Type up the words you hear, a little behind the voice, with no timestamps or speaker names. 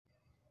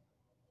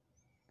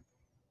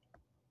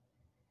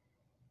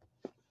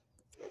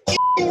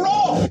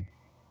wrong.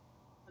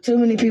 Too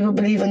many people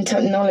believe in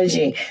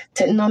technology.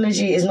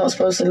 Technology is not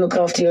supposed to look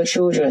after your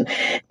children.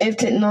 If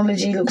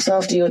technology looks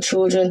after your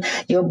children,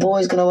 your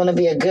boy's going to want to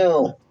be a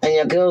girl, and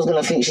your girl's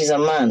going to think she's a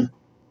man.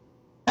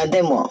 And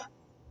then what?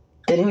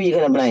 Then who are you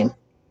going to blame?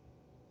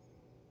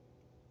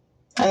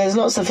 And there's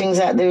lots of things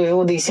out there with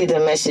all these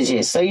hidden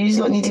messages. So you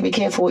just need to be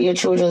careful what your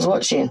children's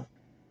watching.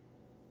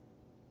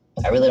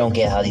 I really don't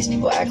get how these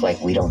people act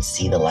like we don't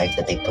see the life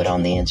that they put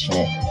on the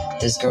internet.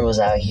 This girl was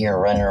out here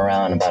running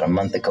around about a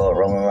month ago,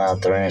 rolling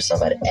around, throwing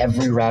herself at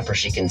every rapper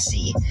she can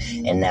see.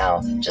 And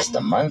now, just a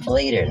month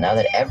later, now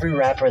that every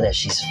rapper that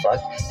she's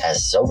fucked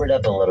has sobered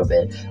up a little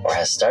bit or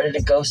has started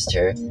to ghost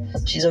her,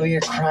 she's over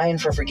here crying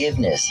for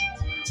forgiveness.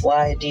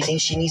 Why do you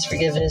think she needs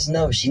forgiveness?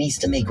 No, she needs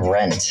to make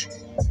rent.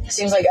 It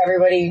seems like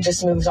everybody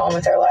just moves on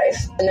with their life.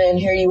 And then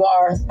here you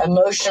are,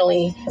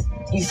 emotionally,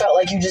 you felt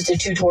like you just did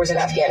 2 tours in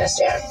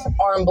Afghanistan.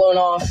 Arm blown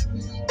off,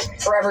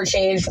 forever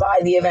changed by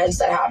the events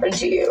that happened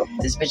to you.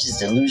 This bitch is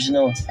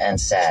delusional and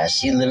sad.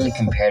 She literally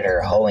compared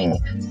her hoeing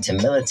to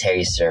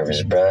military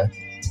service, bruh.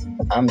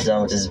 I'm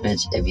done with this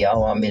bitch. If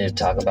y'all want me to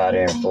talk about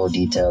her in full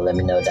detail, let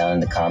me know down in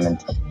the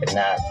comments. If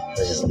not,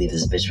 let's just leave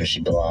this bitch where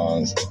she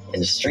belongs, in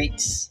the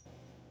streets.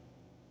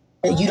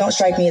 You don't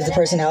strike me as the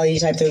personality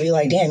type that would be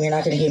like, damn, you're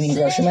not going to give me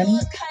grocery money?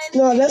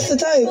 No, that's the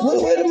type.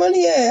 Where the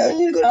money at? I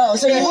need to go. Oh,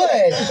 so you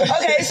would.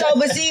 Okay, so,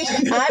 but see,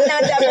 I'm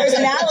not that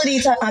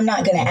personality type. I'm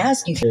not going to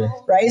ask you,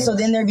 right? So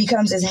then there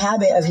becomes this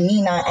habit of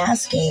me not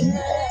asking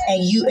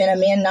and a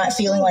man not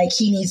feeling like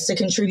he needs to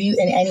contribute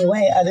in any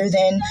way other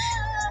than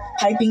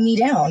piping me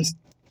down.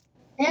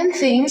 And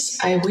things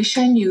I wish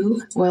I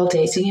knew while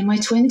dating in my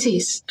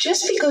 20s.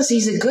 Just because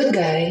he's a good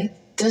guy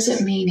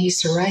doesn't mean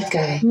he's the right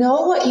guy.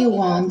 Know what you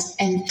want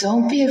and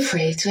don't be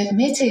afraid to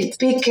admit it.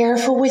 Be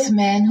careful with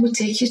men who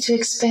take you to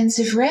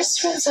expensive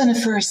restaurants on a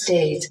first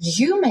date.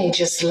 You may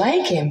just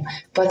like him,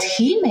 but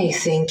he may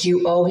think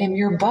you owe him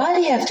your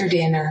body after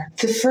dinner.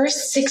 The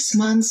first 6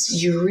 months,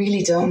 you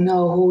really don't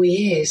know who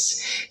he is.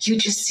 You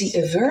just see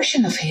a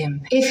version of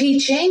him. If he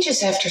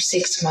changes after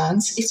 6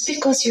 months, it's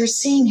because you're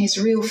seeing his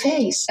real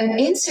face. An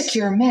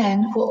insecure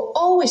man will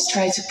always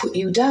try to put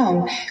you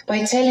down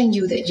by telling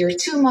you that you're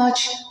too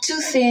much, too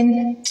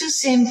thin, too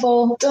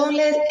simple. Don't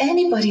let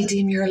anybody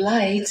dim your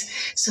light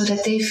so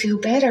that they feel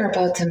better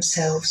about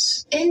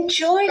themselves.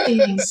 Enjoy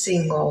being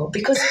single,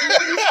 because even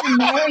if you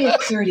marry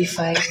at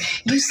 35,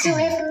 you still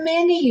have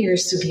many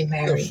years to be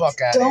married.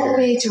 Don't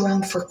wait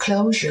around for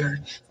closure.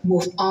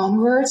 Move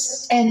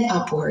onwards and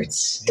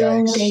upwards. Yikes.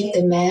 Don't date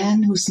the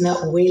man who's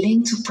not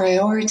willing to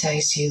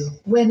prioritize you.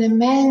 When a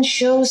man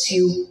shows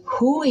you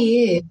who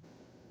he is.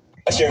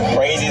 What's your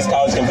craziest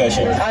college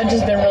confession? I've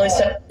just been really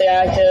sexually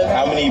active.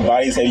 How many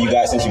bodies have you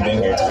got since you've been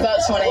here? About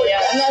 20,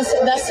 yeah.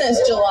 And that's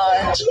since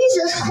July.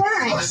 Jesus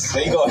Christ. So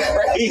you going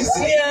crazy?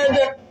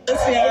 Yeah,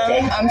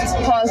 Okay. I'm just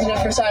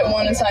positive for type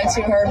 1 and type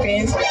 2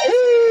 herpes.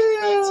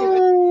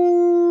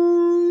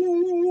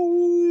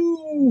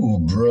 Ooh,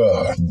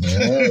 bruh.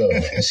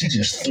 And she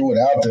just threw it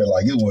out there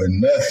like it was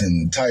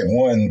nothing. Type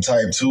 1,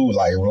 type 2,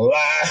 like,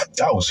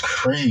 that was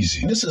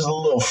crazy. This is a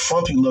little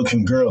frumpy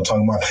looking girl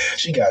talking about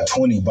she got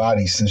 20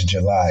 bodies since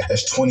July.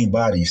 That's 20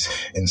 bodies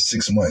in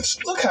 6 months.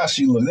 Look how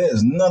she look.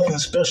 There's nothing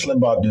special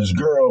about this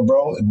girl,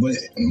 bro. But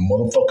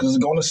motherfuckers is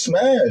gonna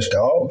smash,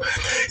 dog.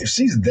 If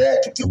she's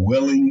that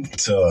willing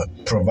to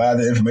provide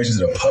the information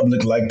to the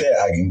public like that,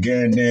 I can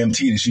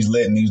guarantee that she's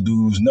letting these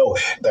dudes know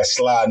that's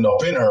sliding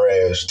up in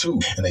her ass too.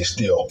 And they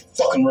still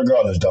fucking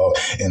regardless, dog.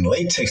 And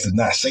latex does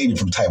not save you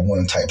from type 1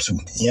 and type 2.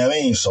 You know what I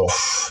mean? So,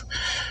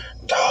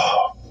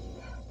 dog.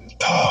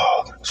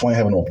 So I ain't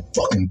having no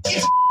fucking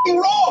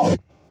wrong.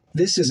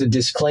 This is a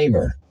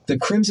disclaimer. The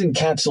Crimson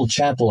Capsule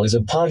Chapel is a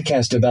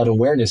podcast about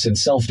awareness and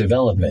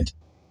self-development.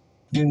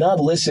 Do not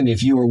listen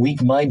if you are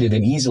weak-minded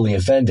and easily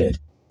offended.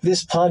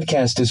 This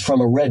podcast is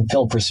from a red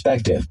pill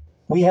perspective.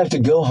 We have to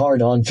go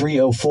hard on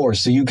 304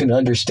 so you can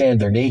understand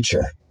their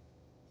nature.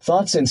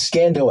 Thoughts and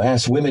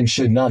scando-ass women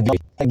should not be.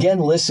 Again,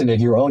 listen at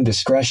your own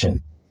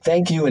discretion.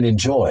 Thank you and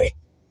enjoy.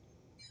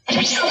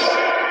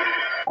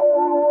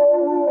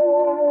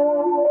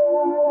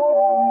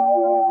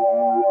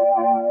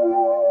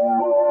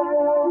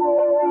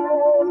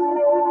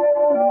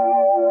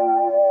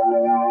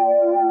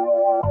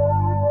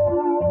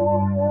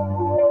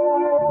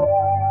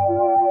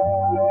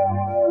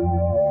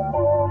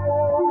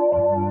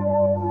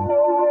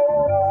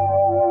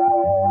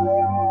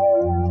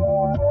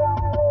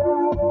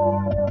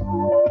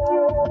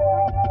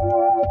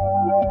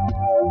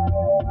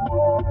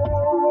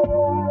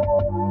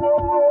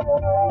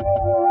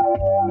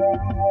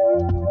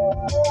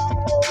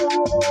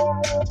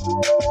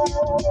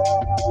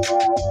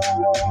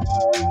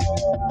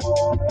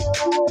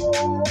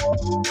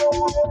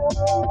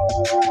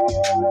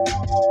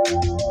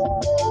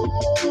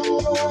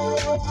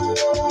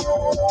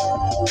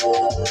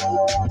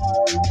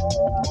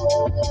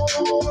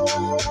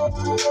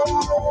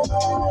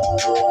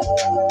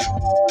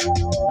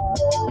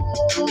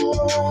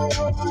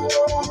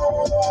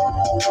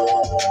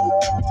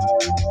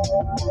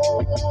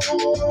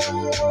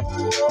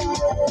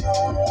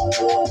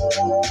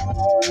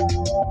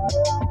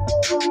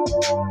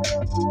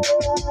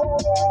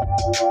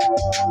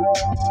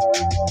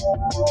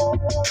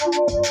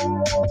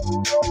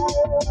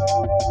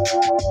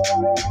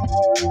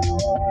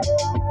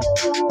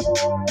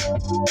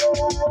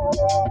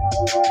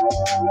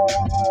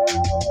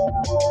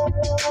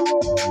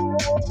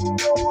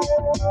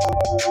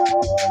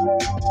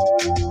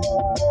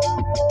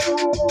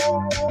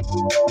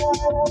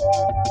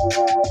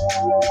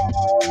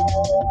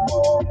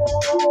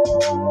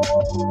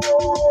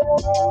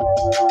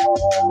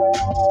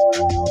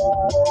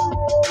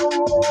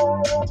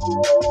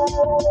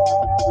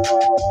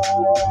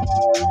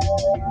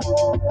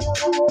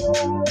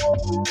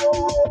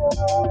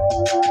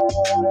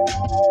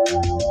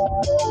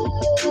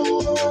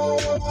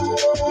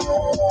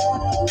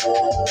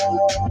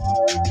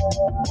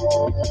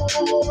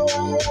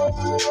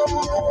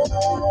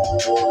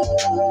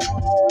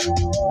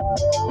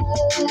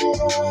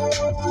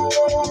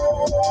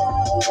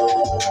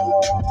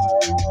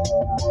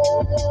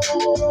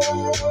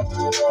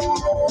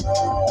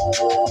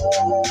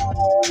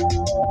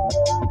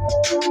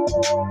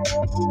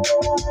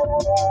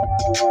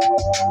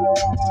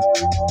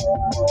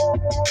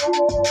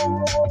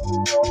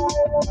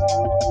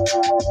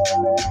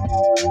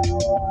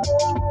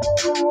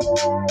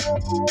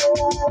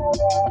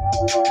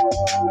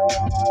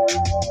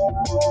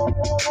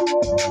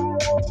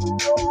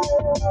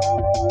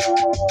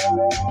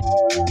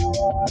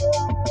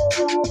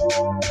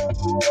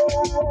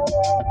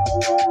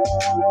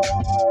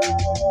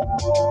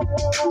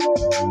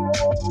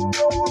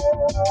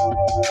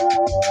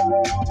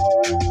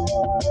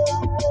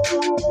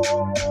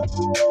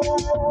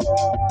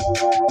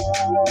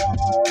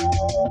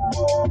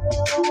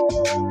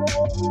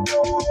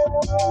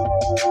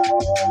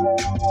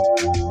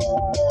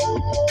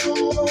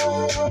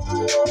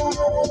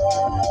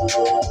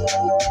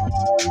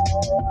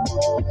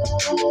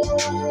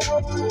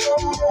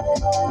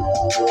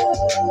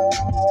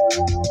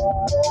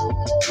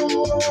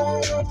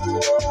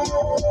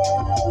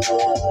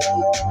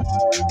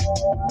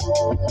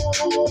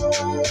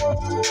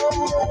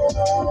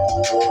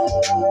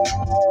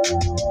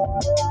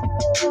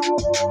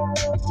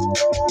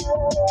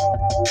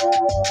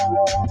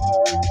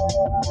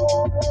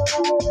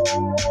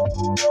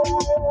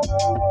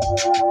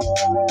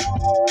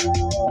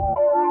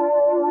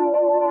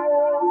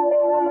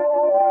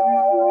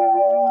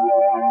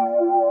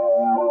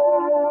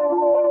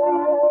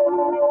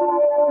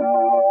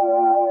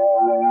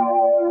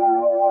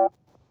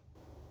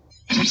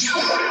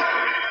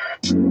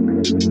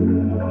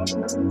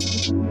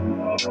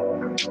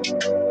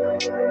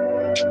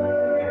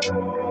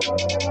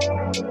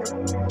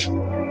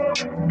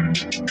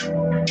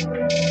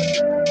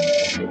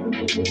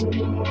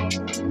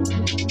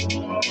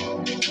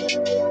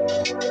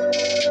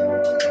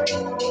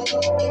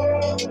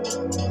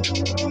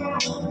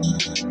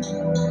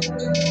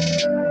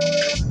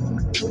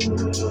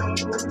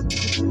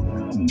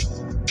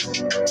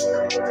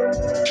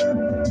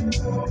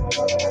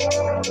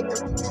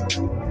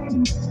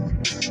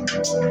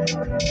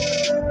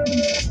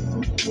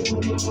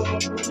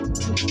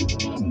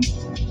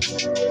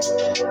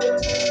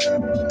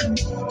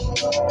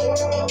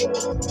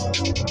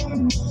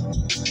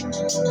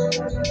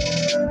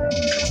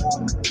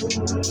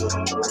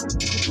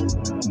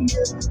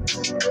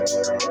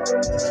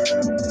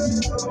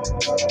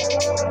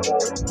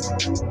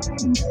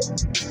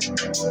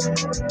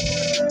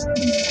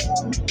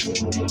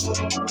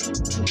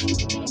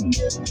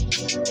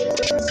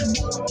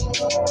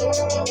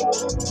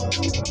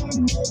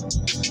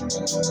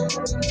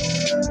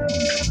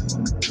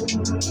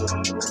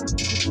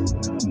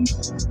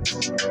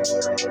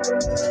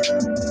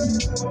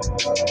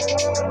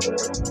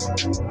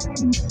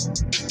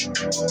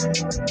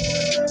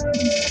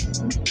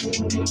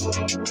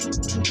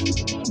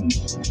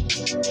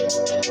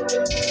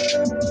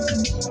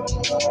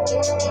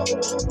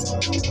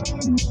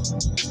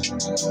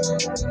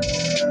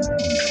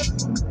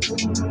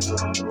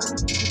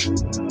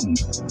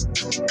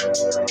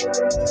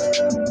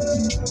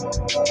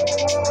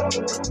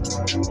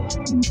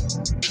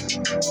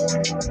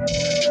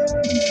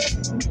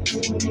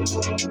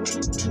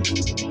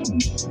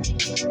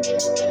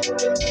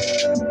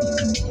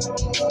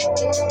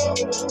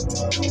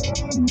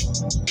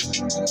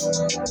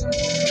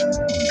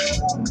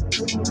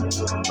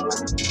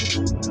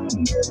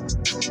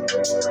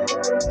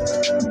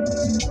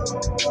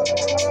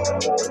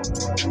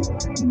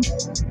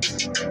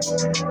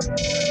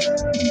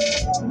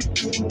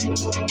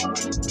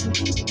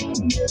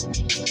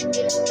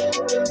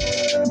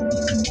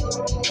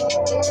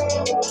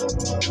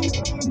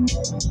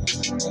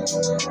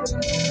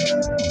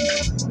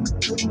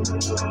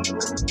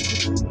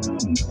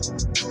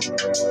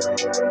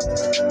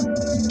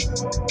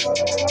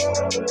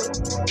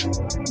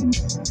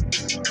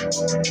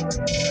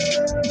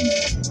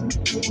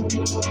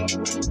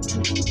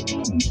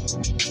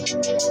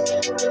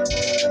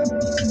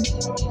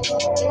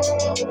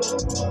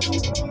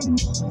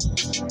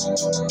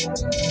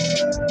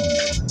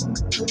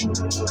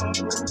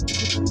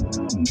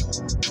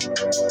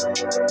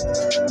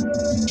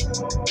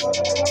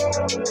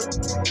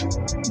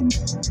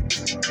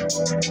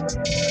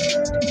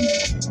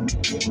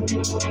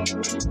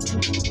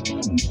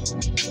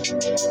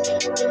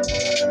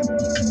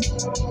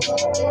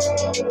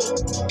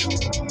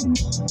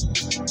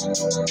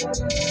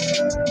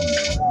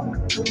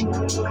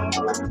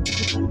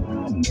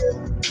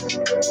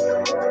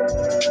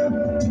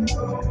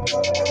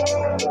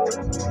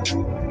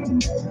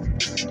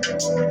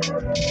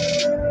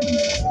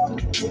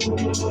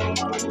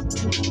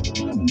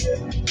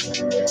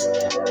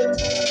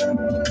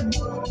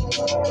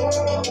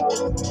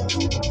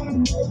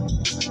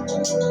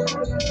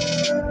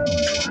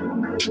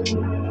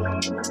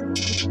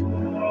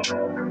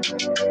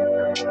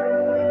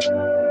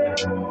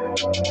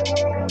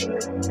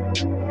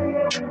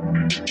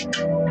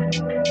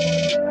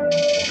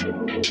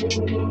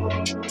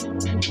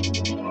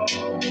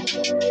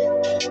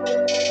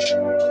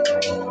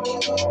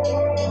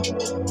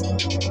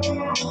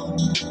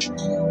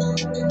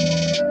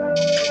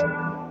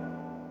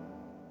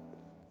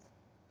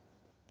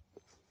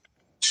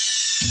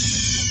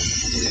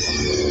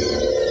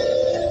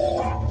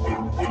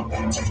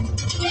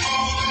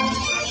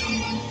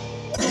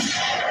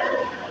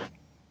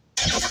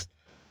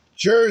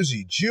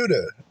 Jersey,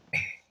 Judah.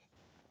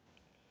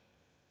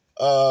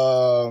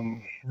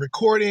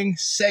 Recording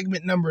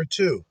segment number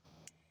 2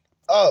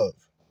 of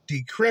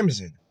the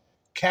Crimson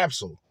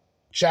Capsule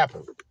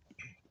Chapel.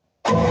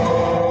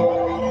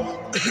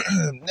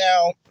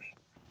 Now,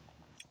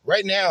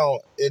 right now,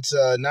 it's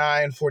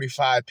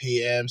 9:45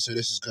 p.m., so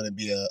this is going to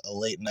be a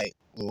late night,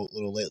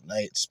 little late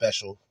night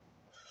special.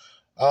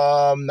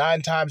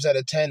 9 times out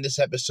of 10, this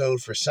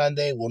episode for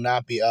Sunday will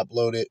not be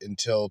uploaded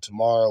until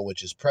tomorrow,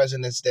 which is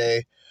President's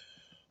Day,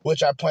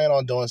 which I plan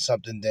on doing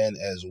something then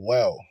as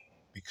well,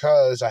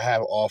 because I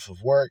have off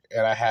of work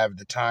and I have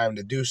the time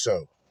to do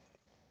so.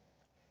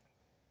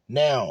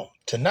 Now,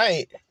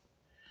 tonight,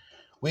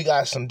 we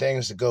got some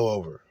things to go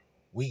over.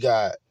 We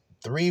got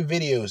 3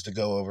 videos to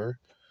go over.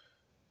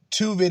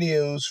 2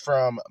 videos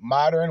from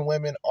Modern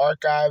Women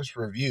Archives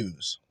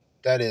Reviews.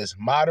 That is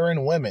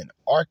Modern Women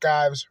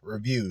Archives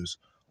Reviews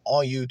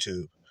on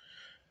YouTube.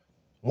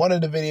 One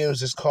of the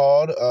videos is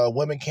called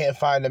Women Can't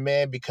Find a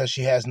Man Because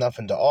She Has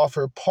Nothing to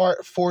Offer,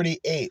 Part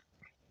 48.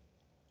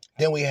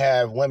 Then we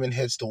have Women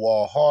Hits the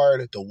Wall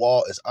Hard, The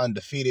Wall is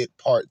Undefeated,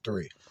 Part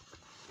 3.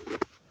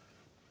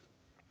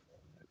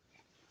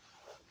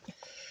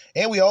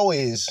 And we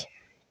always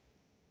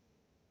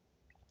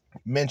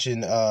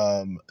mention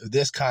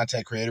this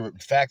content creator. In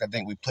fact, I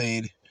think we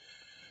played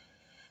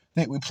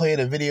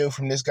a video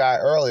from this guy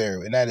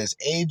earlier, and that is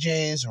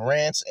AJ's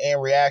Rants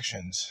and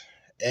Reactions.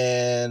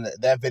 And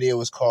that video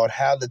was called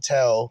How to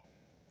Tell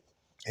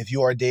If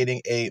You Are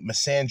Dating a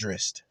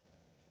Misandrist.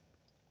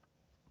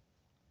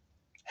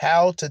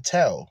 How to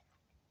Tell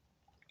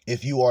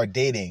If You Are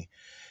Dating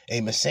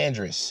a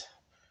Misandrist.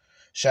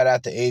 Shout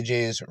out to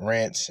AJ's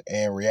Rants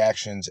and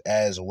Reactions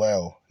as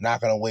well. Not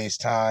going to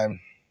waste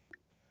time.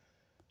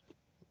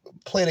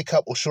 Played a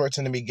couple shorts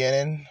in the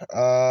beginning.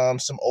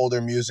 Some older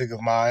music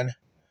of mine.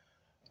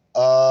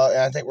 And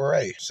I think we're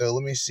ready. So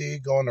let me see.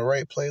 Go on the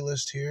right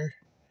playlist here.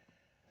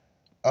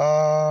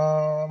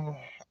 I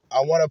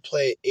want to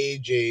play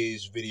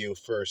AJ's video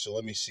first, so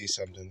let me see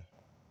something.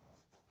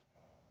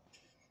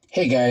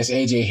 Hey guys,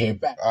 AJ here.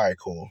 Back. All right,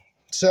 cool.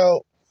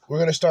 So we're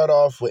going to start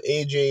off with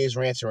AJ's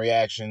Rants and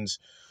Reactions.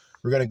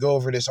 We're going to go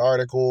over this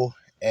article,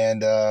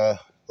 and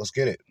let's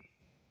get it.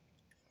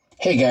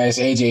 Hey guys,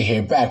 AJ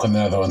here, back with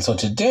another one. So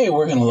today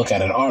we're going to look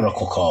at an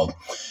article called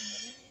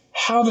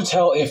How to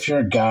Tell If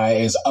Your Guy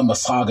is a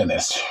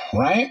Misogynist,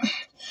 right?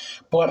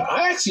 But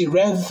I actually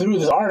read through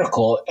this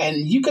article, and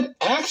you could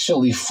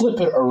actually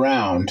flip it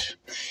around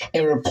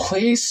and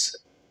replace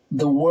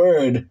the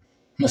word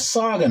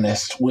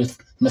misogynist with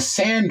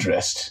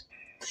misandrist.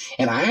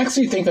 And I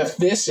actually think that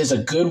this is a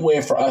good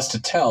way for us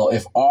to tell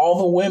if all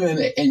the women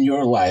in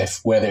your life,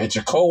 whether it's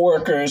your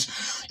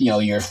coworkers,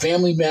 your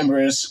family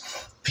members,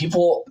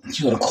 people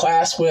you go to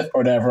class with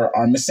or whatever,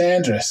 are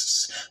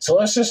misandrists. So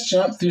let's just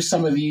jump through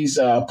some of these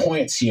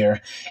points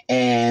here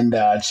and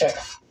check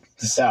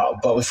this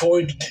out. But before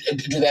we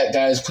do that,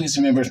 guys, please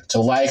remember to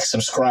like,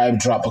 subscribe,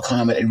 drop a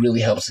comment. It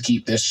really helps to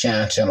keep this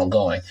channel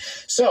going.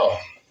 So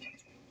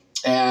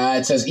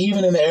it says,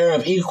 even in the era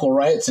of equal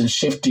rights and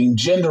shifting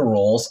gender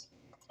roles,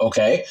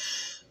 okay,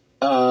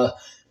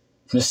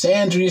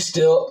 misandry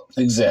still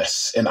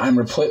exists. And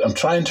I'm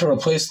trying to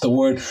replace the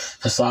word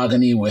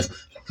misogyny with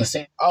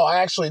misandry. Oh, I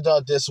actually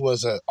thought this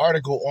was an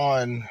article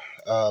on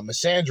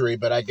misandry,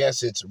 but I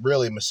guess it's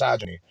really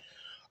misogyny.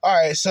 All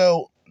right,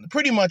 so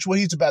pretty much what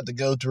he's about to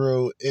go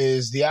through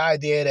is the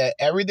idea that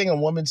everything a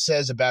woman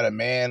says about a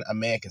man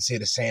can say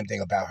the same thing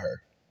about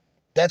her.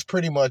 That's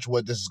pretty much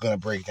what this is going to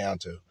break down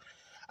to.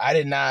 I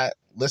did not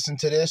listen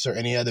to this or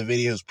any other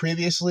videos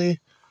previously.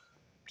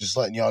 Just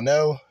letting y'all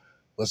know.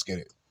 Let's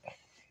get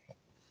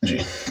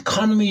it.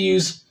 Commonly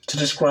used to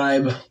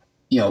describe,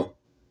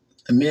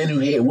 men who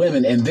hate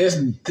women. In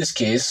this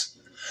case,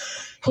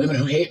 women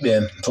who hate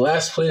men. The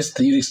last place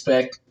that you'd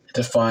expect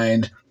to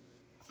find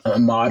a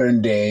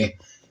modern day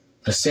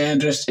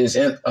misandrist is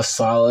in a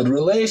solid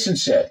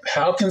relationship.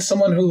 How can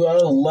someone who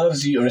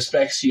loves you,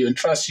 respects you, and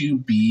trusts you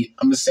be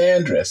a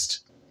misandrist?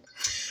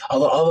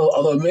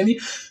 Although many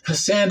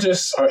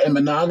misandrists are in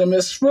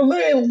monogamous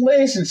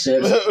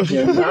relationships,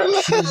 they're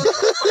not truly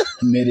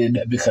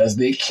committed because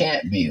they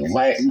can't be.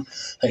 Like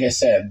I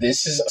said,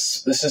 this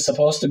is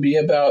supposed to be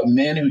about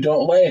men who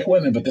don't like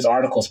women, but this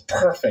article is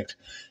perfect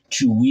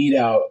to weed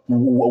out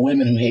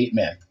women who hate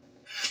men.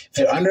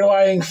 Their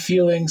underlying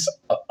feelings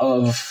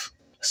of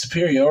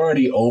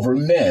superiority over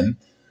men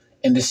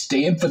and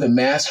disdain for the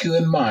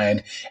masculine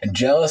mind and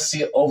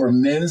jealousy over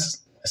men's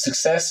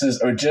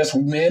successes or just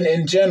men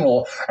in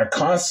general are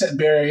constant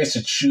barriers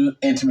to true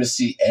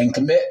intimacy and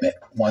commitment.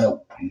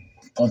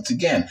 Once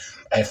again,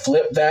 I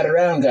flip that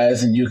around,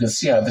 guys, and you can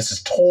see how this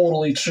is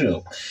totally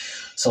true.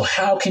 So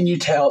how can you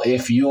tell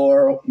if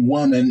your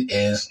woman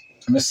is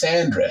a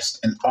misandrist?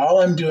 And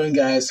all I'm doing,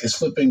 guys, is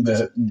flipping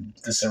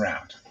this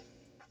around.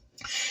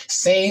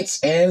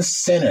 Saints and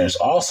sinners,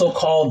 also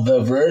called the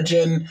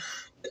virgin,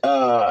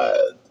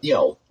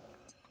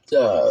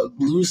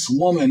 loose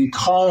woman,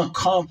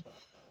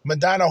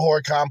 Madonna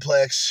whore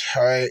complex.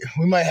 All right,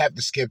 we might have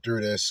to skip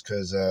through this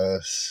because,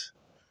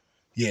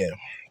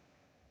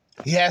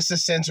 he has to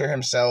censor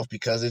himself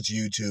because it's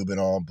YouTube and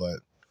all. But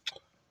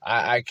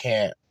I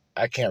can't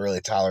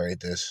really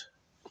tolerate this.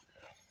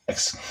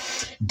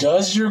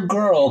 Does your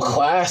girl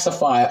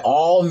classify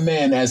all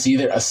men as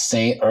either a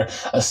saint or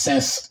a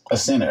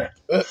sinner?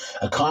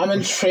 A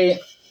common trait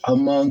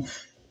among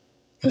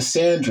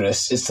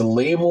misandrists is to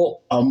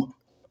label a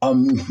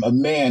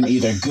man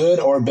either good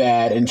or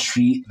bad and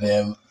treat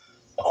them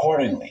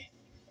accordingly.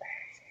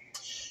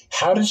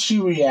 How did she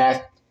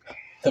react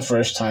the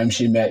first time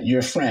she met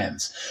your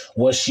friends?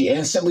 Was she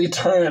instantly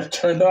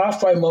turned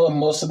off by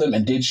most of them,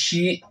 and did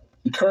she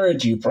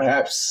encourage you,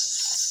 perhaps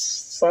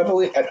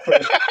subtly at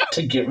first,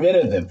 to get rid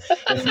of them?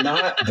 If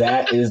not,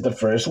 that is the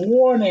first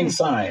warning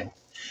sign.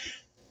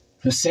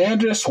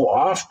 Misandrists will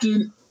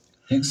often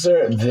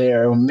exert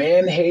their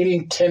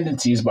man-hating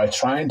tendencies by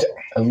trying to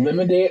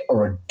eliminate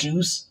or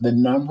reduce the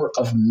number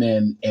of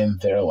men in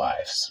their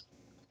lives.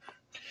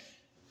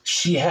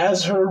 She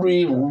has her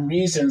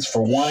reasons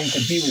for wanting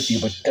to be with you,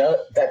 but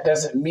that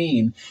doesn't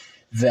mean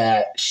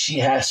that she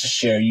has to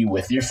share you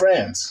with your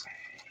friends.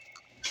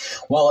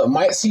 While it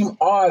might seem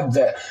odd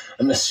that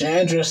a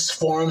misandrist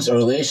forms a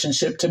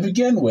relationship to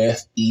begin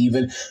with,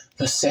 even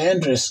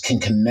misandrists can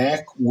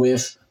connect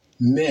with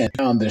men.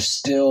 They're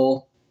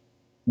still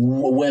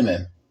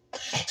women,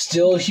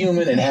 still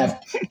human, and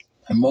have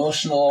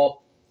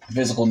emotional,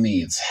 physical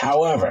needs.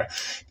 However,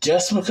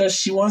 just because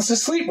she wants to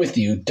sleep with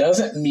you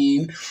doesn't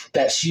mean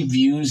that she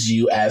views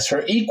you as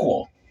her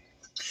equal.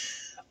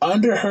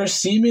 Under her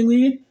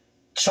seemingly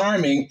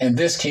charming, in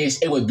this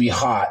case it would be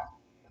hot,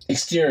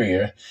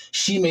 exterior,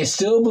 she may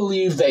still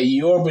believe that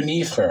you're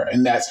beneath her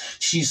and that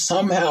she's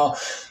somehow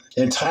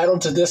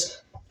entitled to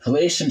this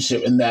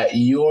relationship and that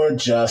you're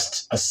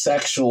just a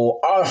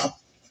sexual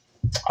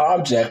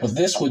object, but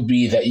this would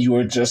be that you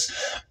are just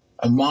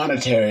a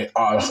monetary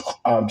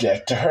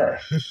object to her.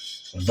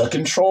 The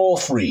control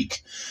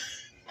freak.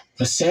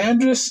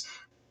 Misandrists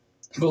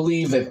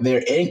believe that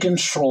they're in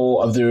control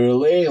of their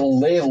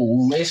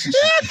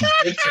relationship and can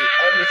dictate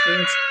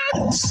everything.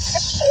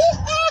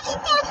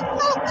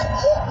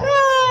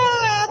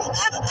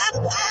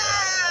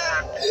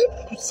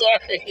 I'm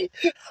sorry.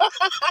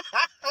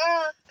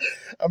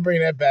 I'm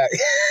bringing that back.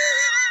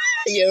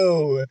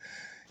 Yo.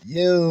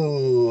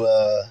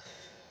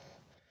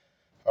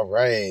 All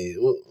right.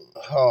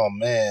 Oh,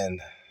 man.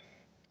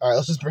 All right,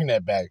 let's just bring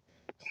that back.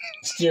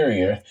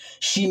 Exterior,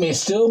 she may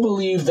still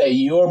believe that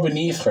you're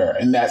beneath her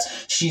and that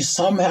she's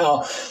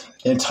somehow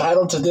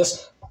entitled to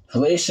this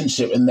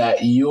relationship and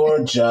that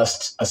you're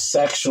just a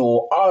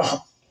sexual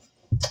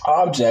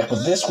object,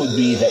 but this would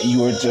be that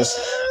you are just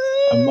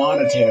a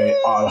monetary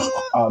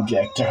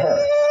object to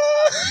her.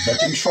 The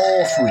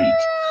control freak.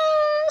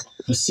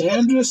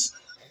 Misandrists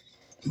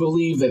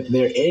believe that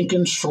they're in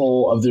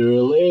control of their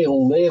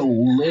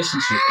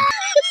relationship.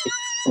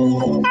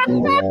 All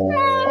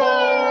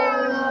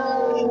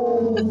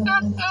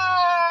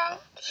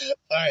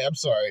right, I'm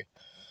sorry.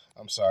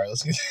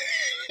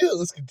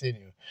 Let's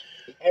continue.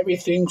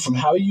 Everything from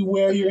how you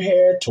wear your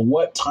hair to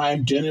what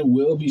time dinner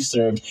will be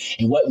served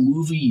and what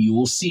movie you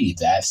will see.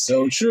 That's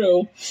so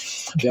true.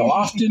 They'll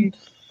often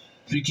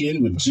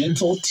begin with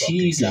gentle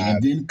teasing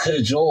and then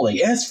cajoling.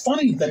 And it's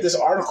funny that this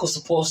article is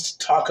supposed to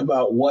talk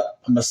about what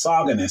a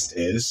misogynist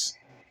is.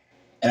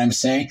 And I'm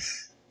saying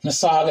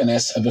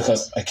misogynist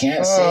because I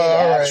can't say the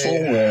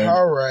actual word.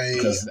 All right.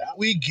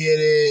 We get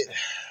it.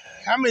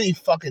 How many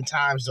fucking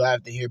times do I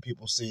have to hear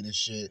people say this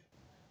shit?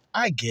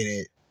 I get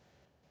it.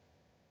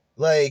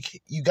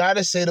 Like, you got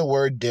to say the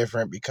word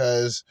different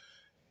because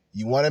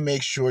you want to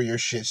make sure your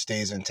shit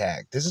stays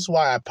intact. This is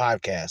why I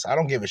podcast. I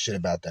don't give a shit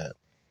about that.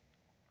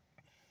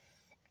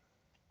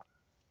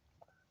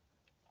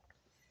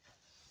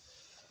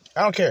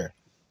 I don't care.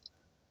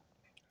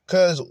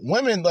 Because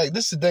women, like,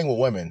 this is the thing with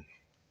women.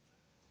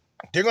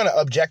 they're going to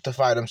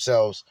objectify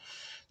themselves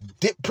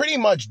pretty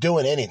much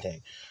doing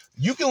anything.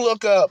 You can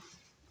look up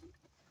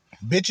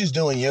bitches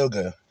doing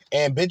yoga,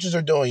 and bitches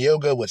are doing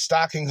yoga with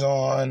stockings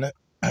on.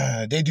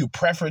 They do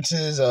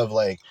preferences of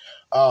like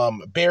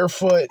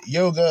barefoot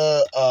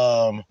yoga,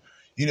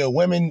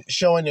 women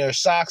showing their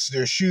socks,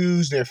 their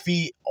shoes, their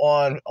feet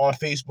on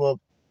Facebook.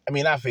 I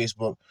mean, not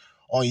Facebook,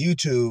 on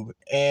YouTube,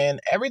 and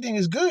everything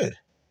is good.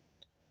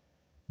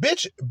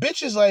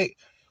 Bitch is like,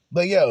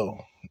 but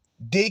yo,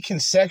 they can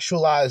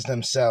sexualize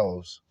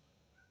themselves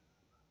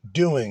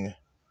doing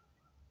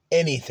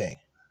anything,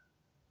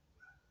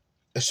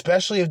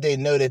 especially if they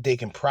know that they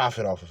can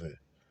profit off of it.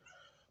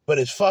 But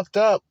it's fucked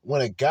up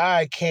when a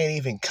guy can't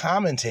even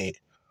commentate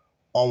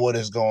on what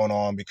is going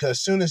on, because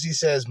as soon as he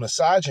says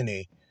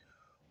misogyny,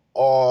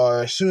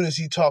 or as soon as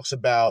he talks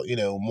about,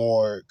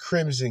 more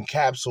Crimson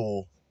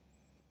Capsule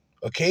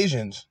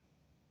occasions,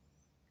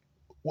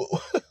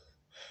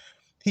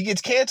 he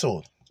gets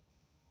canceled.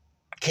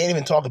 Can't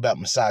even talk about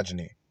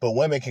misogyny, but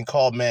women can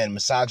call men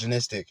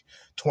misogynistic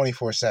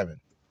 24/7.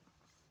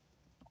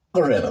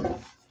 Algorithm.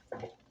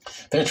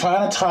 They're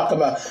trying to talk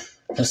about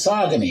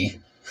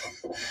misogyny,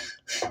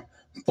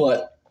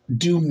 but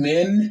do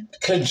men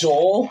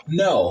cajole?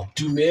 No.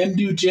 Do men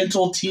do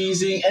gentle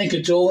teasing and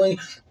cajoling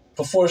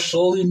before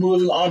slowly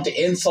moving on to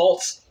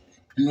insults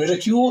and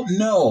ridicule?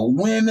 No.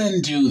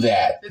 Women do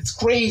that. It's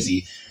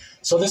crazy.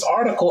 So this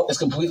article is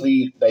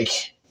completely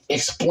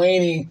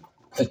explaining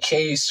the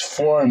case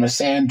for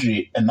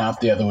misandry and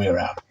not the other way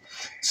around.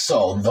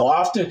 So they'll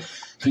often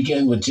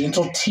begin with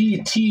gentle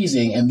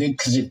teasing and then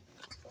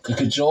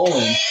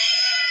cajoling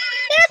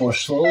before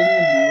slowly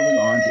moving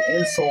on to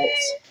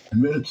insults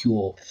and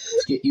ridicule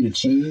to get you to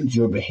change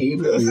your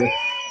behavior or your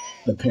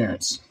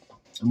appearance.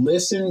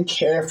 Listen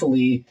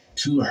carefully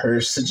to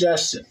her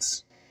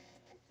suggestions.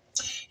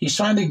 He's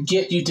trying to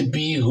get you to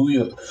be who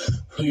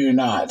you're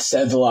not,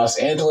 said the Los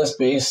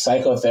Angeles-based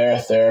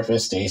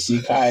psychotherapist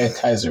Stacy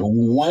Kaiser.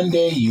 One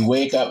day you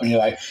wake up and you're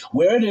like,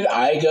 where did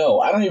I go?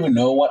 I don't even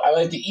know what I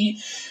like to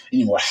eat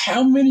anymore.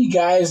 How many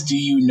guys do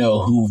you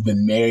know who've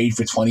been married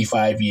for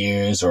 25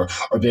 years or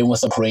been with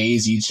some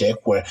crazy chick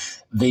where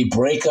they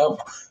break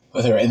up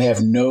with her and they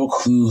have no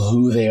clue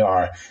who they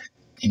are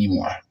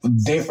anymore?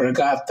 They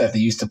forgot that they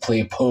used to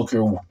play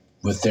poker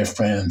with their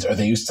friends, or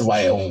they used to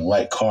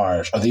like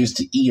cars, or they used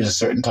to eat a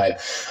certain type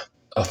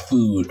of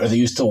food, or they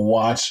used to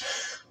watch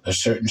a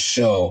certain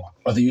show,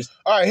 or they used.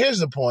 All right, here's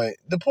the point.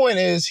 The point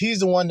is, he's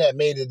the one that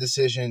made the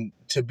decision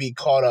to be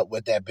caught up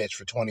with that bitch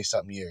for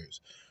 20-something years.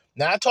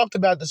 Now, I talked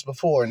about this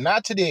before,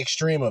 not to the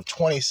extreme of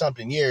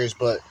 20-something years,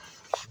 but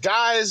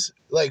guys,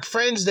 like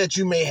friends that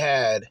you may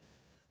had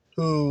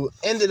who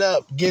ended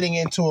up getting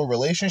into a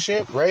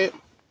relationship, right?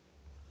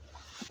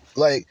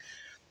 Like,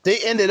 they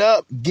ended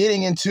up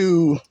getting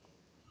into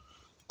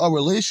a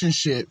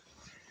relationship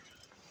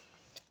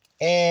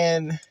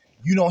and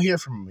you don't hear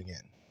from them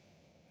again,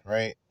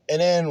 right? And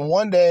then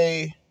one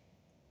day,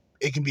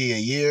 it can be a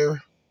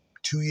year,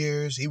 2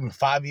 years, even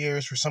 5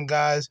 years for some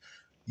guys,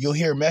 you'll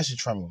hear a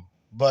message from him.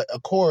 But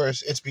of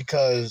course, it's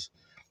because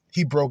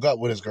he broke up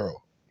with his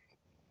girl.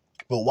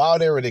 But while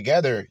they were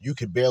together, you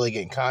could barely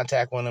get in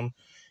contact with him.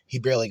 He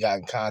barely got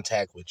in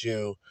contact with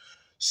you.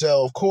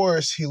 So, of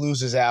course, he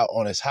loses out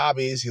on his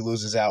hobbies. He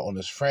loses out on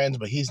his friends,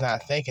 but he's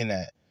not thinking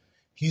that.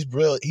 He's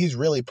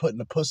really putting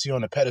the pussy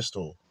on the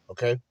pedestal,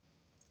 okay?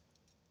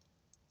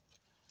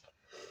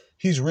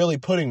 He's really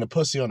putting the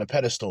pussy on the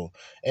pedestal.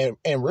 And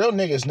real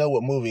niggas know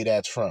what movie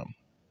that's from.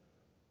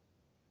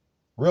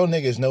 Real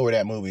niggas know where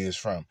that movie is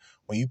from.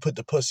 When you put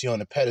the pussy on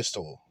the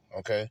pedestal,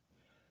 okay,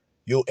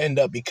 you'll end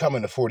up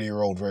becoming a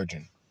 40-year-old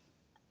virgin.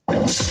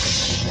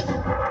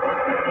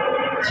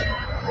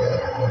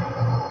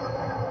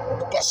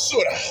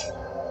 Basura.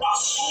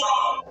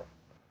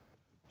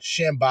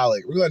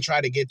 Shambolic. We're going to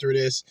try to get through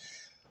this.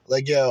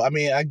 Like, yo, I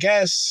mean, I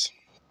guess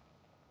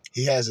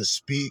he has a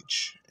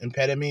speech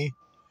impediment.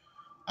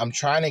 I'm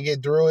trying to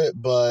get through it,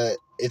 but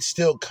it's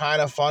still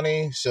kind of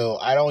funny, so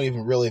I don't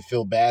even really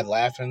feel bad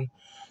laughing.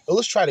 But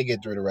let's try to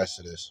get through the rest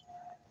of this.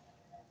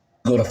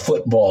 Go to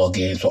football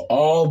games, but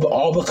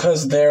all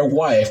because their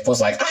wife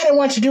was like, I don't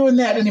want you doing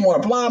that anymore,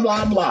 blah,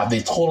 blah, blah. They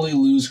totally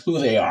lose who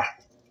they are,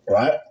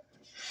 right?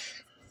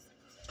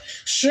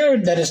 Sure,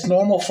 that it's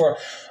normal for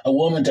a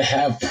woman to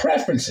have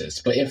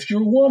preferences, but if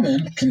your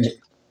woman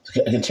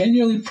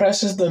continually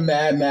presses the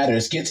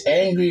matters, gets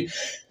angry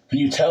when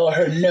you tell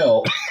her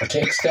no, or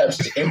take steps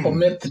to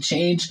implement the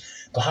change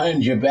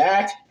behind your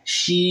back,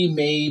 she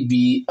may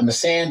be a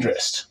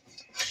misandrist.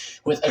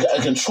 With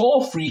a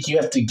control freak, you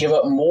have to give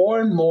up more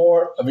and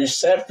more of your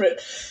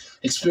separate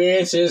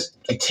experiences,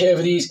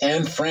 activities,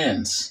 and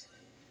friends.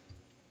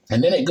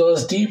 And then it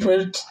goes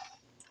deeper to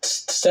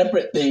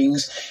separate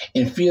things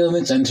and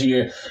feelings until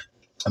you're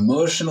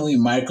emotionally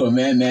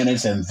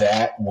micromanaged, and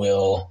that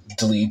will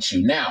delete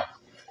you. Now,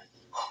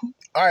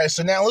 all right,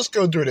 so now let's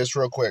go through this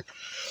real quick.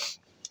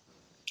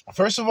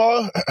 First of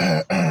all,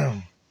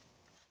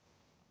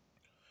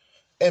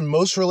 in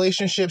most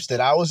relationships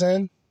that I was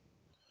in,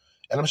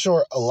 and I'm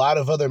sure a lot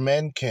of other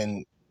men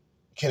can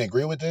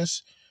agree with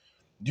this,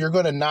 you're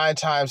going to 9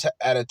 times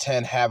out of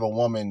 10 have a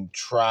woman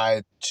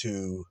try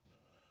to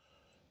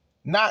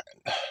not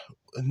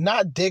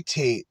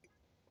dictate,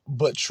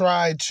 but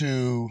try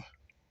to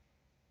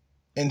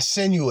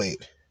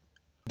insinuate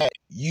that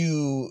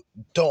you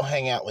don't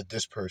hang out with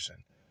this person,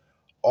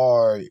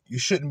 or you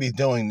shouldn't be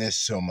doing this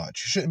so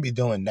much, you shouldn't be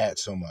doing that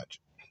so much.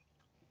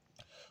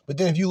 But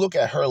then if you look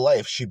at her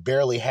life, she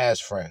barely has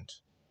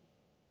friends.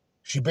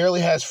 She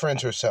barely has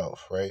friends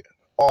herself, right?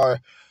 Or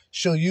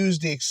she'll use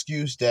the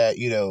excuse that,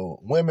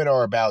 women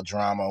are about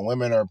drama,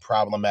 women are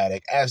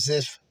problematic, as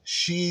if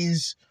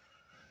she's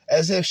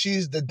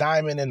the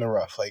diamond in the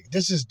rough. Like,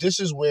 this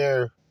is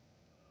where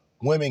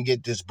women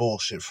get this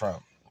bullshit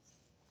from.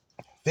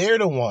 They're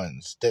the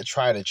ones that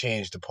try to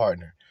change the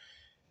partner.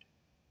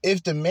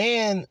 If the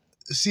man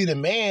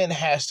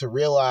has to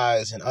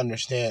realize and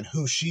understand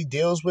who she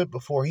deals with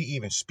before he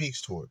even speaks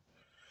to her,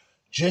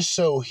 just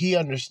so he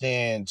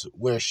understands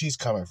where she's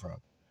coming from.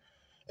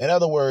 In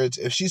other words,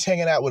 if she's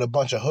hanging out with a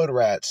bunch of hood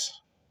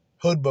rats,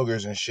 hood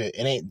boogers and shit,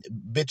 and ain't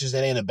bitches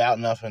that ain't about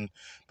nothing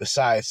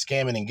besides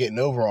scamming and getting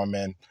over on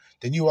men,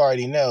 then you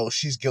already know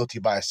she's guilty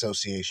by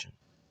association.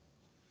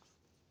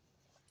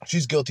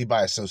 She's guilty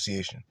by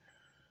association.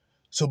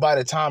 So by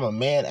the time a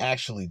man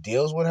actually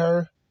deals with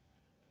her,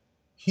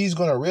 he's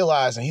going to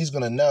realize and he's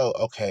going to know,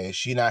 okay,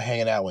 she's not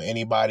hanging out with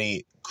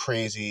anybody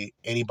crazy,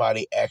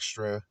 anybody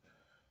extra.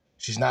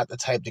 She's not the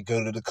type to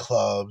go to the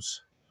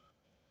clubs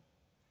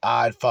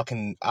odd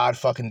fucking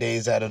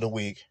days out of the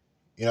week.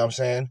 You know what I'm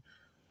saying?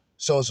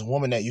 So it's a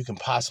woman that you can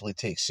possibly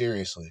take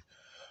seriously.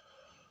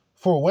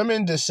 For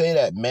women to say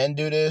that men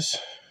do this,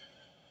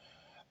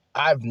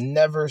 I've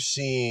never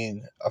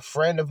seen a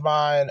friend of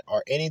mine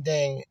or any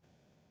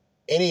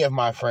of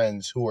my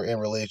friends who are in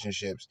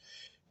relationships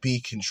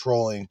be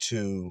controlling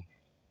to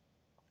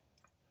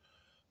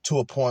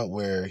a point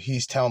where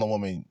he's telling a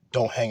woman,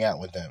 don't hang out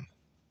with them.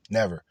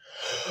 Never.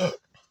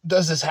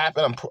 Does this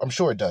happen? I'm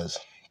sure it does.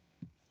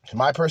 In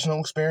my personal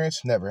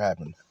experience, never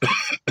happened.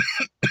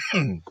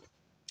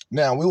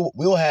 Now,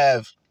 we'll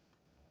have,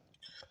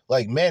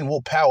 like, men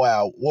will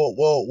powwow.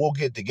 We'll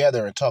get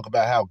together and talk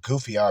about how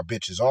goofy our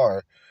bitches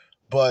are.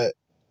 But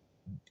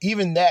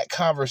even that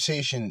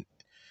conversation,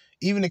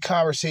 even the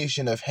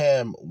conversation of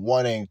him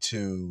wanting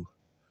to,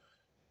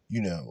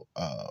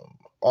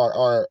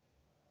 or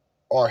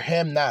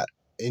him not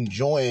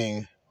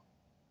enjoying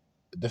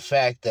the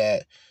fact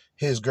that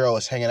his girl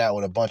is hanging out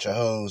with a bunch of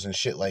hoes and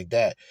shit like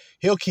that,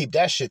 he'll keep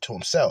that shit to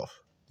himself.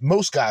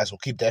 Most guys will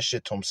keep that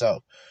shit to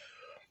himself.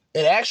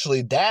 And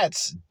actually,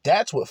 that's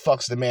what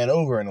fucks the man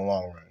over in the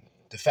long run.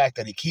 The fact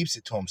that he keeps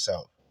it to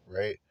himself,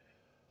 right?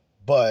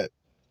 But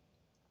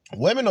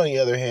women, on the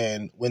other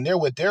hand, when they're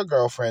with their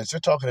girlfriends, they're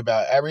talking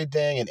about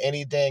everything and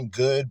anything,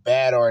 good,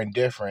 bad, or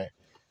indifferent,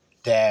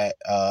 that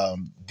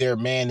their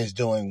man is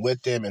doing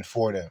with them and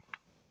for them.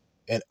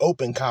 And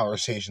open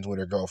conversations with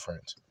their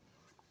girlfriends.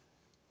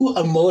 Who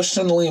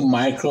emotionally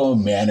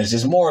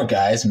micromanages more,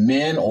 guys,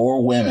 men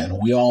or women?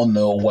 We all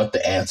know what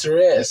the answer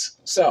is.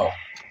 So,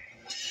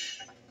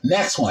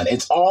 next one.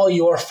 It's all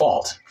your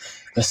fault.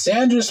 The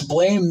Sanders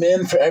blame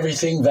men for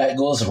everything that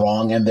goes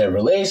wrong in their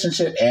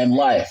relationship and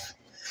life.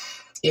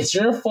 It's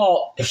your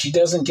fault if she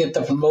doesn't get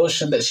the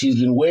promotion that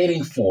she's been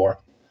waiting for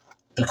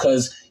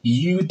because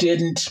you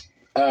didn't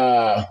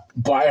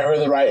buy her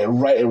the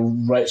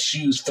right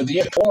shoes for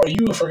the, or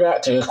you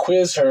forgot to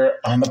quiz her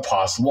on the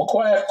possible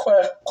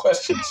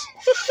questions.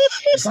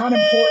 It's not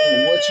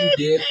important what you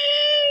did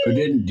or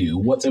didn't do.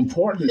 What's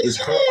important is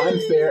her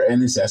unfair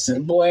and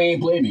incessant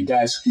blaming.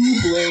 Guys, who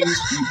blames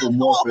people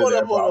more for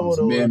their problems,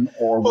 men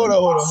or women?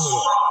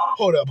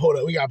 Hold up.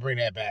 We gotta bring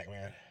that back,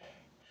 man.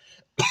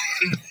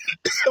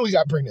 We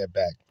gotta bring that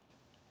back.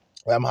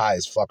 I'm high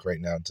as fuck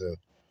right now, too.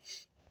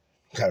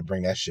 Gotta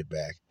bring that shit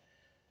back.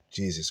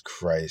 Jesus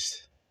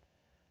Christ.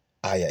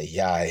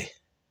 Ay.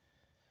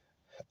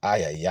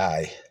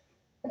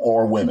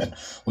 Or women.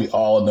 We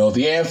all know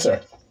the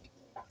answer.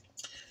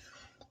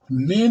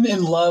 Men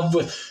in love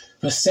with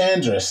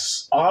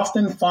misandrous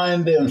often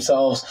find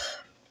themselves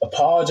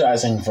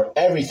apologizing for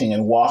everything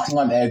and walking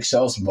on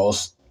eggshells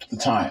most of the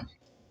time.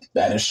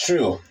 That is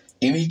true.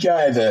 Any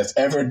guy that's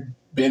ever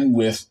been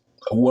with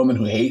a woman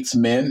who hates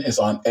men is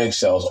on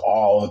eggshells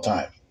all the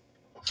time.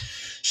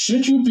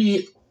 Should you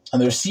be on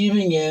the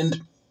receiving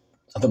end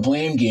of the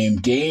blame game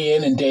day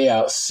in and day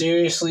out,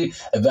 seriously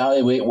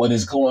evaluate what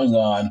is going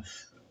on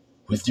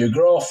with your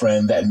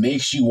girlfriend that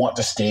makes you want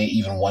to stay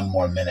even one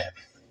more minute.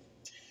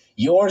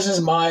 Yours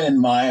is mine and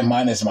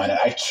mine is mine. And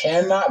I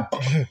cannot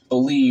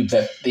believe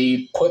that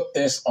they put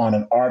this on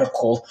an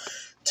article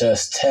to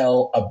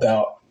tell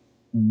about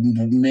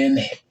men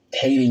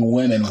hating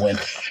women when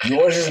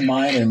yours is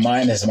mine and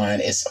mine is mine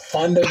is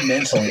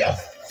fundamentally a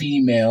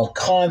female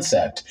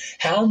concept.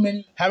 How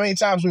many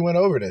times we went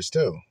over this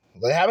too?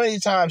 Like, how many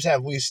times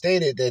have we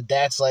stated that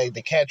that's like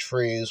the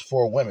catchphrase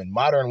for women,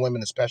 modern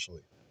women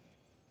especially?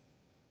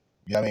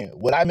 You know what I mean?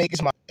 What I make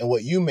is mine, and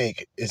what you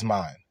make is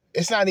mine.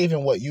 It's not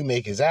even what you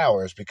make is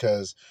ours,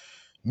 because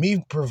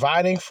me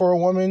providing for a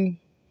woman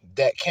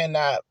that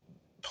cannot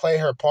play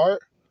her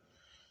part,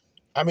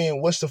 I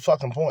mean, what's the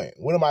fucking point?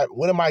 What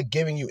am I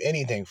giving you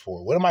anything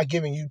for? What am I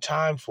giving you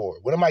time for?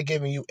 What am I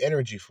giving you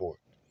energy for?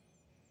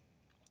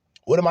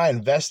 What am I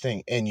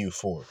investing in you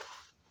for?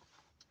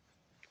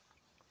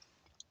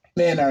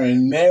 Men are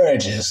in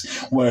marriages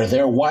where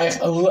their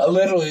wife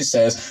literally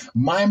says,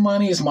 my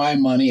money is my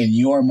money and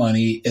your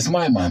money is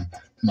my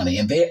money.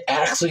 And they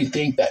actually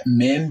think that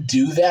men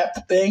do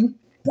that thing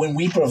when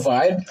we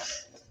provide.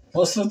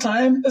 Most of the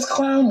time, it's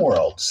clown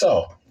world.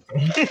 So,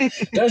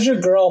 does your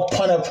girl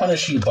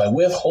punish you by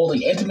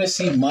withholding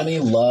intimacy, money,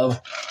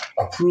 love,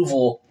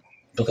 approval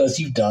because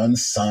you've done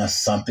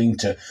something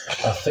to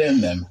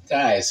offend them?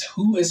 Guys,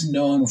 who is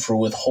known for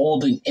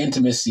withholding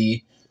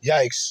intimacy?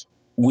 Yikes.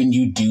 When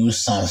you do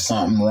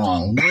something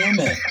wrong?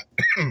 Women.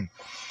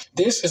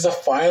 This is a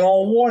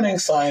final warning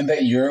sign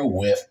that you're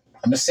with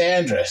a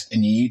misandrist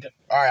and you need...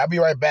 All right, I'll be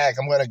right back.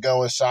 I'm going to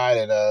go inside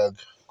and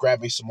grab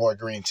me some more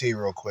green tea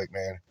real quick,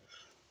 man.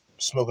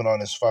 Smoking on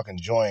this fucking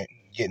joint,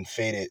 getting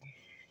faded.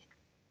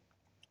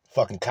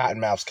 Fucking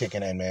cotton mouth's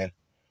kicking in, man.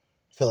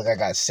 Feel like I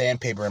got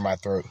sandpaper in my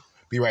throat.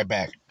 Be right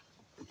back.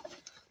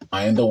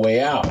 Find the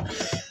way out.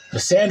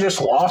 Misandrists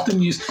will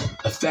often use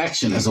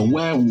affection as a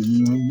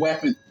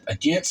weapon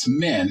against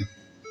men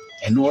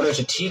in order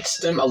to teach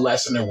them a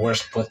lesson or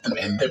worse, put them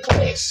in their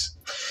place.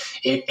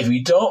 If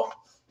you don't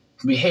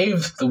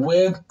behave the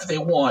way they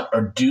want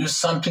or do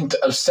something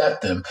to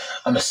upset them,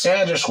 a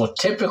misandrist will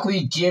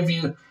typically give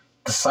you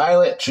the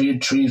silent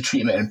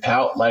treatment and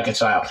pout like a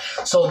child.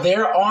 So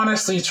they're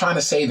honestly trying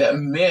to say that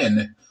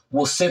men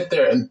will sit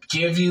there and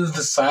give you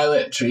the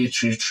silent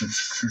treatment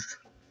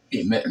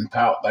and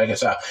pout like a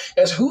child.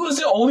 As who is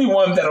the only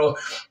one that'll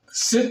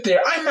sit there?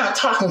 I'm not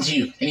talking to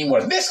you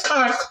anymore. This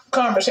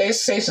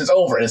conversation's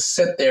over, and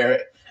sit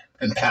there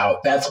and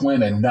pout. That's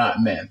women, not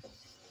men.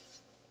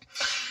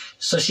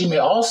 So she may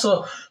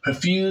also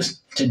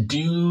refuse to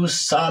do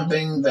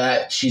something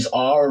that she's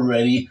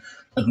already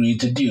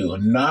agreed to do,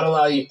 not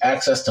allow you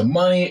access to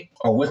money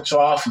or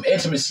withdraw from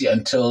intimacy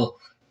until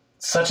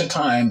such a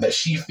time that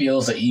she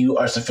feels that you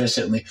are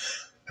sufficiently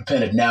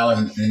repentant.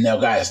 Now,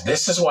 guys,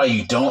 this is why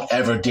you don't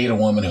ever date a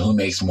woman who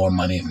makes more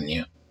money than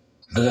you,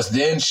 because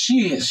then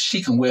she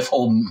can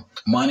withhold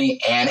money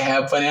and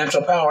have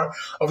financial power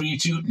over you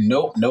too.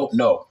 Nope.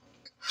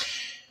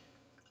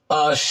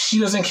 She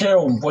doesn't care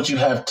what you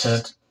have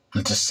to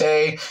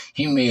say.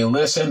 He may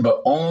listen,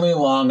 but only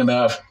long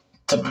enough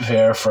to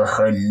prepare for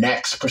her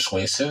next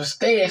persuasive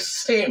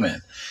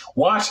statement.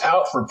 Watch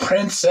out for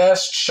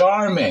Princess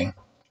Charming.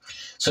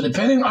 So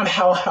depending on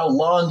how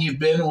long you've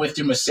been with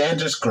your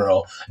misandrist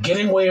girl,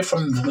 getting away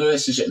from the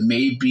relationship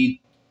may be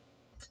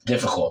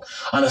difficult.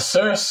 On the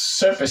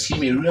surface, he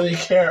may really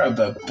care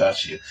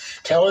about you.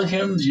 Telling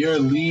him you're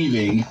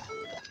leaving,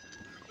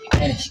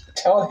 and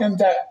tell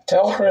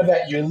her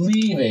that you're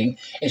leaving,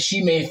 and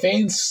she may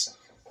feign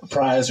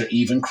surprise or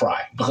even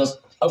cry, because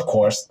of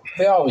course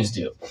they always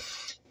do.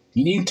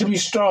 You need to be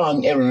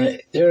strong and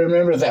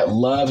remember that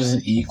love is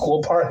an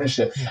equal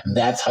partnership. And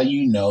that's how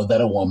you know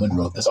that a woman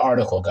wrote this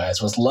article, guys,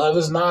 because love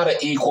is not an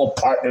equal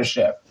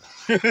partnership.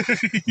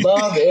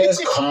 Love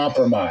is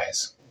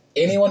compromise.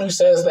 Anyone who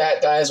says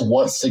that, guys,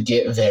 wants to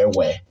get their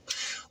way.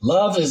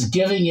 Love is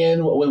giving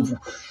in when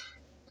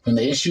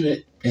the issue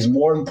is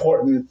more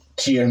important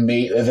to your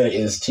mate than it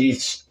is to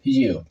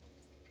you.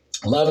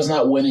 Love is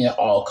not winning at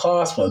all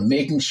costs, but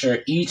making sure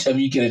each of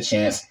you get a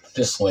chance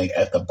to swing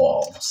at the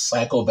ball.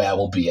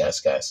 Psychobabble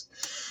BS, guys.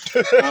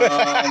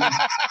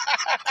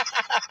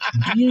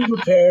 Be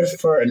prepared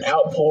for an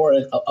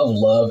outpouring of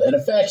love and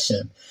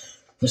affection.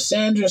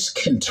 Misandrists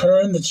can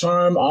turn the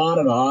charm on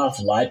and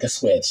off like a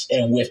switch,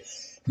 and with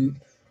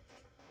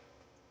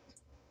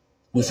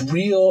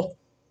real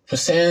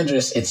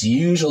misandrists, it's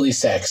usually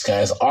sex,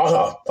 guys.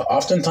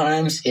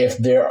 Oftentimes, if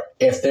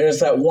there's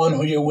that one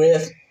who you're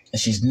with, and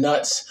she's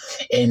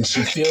nuts, and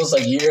she feels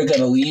like you're going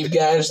to leave,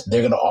 guys,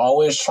 they're going to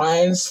always try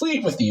and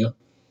sleep with you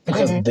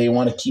because they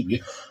want to keep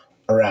you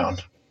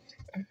around.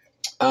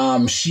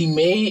 She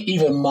may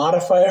even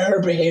modify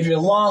her behavior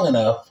long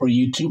enough for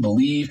you to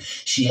believe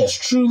she has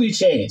truly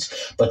changed,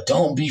 but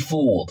don't be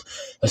fooled.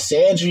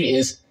 Misandry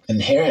is an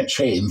inherent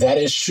trait, and that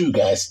is true,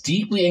 guys,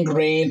 deeply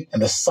ingrained in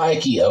the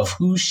psyche of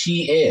who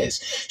she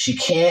is. She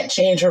can't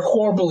change her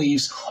core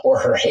beliefs or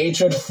her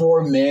hatred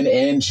for men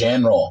in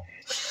general.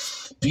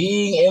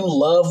 Being in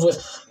love with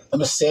a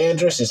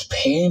misandrist is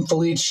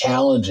painfully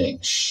challenging.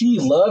 She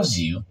loves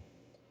you.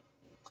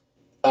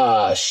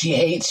 She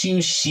hates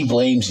you. She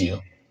blames you.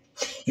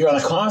 You're on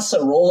a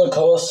constant roller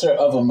coaster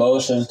of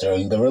emotions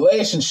during the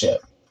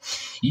relationship.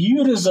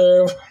 You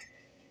deserve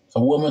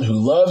a woman who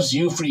loves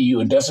you for you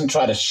and doesn't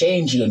try to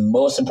change you, and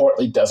most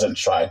importantly, doesn't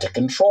try to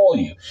control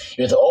you.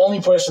 You're the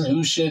only person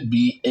who should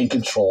be in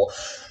control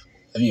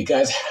of you.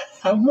 Guys,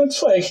 how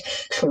much,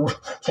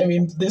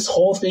 this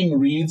whole thing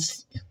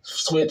reads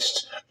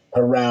switched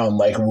around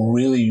like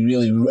really,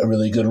 really,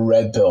 really good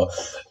red pill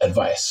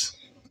advice.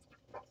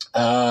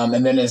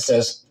 And then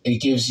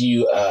it gives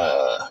you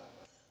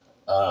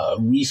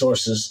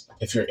resources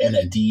if you're in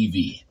a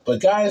DV.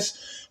 But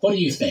guys, what do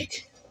you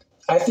think?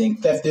 I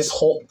think that this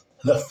whole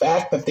The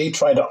fact that they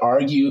try to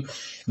argue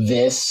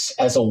this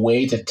as a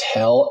way to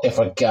tell if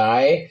a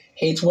guy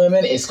hates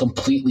women is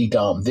completely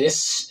dumb.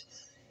 This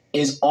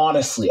is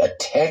honestly a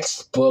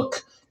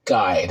textbook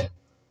guide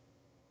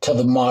to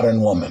the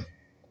modern woman.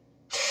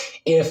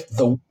 If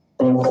the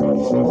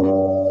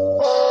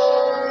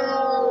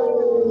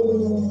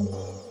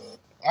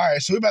All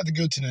right, so we're about to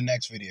go to the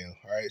next video.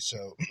 All right,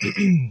 so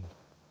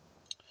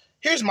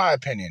here's my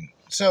opinion.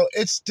 So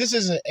this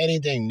isn't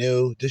anything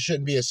new. This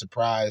shouldn't be a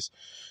surprise,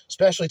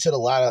 especially to a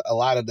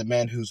lot of the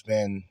men who's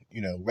been,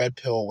 red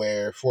pill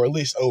aware for at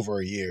least over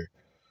a year,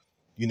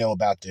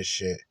 about this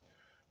shit.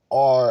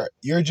 Or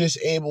you're just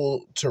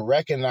able to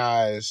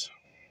recognize.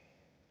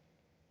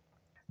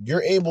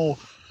 All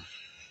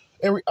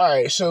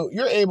right, so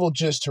you're able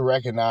just to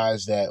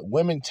recognize that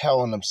women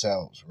telling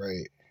themselves,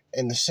 right?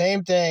 And the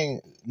same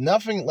thing,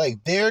 nothing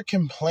like their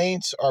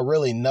complaints are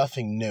really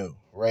nothing new,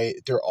 right?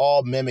 They're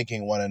all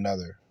mimicking one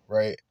another,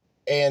 right?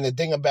 And the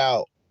thing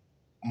about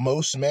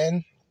most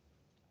men,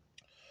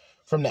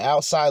 from the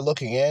outside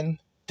looking in,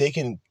 they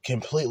can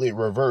completely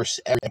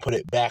reverse everything and put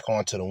it back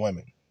onto the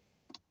women.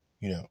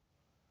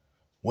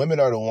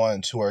 Women are the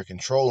ones who are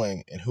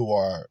controlling and who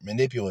are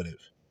manipulative.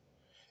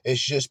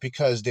 It's just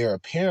because their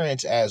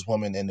appearance as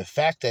women and the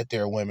fact that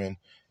they're women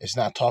is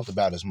not talked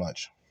about as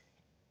much.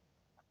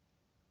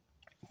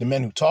 The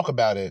men who talk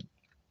about it,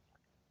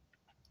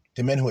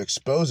 the men who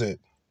expose it,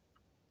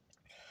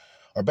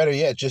 or better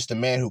yet, just the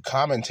man who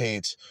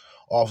commentates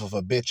off of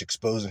a bitch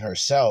exposing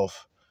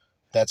herself,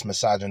 that's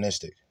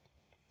misogynistic.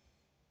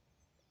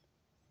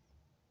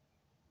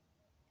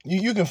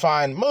 You can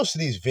find most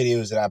of these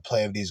videos that I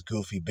play of these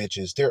goofy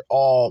bitches, they're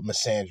all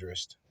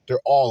misandrist. They're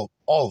all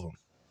of them.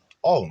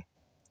 All of them.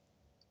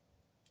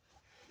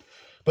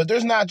 But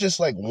there's not just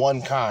like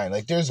one kind.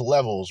 Like there's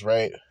levels,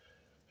 right?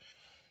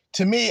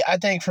 To me, I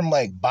think from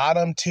like a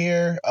bottom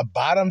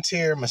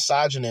tier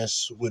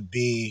misogynist would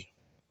be,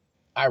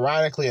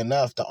 ironically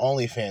enough, the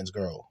OnlyFans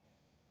girl.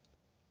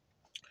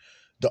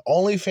 The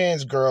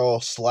OnlyFans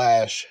girl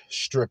 /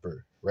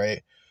 stripper,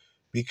 right?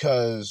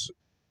 Because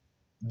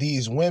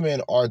these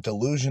women are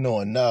delusional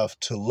enough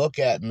to look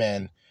at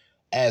men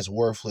as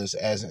worthless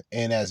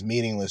and as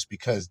meaningless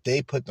because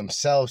they put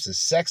themselves as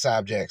sex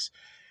objects,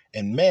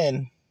 and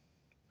men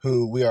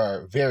who we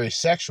are very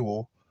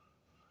sexual,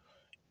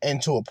 and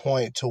to a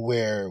point to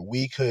where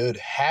we could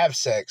have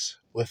sex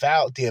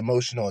without the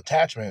emotional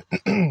attachment,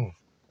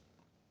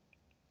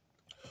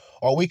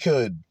 or we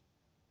could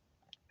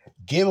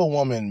give a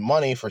woman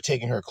money for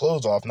taking her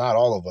clothes off. Not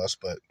all of us,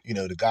 but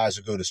the guys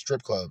who go to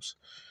strip clubs.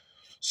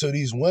 So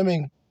these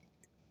women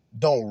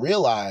don't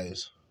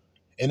realize,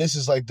 and this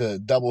is like the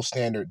double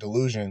standard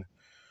delusion,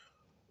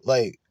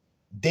 like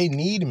they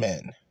need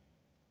men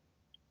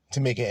to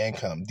make an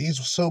income.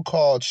 These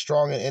so-called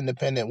strong and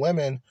independent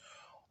women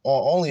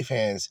on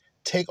OnlyFans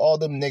take all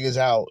them niggas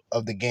out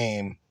of the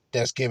game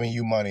that's giving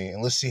you money,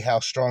 and let's see how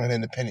strong and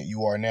independent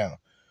you are now.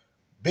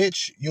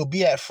 Bitch, you'll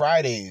be at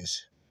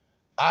Fridays,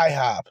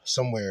 IHOP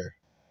somewhere,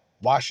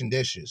 washing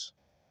dishes,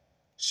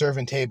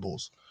 serving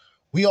tables.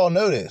 We all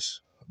know this,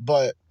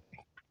 but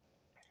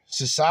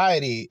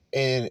society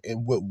and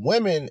with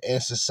women in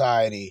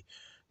society,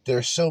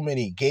 there's so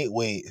many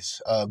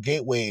gateways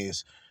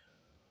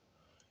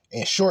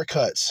and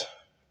shortcuts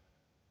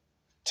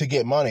to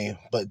get money,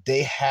 but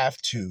they have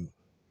to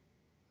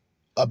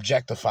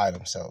objectify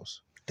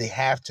themselves. They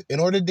have to, in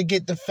order to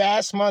get the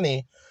fast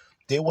money,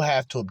 they will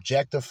have to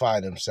objectify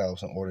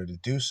themselves in order to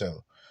do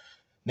so.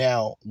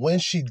 Now, when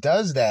she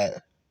does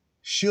that,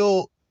 she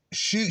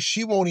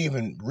won't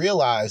even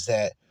realize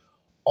that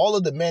all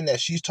of the men that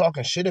she's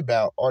talking shit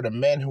about are the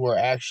men who are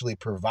actually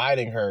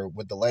providing her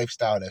with the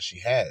lifestyle that she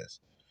has.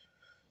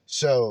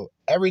 So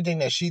everything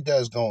that she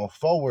does going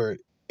forward,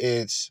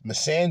 it's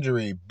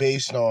misandry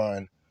based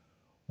on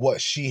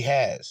what she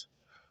has,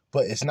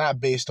 but it's not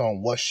based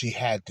on what she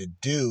had to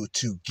do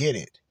to get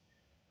it.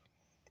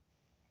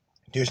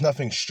 There's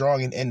nothing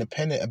strong and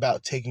independent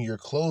about taking your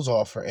clothes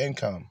off for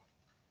income.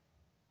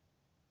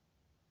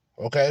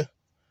 Okay?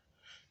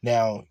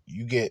 Now,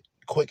 you get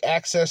quick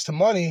access to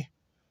money,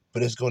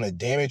 but it's going to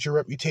damage your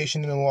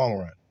reputation in the long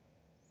run.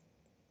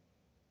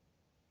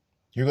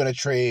 You're going to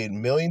trade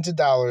millions of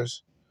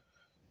dollars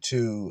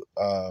to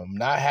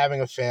not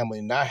having a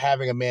family, not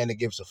having a man that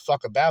gives a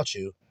fuck about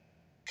you,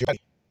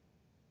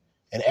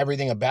 and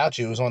everything about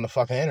you is on the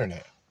fucking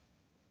internet.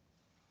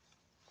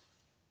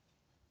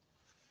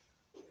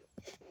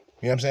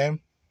 You know what I'm saying?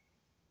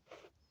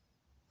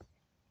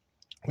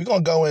 We're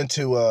going to go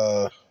into,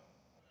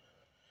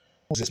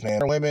 who's this, man?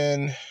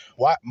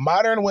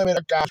 Modern Women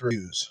Archives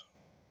Reviews.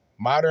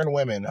 Modern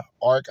Women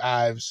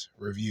Archives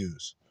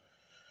Reviews.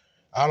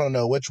 I don't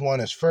know which one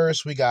is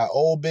first. We got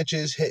old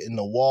bitches hitting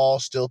the wall,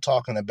 still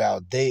talking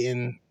about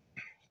dating.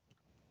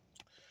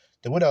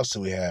 Then what else do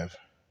we have?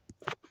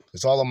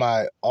 Because all of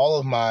my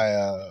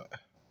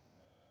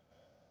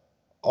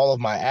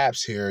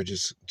apps here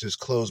just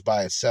closed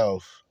by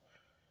itself.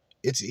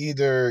 It's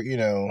either,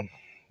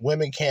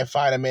 women can't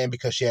find a man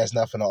because she has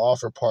nothing to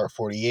offer, part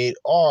 48,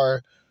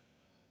 or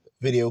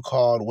video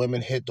called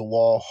Women Hit the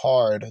Wall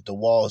Hard, The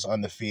Wall is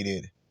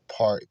Undefeated,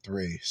 Part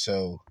 3.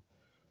 So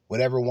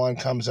whatever one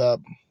comes up,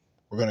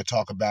 we're going to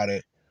talk about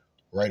it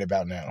right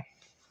about now.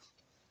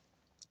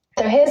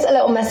 So here's a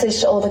little message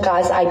to all the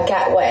guys I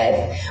get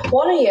with.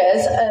 One of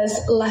yours has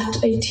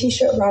left a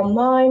t-shirt around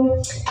mine.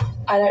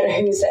 I don't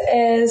know whose it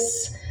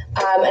is.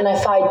 And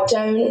if I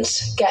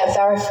don't get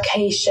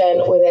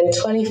verification within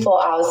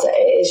 24 hours that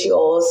it is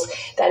yours,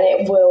 then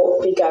it will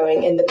be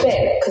going in the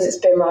bin because it's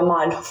been around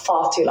mine for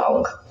far too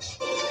long.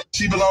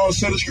 She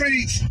belongs to the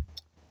streets.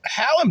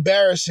 How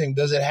embarrassing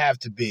does it have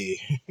to be?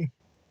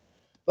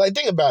 Like,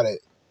 think about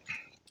it.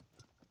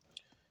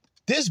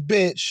 This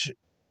bitch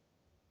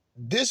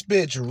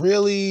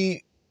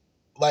really,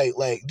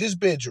 this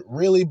bitch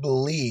really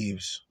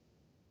believes,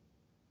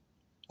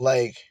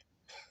 like,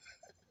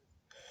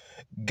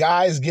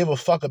 guys give a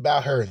fuck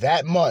about her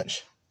that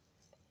much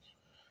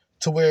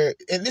to where,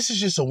 and this is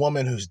just a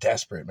woman who's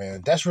desperate,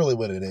 man. That's really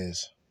what it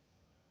is.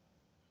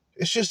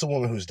 It's just a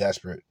woman who's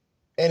desperate.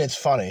 And it's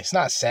funny. It's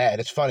not sad.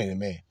 It's funny to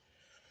me.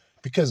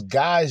 Because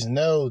guys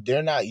know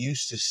they're not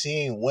used to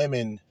seeing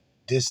women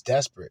this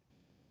desperate.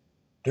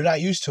 They're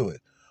not used to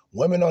it.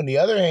 Women, on the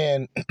other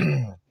hand,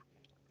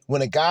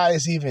 when a guy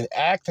is even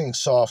acting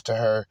soft to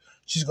her,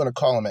 she's going to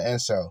call him an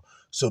incel.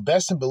 So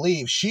best to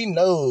believe she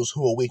knows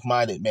who a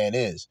weak-minded man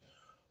is.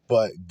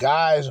 But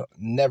guys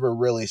never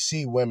really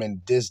see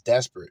women this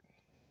desperate.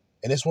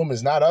 And this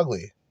woman's not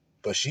ugly,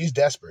 but she's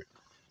desperate.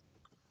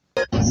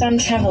 So I'm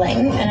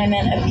travelling and I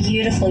met a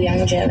beautiful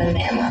young German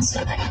man last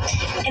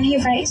night, and he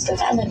raised a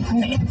valid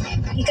point.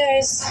 He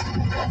goes,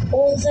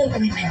 all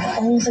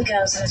the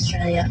girls in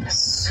Australia are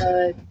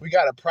so... We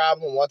got a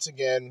problem once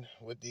again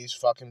with these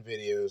fucking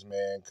videos,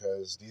 man,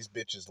 because these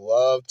bitches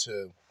love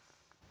to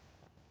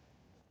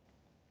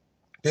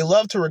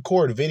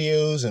record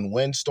videos and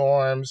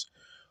windstorms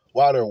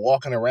while they're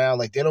walking around.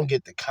 Like, they don't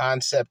get the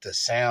concept of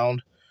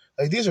sound.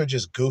 Like, these are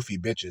just goofy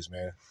bitches,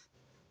 man.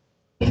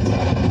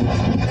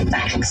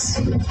 Facts.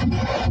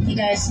 He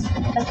goes,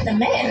 but the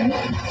men,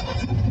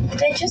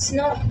 they're just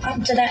not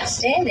up to that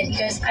standard. He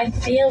goes, I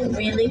feel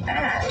really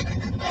bad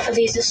for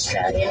these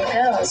Australian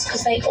girls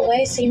because they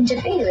always seem to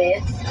be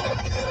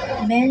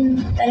with men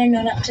that are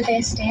not up to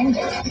their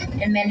standard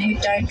and men who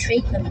don't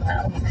treat them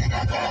well.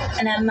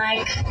 And I'm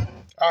like...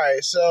 All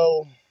right,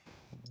 so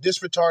this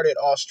retarded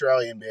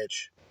Australian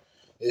bitch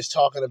is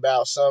talking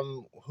about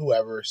some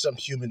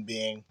human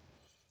being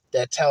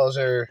that tells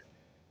her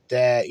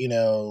that, you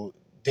know,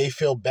 they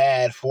feel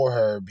bad for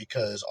her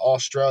because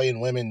Australian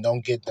women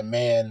don't get the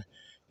man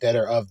that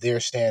are of their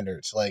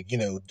standards. Like, you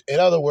know, in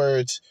other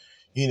words,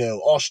 you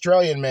know,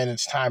 Australian men,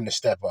 it's time to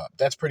step up.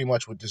 That's pretty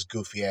much what this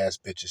goofy ass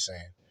bitch is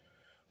saying.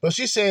 But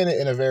she's saying it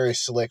in a very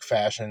slick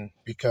fashion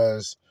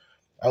because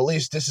at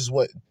least this is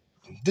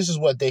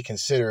what they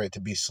consider it to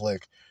be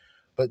slick.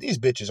 But these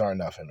bitches aren't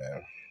nothing,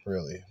 man.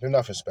 Really. They're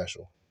nothing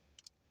special.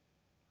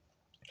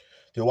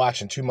 They're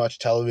watching too much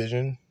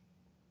television.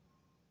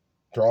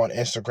 They're on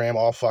Instagram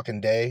all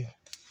fucking day.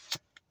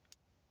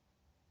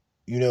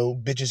 You know,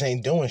 bitches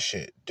ain't doing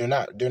shit. They're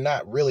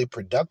not really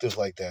productive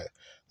like that.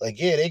 Like,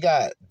 yeah, they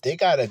got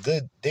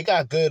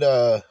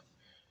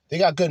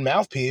good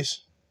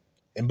mouthpiece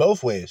in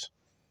both ways.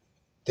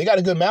 They got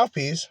a good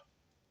mouthpiece.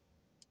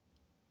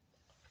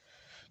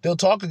 They'll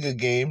talk a good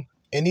game.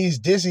 And these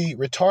dizzy,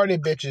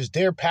 retarded bitches,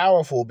 they're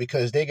powerful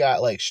because they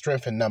got, like,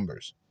 strength in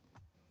numbers.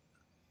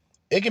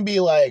 It can be,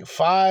 like,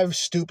 5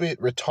 stupid,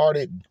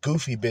 retarded,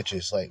 goofy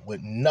bitches, like,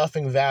 with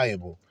nothing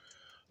valuable.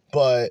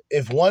 But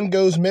if one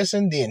goes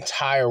missing, the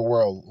entire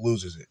world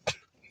loses it.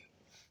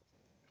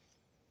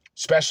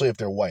 Especially if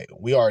they're white.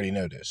 We already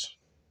know this.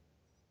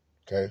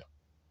 Okay?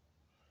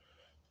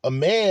 A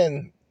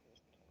man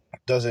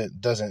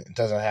doesn't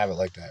have it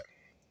like that.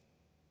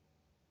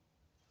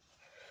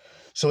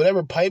 So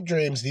whatever pipe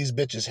dreams these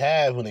bitches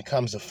have when it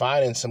comes to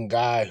finding some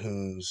guy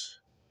who's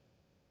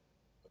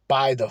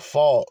by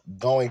default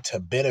going to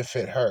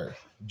benefit her,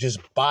 just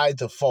by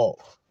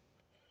default,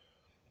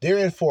 they're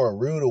in for a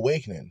rude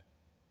awakening.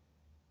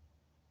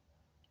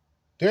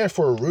 They're in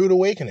for a rude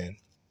awakening.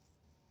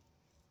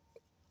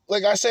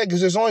 Like I said, because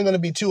there's only going to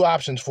be 2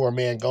 options for a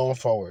man going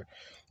forward.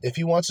 If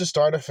he wants to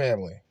start a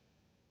family,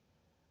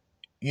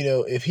 you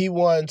know, if he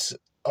wants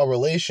a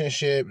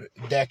relationship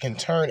that can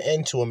turn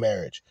into a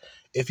marriage,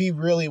 if he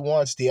really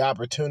wants the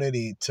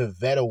opportunity to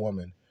vet a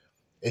woman,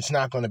 it's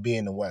not going to be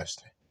in the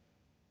West.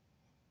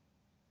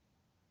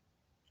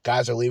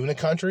 Guys are leaving the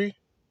country.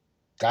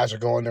 Guys are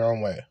going their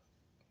own way.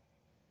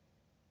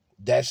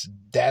 That's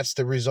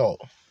the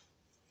result.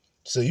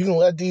 So you can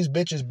let these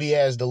bitches be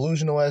as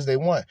delusional as they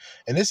want.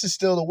 And this is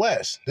still the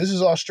West. This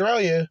is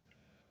Australia,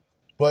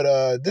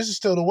 but this is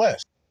still the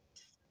West.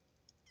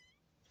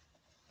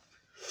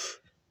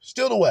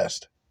 Still the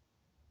West.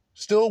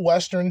 Still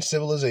Western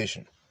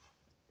civilization.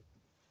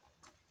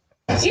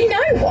 You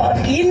know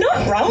what? You're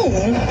not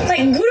wrong. Like,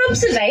 good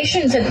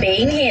observation for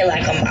being here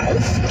like a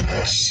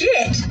month.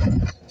 Shit.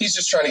 He's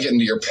just trying to get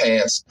into your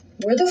pants.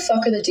 Where the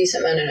fuck are the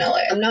decent men in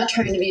LA? I'm not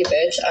trying to be a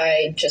bitch.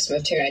 I just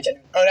moved here and I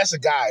genuinely... Oh, that's a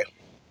guy.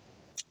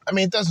 I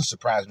mean, it doesn't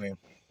surprise me.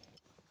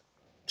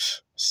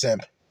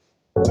 Simp.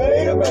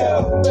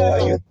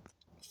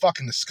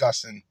 Fucking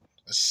disgusting.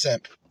 A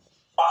simp.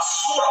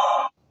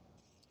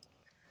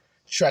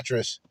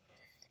 Treacherous.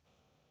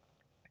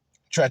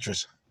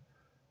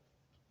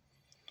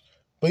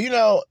 But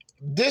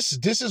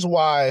this is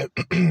why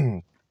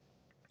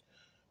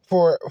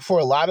for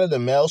a lot of the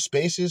male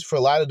spaces, for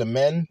a lot of the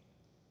men,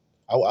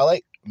 I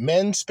like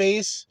men's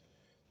space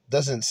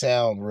doesn't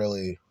sound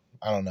really,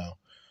 I don't know.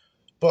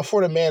 But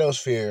for the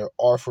manosphere,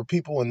 or for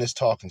people in this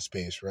talking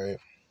space, right?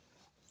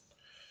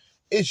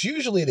 It's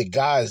usually the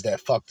guys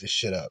that fuck this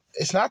shit up.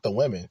 It's not the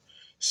women.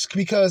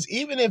 Because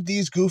even if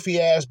these goofy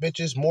ass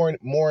bitches,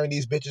 more of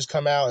these bitches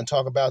come out and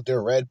talk about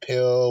their red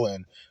pill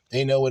and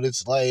they know what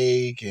it's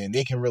like and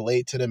they can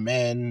relate to the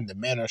men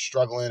are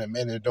struggling, the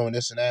men are doing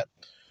this and that.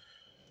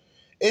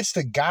 It's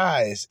the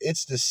guys,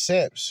 it's the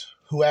simps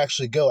who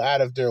actually go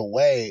out of their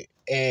way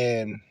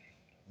and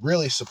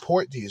really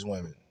support these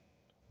women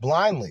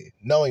blindly,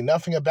 knowing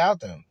nothing about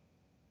them.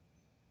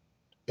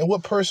 And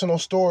what personal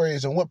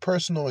stories and what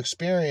personal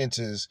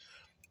experiences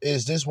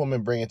is this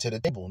woman bringing to the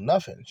table?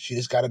 Nothing. She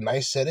just got a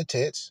nice set of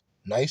tits,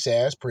 nice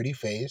ass, pretty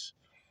face.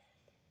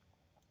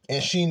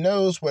 And she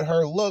knows with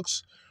her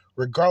looks,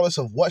 regardless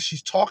of what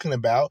she's talking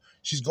about,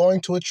 she's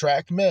going to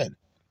attract men.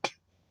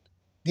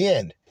 The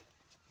end.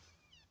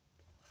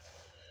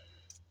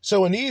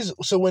 So when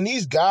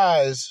these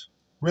guys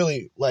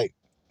really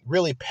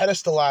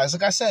pedestalize,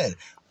 like I said,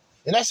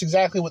 and that's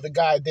exactly what the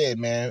guy did,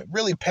 man.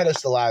 Really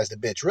pedestalized the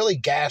bitch, really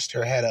gassed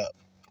her head up.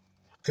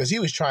 Because he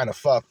was trying to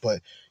fuck,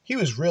 but he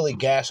was really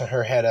gassing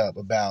her head up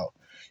about,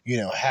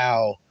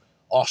 how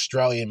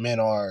Australian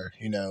men are,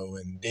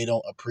 and they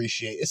don't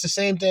appreciate. It's the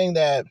same thing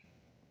that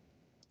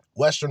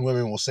Western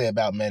women will say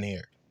about men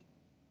here.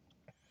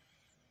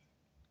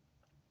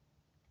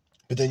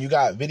 But then you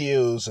got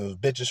videos of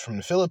bitches from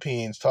the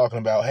Philippines talking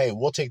about, hey,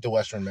 we'll take the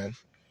Western men.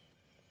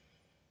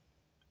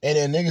 And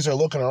then niggas are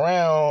looking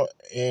around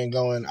and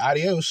going,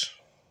 adios.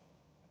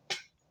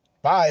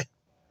 Bye.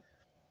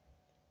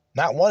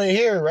 Not wanting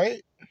here,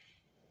 right?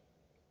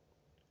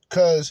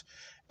 Because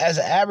as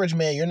an average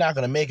man, you're not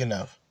going to make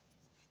enough.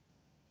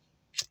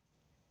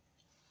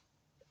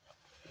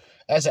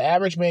 As an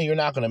average man, you're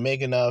not going to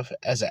make enough.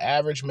 As an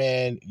average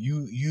man,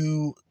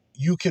 you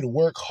can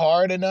work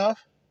hard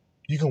enough.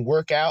 You can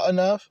work out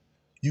enough.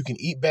 You can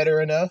eat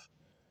better enough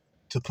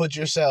to put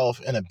yourself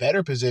in a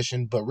better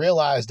position, but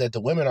realize that the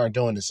women aren't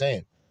doing the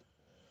same.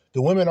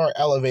 The women aren't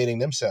elevating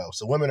themselves.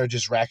 The women are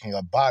just racking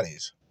up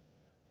bodies.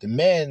 The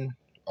men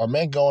are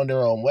men going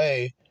their own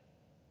way.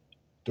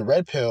 The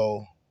red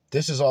pill,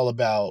 this is all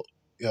about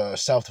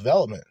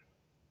self-development.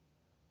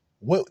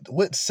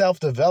 What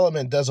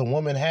self-development does a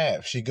woman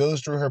have? She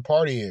goes through her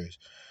party years.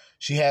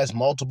 She has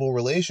multiple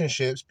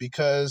relationships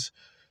because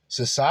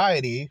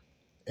society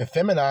and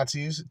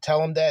feminazis tell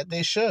them that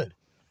they should.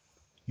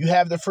 You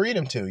have the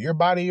freedom to. Your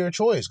body, your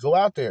choice. Go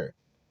out there.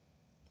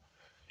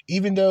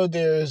 Even though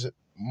there's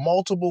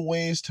multiple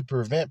ways to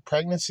prevent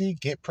pregnancy,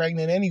 get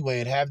pregnant anyway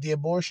and have the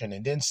abortion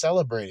and then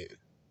celebrate it.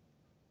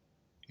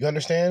 You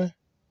understand?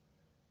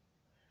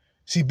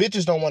 See,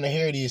 bitches don't want to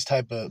hear this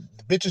type of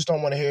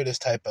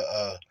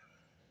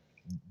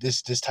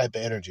this type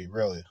of energy,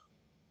 really.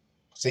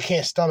 So they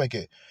can't stomach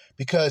it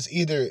because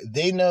either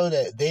they know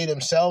that they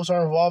themselves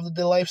are involved in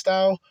the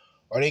lifestyle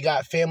or they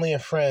got family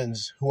and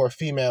friends who are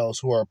females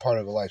who are a part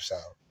of the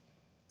lifestyle.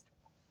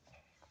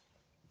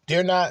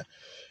 They're not,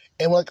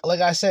 and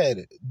like I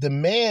said, the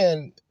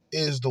man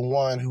is the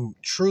one who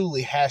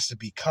truly has to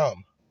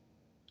become.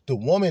 The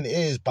woman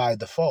is by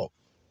default.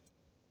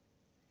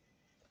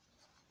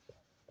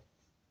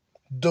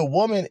 The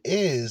woman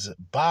is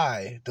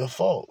by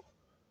default.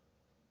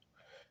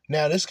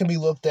 Now, this can be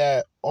looked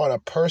at on a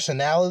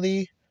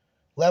personality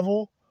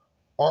level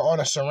or on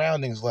a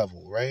surroundings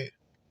level, right?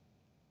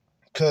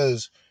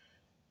 Because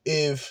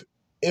if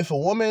a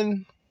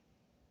woman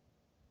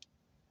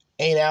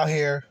ain't out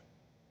here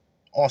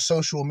on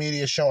social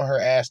media showing her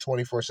ass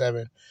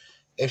 24/7,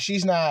 if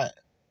she's not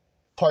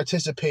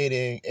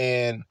participating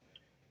in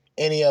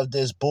any of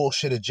this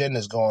bullshit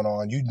agendas going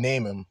on, you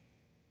name them,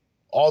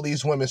 all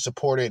these women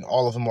support it and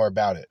all of them are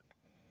about it.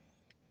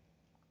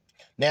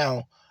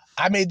 Now,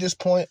 I made this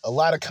point, a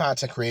lot of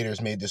content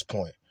creators made this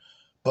point,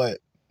 but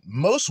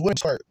most women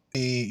start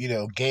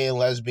the, gay and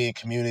lesbian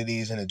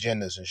communities and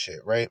agendas and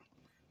shit, right?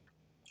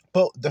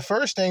 But the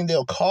first thing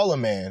they'll call a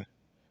man,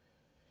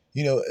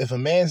 if a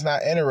man's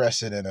not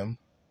interested in him,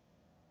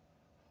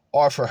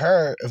 or for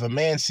her, if a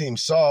man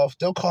seems soft,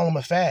 they'll call him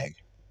a fag.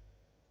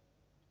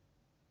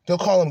 They'll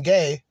call him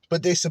gay,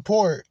 but they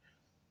support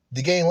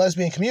the gay and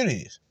lesbian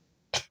communities.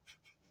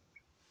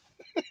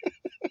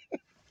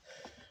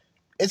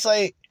 It's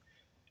like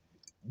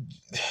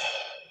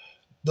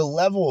the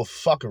level of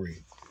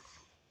fuckery,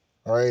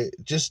 all right?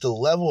 Just the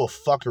level of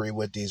fuckery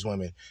with these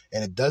women.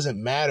 And it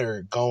doesn't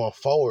matter going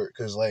forward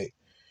because,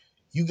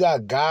 you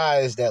got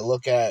guys that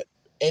look at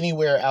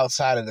anywhere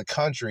outside of the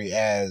country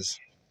as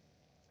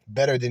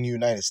better than the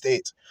United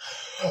States.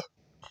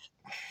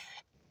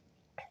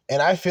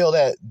 And I feel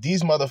that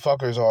these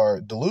motherfuckers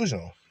are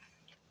delusional.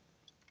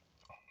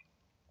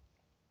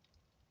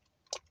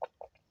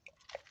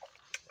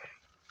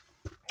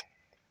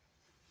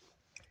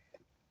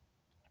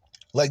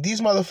 Like,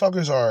 these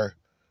motherfuckers are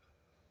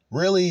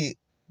really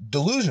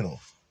delusional.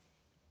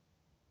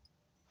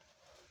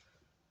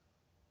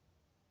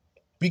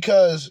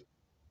 Because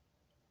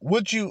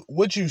what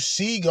you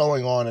see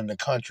going on in the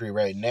country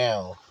right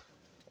now,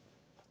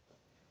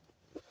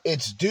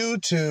 it's due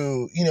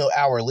to,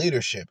 our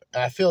leadership.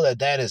 And I feel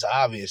that is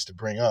obvious to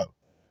bring up.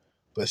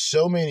 But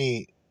so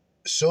many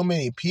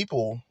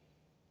people,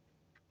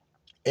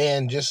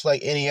 and just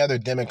like any other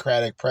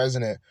Democratic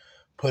president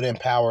put in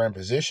power and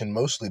position,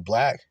 mostly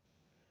black,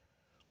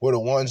 were the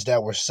ones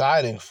that were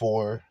siding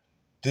for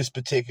this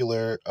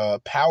particular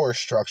power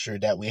structure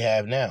that we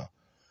have now.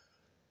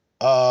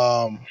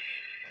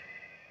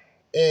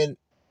 And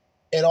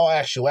in all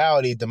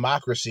actuality,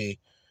 democracy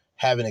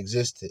haven't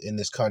existed in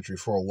this country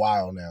for a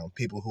while now.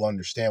 People who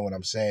understand what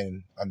I'm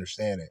saying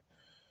understand it.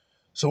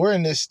 So we're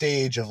in this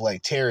stage of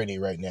like tyranny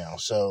right now.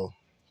 So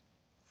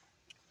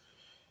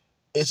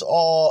it's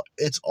all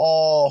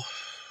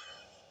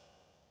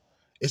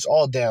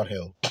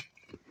downhill.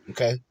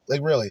 Okay?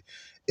 Like, really,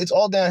 it's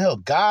all downhill.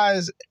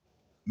 Guys,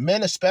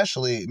 men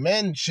especially,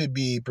 men should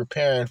be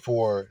preparing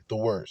for the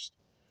worst.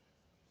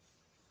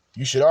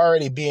 You should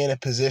already be in a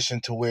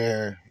position to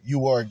where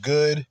you are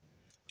good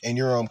in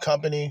your own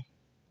company.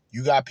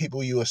 You got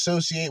people you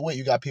associate with.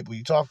 You got people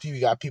you talk to. You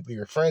got people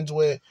you're friends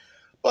with.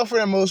 But for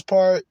the most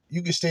part,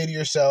 you can stay to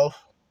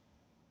yourself.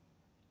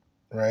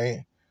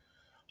 Right?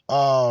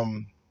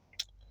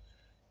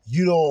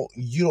 You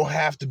don't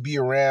have to be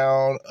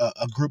around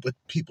a group of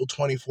people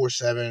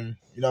 24/7.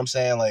 You know what I'm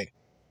saying? Like,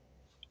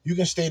 you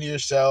can stay to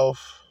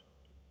yourself,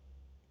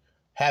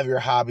 have your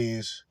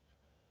hobbies,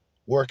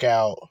 work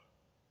out.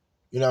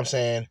 You know what I'm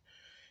saying?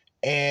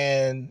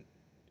 And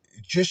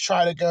just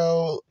try to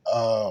go,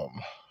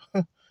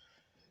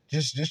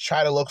 just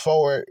try to look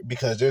forward,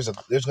 because there's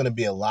going to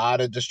be a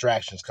lot of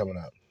distractions coming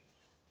up.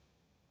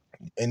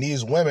 And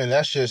these women,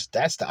 that's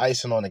the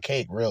icing on the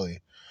cake,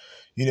 really.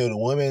 The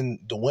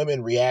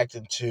women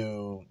reacting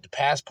to the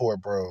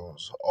passport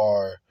bros,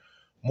 are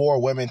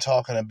more women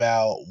talking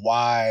about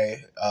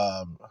why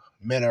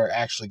men are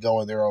actually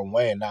going their own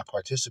way and not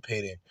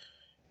participating.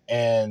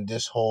 And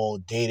this whole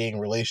dating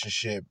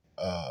relationship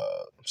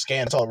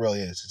scandal, that's all it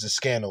really is. It's a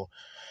scandal.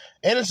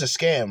 And it's a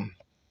scam,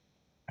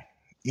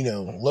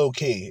 low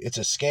key. It's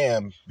a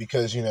scam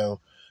because,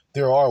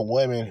 there are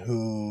women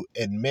who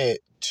admit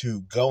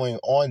to going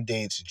on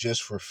dates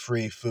just for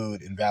free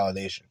food and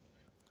validation.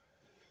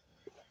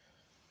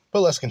 But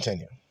let's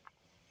continue.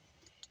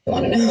 I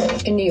want to know.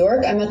 In New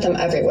York, I met them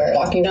everywhere.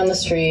 Walking down the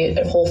street,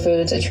 at Whole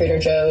Foods, at Trader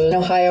Joe's. In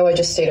Ohio, I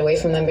just stayed away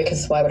from them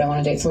because why would I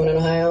want to date someone in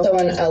Ohio? So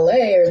in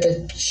LA, or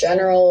the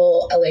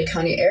general LA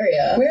County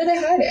area, where are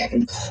they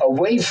hiding?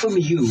 Away from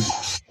you.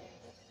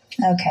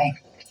 Okay.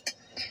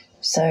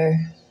 So,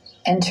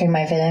 entering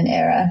my villain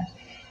era,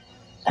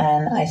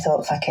 and I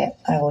thought, fuck it,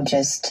 I will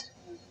just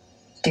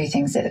do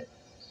things that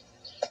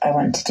I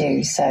want to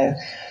do. So,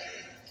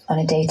 on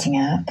a dating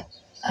app,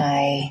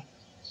 I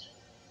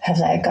have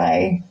let a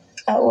guy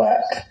at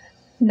work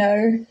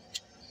know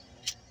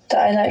that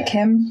I like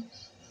him,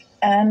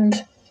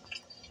 and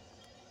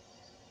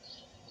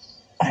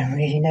I'm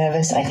really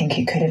nervous. I think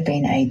it could have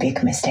been a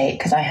big mistake,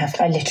 because I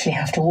literally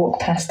have to walk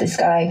past this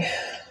guy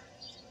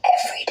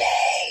every day.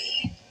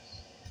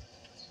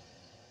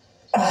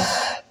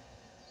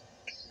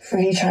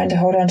 Really trying to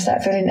hold on to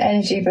that feeling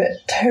energy, but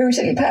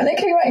totally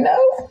panicking right now.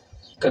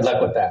 Good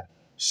luck with that.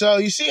 So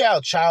you see how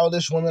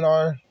childish women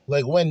are?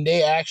 Like, when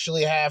they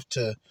actually have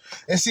to,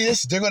 and see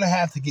this, they're going to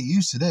have to get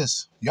used to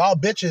this. Y'all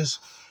bitches,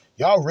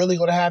 y'all really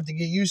going to have to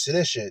get used to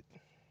this shit.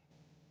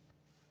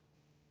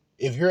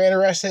 If you're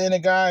interested in a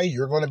guy,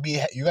 you're going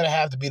to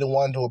have to be the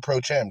one to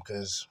approach him,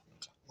 because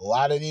a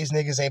lot of these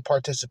niggas ain't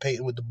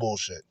participating with the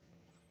bullshit.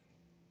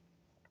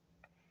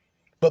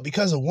 But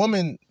because a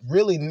woman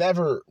really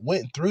never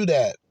went through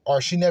that, or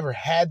she never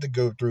had to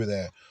go through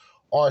that,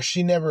 or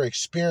she never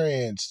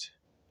experienced,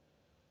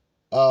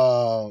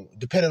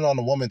 depending on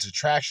the woman's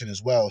attraction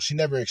as well, she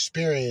never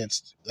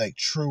experienced like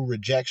true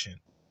rejection.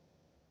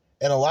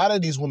 And a lot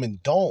of these women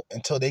don't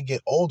until they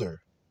get older.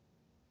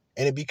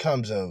 And it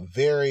becomes a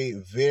very,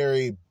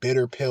 very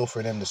bitter pill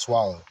for them to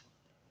swallow.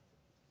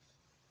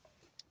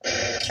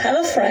 I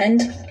have a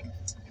friend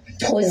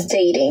who is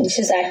dating.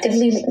 She's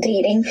actively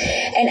dating.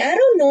 And I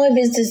don't know if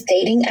it's these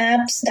dating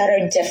apps that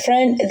are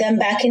different than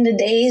back in the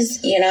days,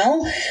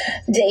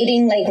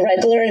 dating like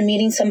regular and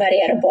meeting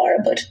somebody at a bar.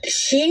 But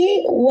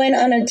she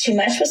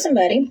matched with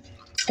somebody,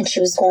 and she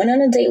was going on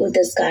a date with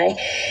this guy.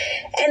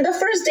 And the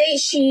first date,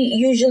 she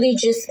usually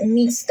just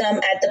meets them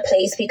at the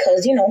place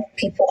because,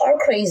 people are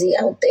crazy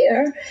out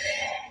there.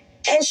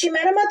 And she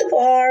met him at the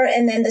bar.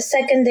 And then the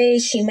second day,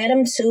 she met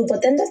him too.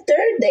 But then the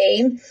third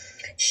day,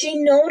 she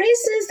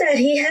notices that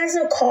he has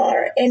a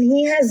car and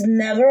he has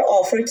never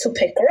offered to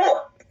pick her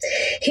up.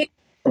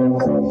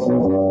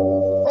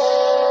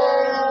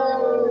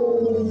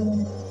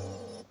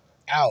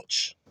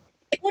 Ouch.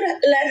 He would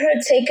let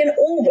her take an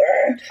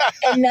Uber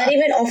and not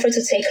even offer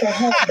to take her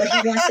home, but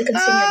he wants to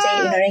continue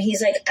dating her. And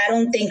he's like, I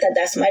don't think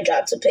that's my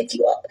job to pick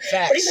you up.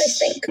 Facts. What do you guys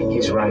think?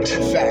 He's right.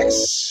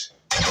 Facts.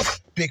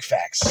 Big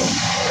facts.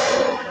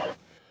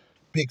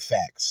 Big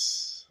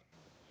facts.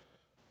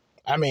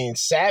 I mean,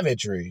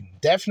 savagery.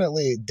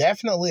 Definitely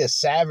a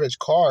savage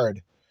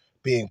card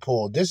being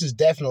pulled. This is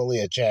definitely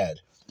a Chad.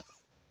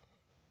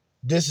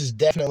 This is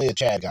definitely a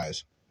Chad,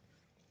 guys.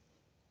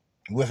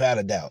 Without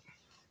a doubt.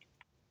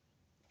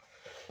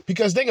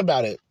 Because think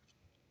about it.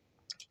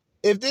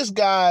 If this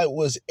guy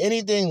was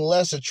anything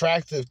less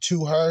attractive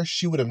to her,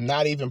 she would have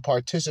not even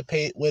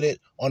participated with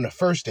it on the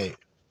first date.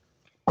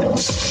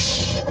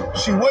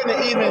 She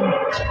wouldn't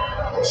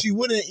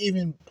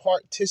even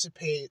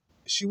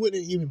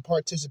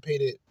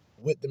participate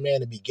with the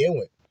man to begin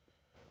with.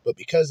 But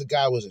because the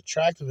guy was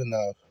attractive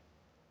enough,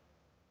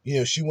 you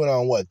know, she went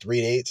on what,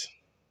 3 dates?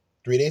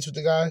 3 dates with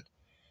the guy?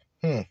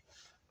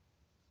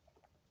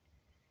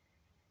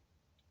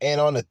 And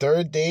on the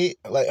third date,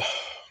 like,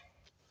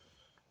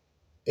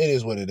 it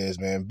is what it is,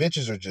 man.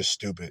 Bitches are just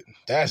stupid.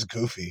 That's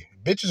goofy.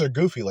 Bitches are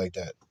goofy like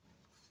that.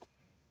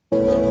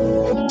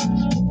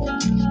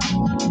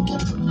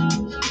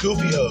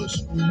 Goofy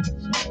hoes.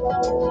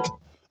 All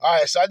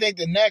right, so I think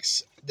the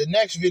next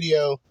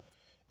video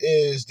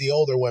is the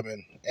older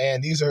women.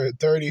 And these are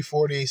 30,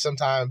 40,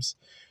 sometimes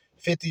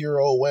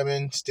 50-year-old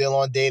women still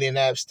on dating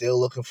apps, still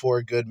looking for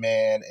a good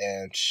man,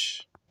 and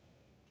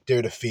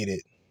they're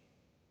defeated.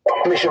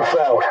 Mission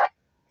failed.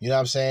 You know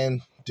what I'm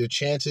saying? Their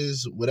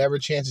chances, whatever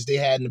chances they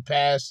had in the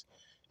past,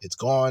 it's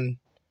gone.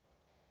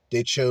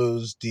 They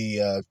chose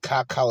the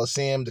cock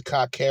coliseum, the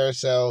cock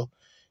carousel,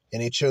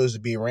 and they chose to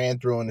be ran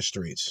through in the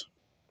streets.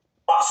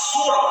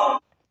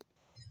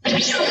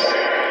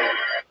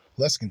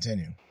 Let's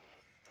continue.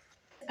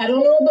 I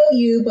don't know about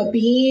you, but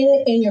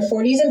being in your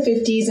 40s and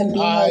 50s and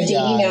being on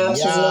dating apps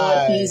is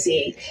not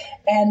easy.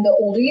 And the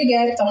older you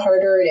get, the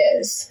harder it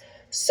is.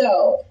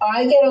 So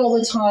I get all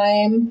the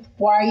time,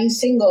 why are you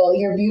single?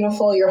 You're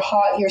beautiful, you're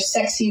hot, you're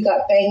sexy, you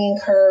got banging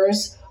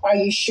curves. Are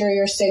you sure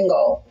you're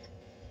single?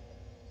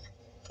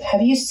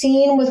 Have you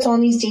seen what's on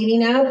these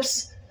dating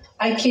apps?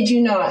 I kid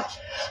you not.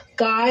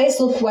 Guys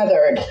look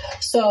weathered.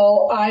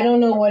 So I don't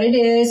know what it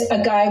is.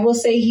 A guy will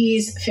say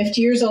he's 50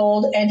 years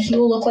old and he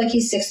will look like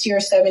he's 60 or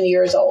 70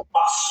 years old.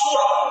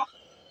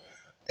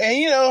 And,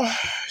 you know,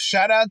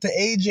 shout out to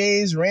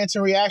AJ's rants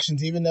and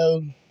reactions, even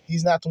though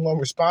he's not the one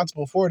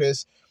responsible for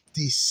this.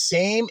 The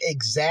same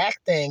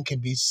exact thing can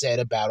be said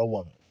about a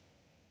woman.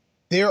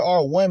 There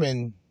are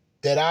women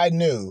that I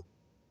knew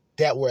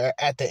that were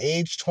at the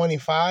age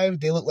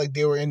 25, they looked like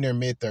they were in their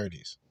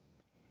mid-30s.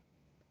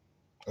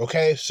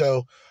 Okay,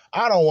 so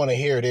I don't want to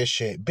hear this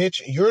shit.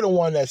 Bitch, you're the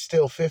one that's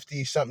still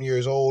 50-something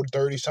years old,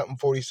 30-something,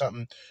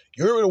 40-something.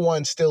 You're the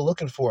one still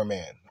looking for a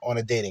man on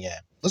a dating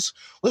app.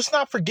 Let's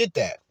not forget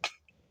that.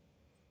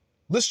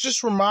 Let's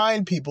just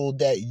remind people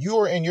that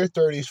you're in your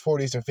 30s,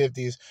 40s, and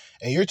 50s,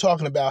 and you're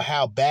talking about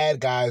how bad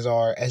guys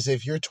are as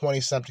if you're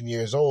 20-something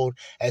years old,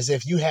 as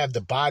if you have the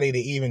body to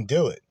even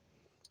do it.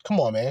 Come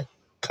on, man.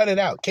 Cut it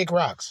out. Kick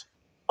rocks.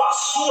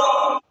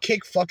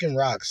 Kick fucking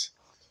rocks.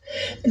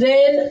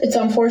 Then it's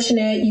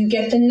unfortunate you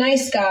get the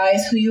nice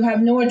guys who you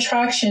have no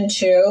attraction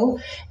to,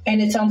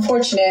 and it's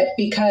unfortunate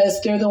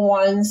because they're the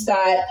ones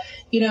that,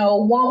 you know,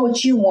 want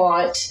what you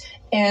want,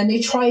 and they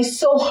try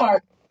so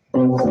hard.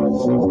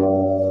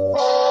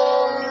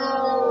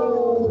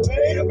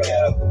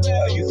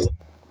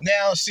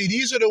 Now, see,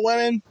 these are the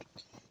women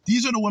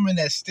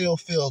that still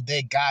feel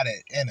they got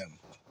it in them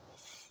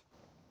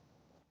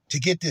to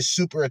get this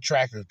super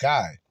attractive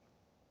guy.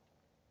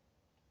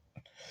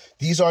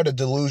 These are the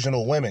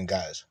delusional women,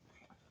 guys.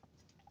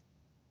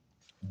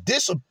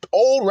 This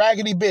old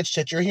raggedy bitch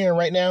that you're hearing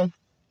right now,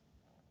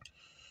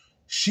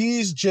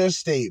 she's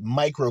just a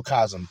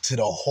microcosm to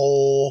the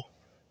whole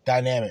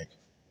dynamic.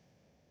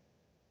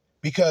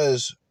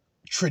 Because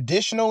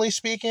traditionally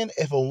speaking,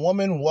 if a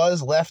woman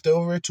was left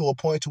over to a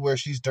point to where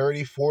she's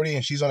 30, 40,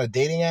 and she's on a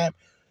dating app,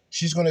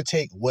 she's going to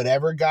take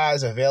whatever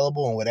guy's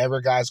available and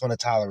whatever guy's going to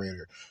tolerate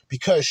her.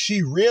 Because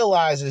she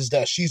realizes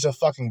that she's a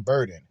fucking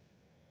burden.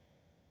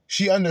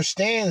 She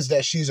understands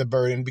that she's a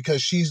burden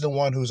because she's the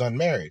one who's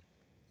unmarried.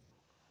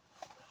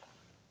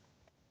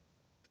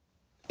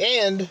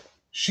 And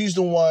she's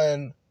the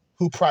one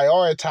who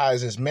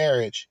prioritizes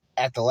marriage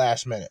at the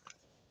last minute.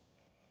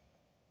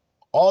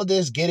 All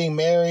this getting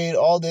married,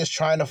 all this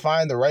trying to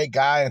find the right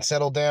guy and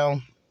settle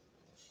down,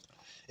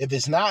 if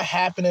it's not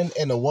happening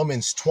in a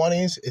woman's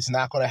 20s, it's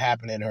not going to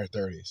happen in her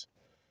 30s.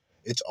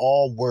 It's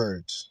all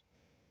words.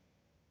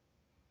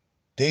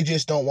 They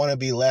just don't want to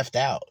be left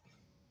out.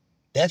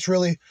 That's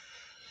really,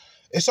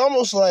 it's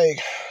almost like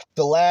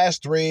the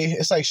last three,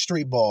 it's like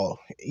street ball.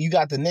 You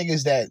got the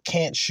niggas that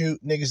can't shoot,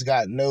 niggas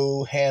got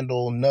no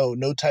handle,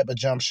 no type of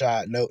jump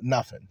shot,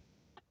 nothing,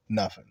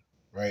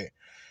 right?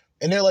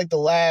 And they're like the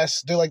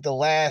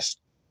last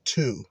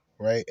two,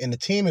 right? And the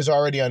team is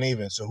already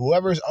uneven. So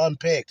whoever's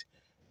unpicked,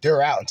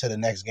 they're out into the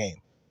next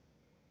game,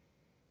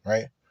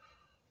 right?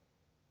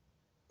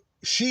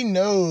 She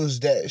knows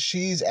that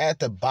she's at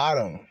the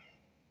bottom.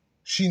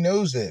 She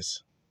knows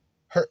this.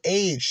 Her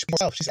age,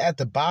 she's at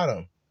the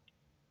bottom.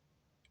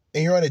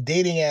 And you're on a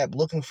dating app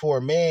looking for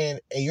a man,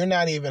 and you're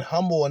not even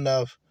humble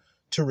enough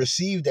to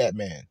receive that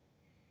man.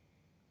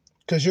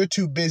 Because you're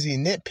too busy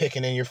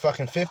nitpicking in your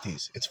fucking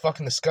 50s. It's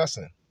fucking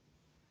disgusting.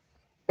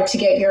 To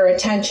get your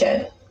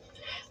attention.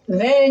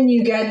 Then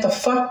you get the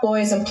fuck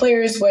boys and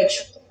players,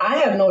 which I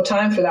have no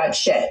time for that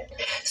shit.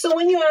 So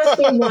when you ask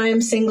me why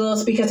I'm single,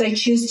 it's because I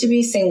choose to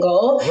be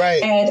single.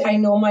 Right. And I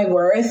know my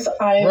worth.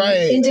 I'm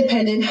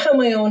independent, have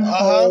my own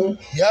home.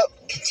 Yep.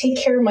 Take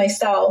care of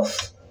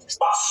myself.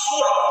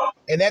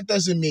 And that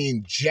doesn't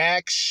mean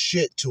jack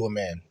shit to a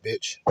man,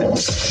 bitch.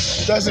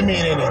 Doesn't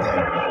mean anything.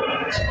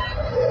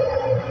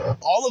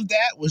 All of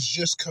that was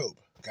just cope,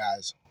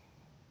 guys.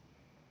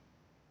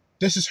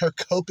 This is her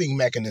coping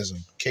mechanism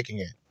kicking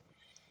in.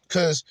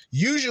 Because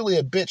usually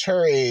a bitch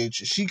her age,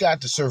 she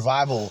got the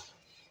survival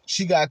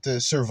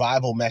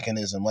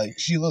mechanism. Like,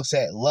 she looks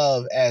at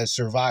love as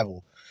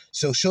survival.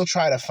 So she'll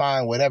try to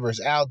find whatever's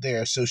out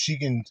there so she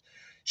can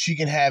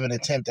have an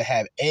attempt to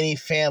have any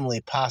family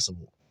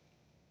possible.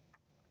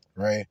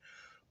 Right?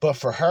 But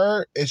for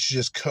her, it's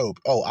just cope.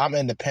 Oh, I'm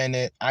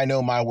independent. I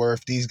know my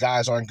worth. These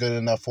guys aren't good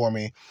enough for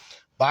me.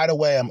 By the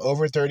way, I'm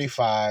over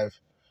 35.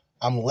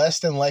 I'm less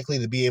than likely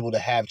to be able to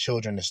have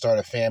children to start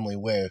a family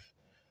with.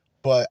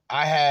 But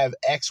I have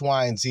X,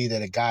 Y, and Z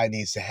that a guy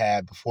needs to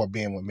have before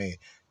being with me.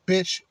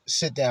 Bitch,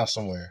 sit down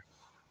somewhere.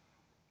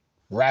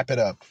 Wrap it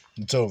up.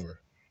 It's over.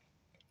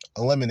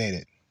 Eliminate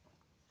it.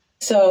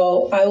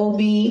 So I will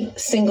be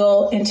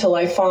single until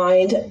I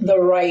find the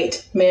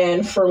right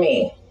man for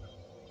me.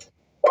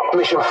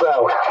 Mission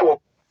failed.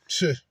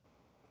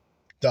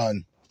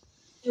 Done.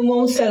 I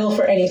won't settle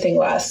for anything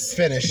less.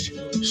 Finished.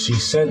 She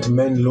said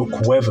men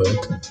look weathered,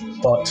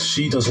 but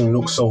she doesn't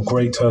look so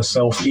great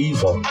herself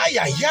either. Ay,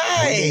 ay,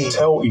 ay. Women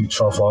tell each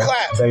other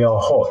they are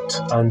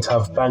hot and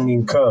have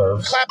banging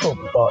curves, Clap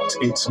 'em. but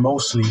it's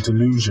mostly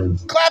delusion.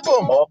 Clap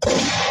them.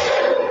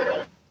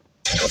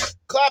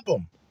 Clap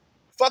them.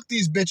 Fuck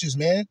these bitches,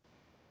 man.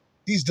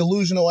 These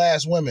delusional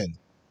ass women.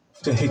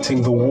 After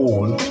hitting the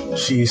wall,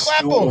 she is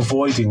still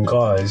avoiding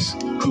guys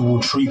who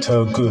will treat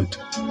her good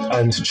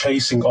and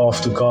chasing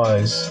after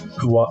guys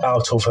who are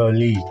out of her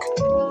league.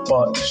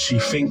 But she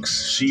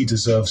thinks she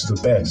deserves the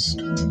best.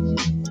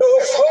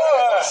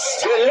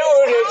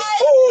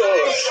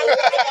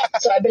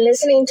 So I've been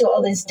listening to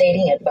all this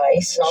dating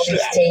advice and all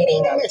this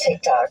dating on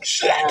TikTok,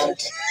 and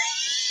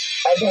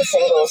I've been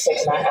single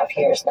 6.5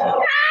 years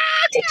now.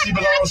 She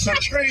belongs to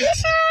the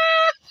streets.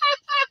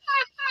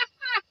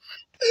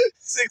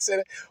 6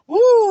 and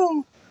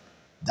woo.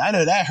 I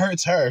know that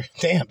hurts her.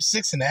 Damn,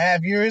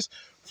 6.5 years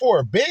for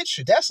a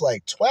bitch. That's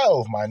like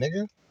 12, my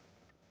nigga.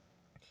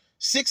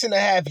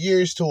 6.5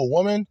 years to a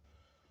woman.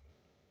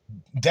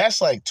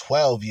 That's like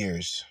 12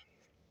 years.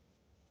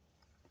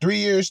 3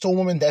 years to a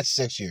woman. That's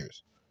 6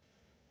 years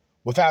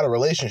without a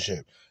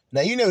relationship.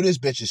 Now you know this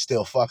bitch is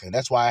still fucking.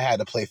 That's why I had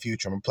to play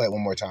Future. I'm gonna play it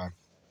one more time.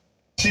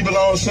 She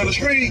belongs to the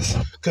streets.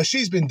 Because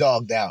she's been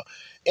dogged out.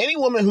 Any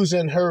woman who's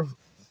in her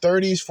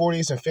 30s,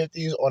 40s, and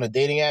 50s on a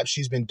dating app,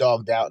 she's been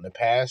dogged out in the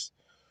past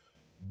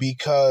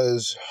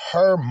because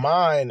her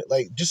mind,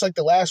 like just like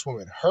the last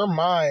woman, her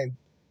mind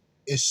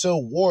is so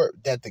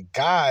warped that the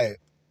guy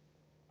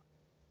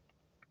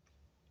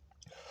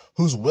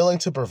who's willing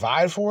to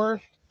provide for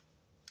her,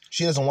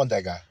 she doesn't want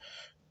that guy.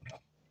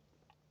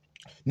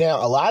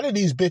 Now, a lot of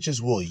these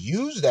bitches will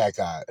use that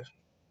guy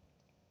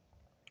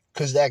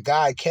because that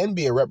guy can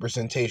be a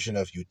representation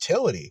of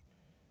utility.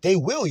 They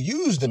will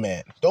use the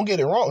man. Don't get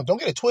it wrong. Don't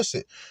get it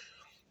twisted.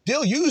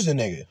 They'll use the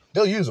nigga.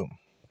 They'll use him.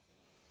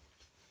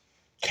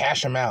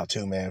 Cash him out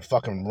too, man.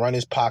 Fucking run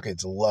his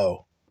pockets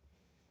low.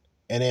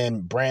 And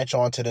then branch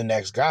on to the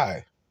next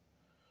guy.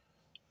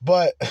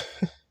 But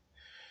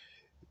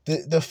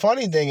the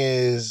funny thing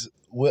is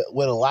with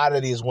a lot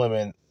of these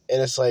women,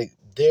 and it's like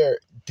their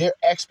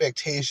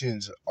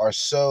expectations are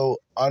so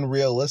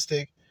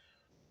unrealistic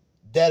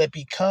that it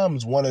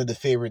becomes one of the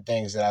favorite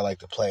things that I like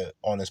to play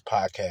on this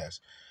podcast.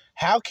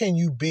 How can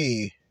you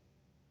be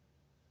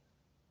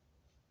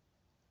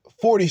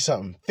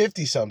 40-something,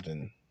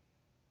 50-something,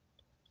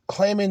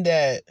 claiming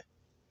that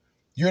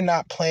you're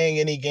not playing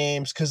any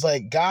games? Because,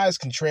 like, guys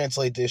can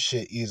translate this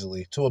shit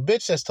easily. To a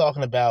bitch that's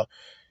talking about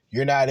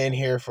you're not in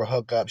here for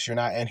hookups, you're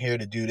not in here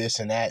to do this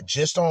and that,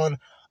 just on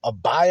a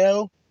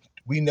bio,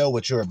 we know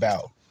what you're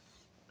about.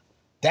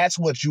 That's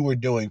what you were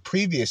doing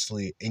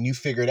previously, and you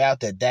figured out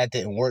that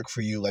didn't work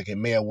for you like it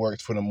may have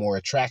worked for the more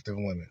attractive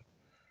women.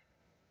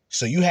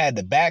 So you had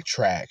to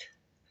backtrack.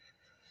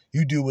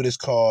 You do what is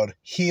called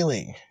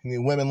healing. I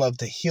mean, women love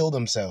to heal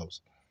themselves.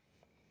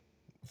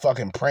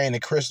 Fucking praying to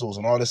crystals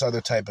and all this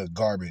other type of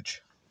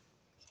garbage.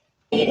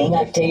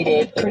 I've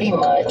dated pretty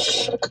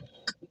much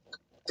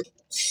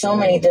so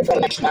many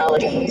different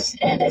nationalities,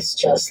 and it's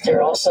just,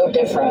 they're all so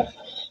different.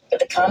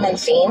 But the common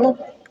theme,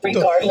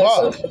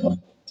 regardless of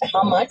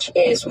how much,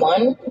 is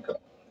one,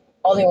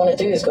 all they want to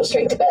do is go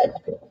straight to bed.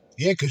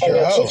 Yeah, because and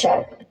you're a hoe.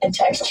 chit-chat and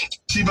text.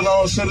 She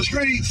belongs to the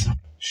streets.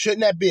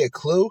 Shouldn't that be a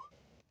clue?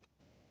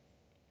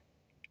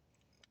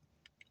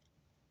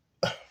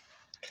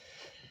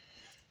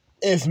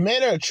 If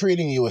men are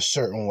treating you a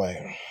certain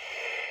way,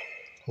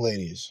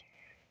 ladies,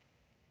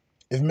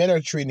 if men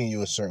are treating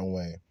you a certain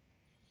way,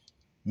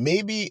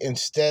 maybe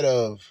instead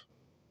of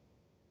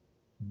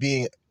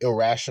being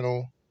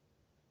irrational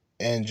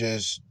and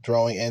just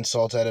throwing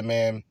insults at a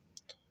man,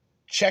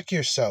 check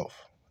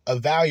yourself.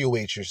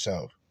 Evaluate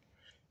yourself.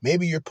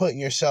 Maybe you're putting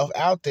yourself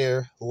out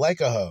there like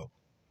a hoe.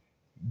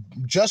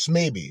 Just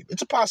maybe.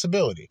 It's a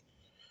possibility.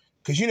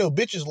 Because,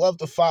 bitches love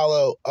to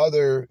follow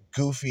other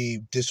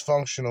goofy,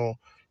 dysfunctional,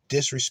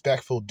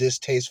 disrespectful,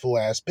 distasteful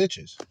ass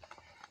bitches.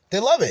 They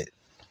love it.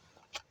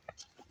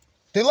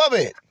 They love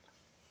it.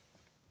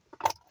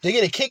 They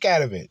get a kick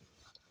out of it.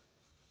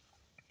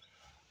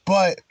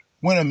 But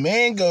when a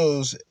man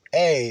goes,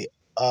 hey,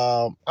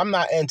 I'm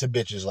not into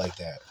bitches like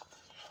that.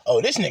 Oh,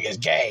 this nigga's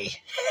gay.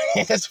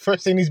 That's the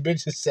first thing these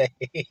bitches say.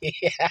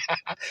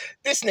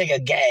 This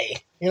nigga gay.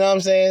 You know what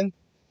I'm saying?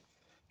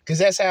 Because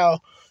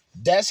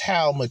that's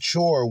how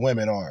mature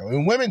women are. I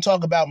mean, women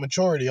talk about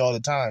maturity all the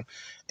time.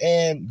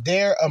 And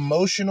their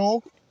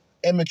emotional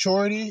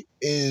immaturity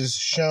is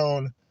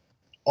shown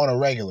on a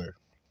regular.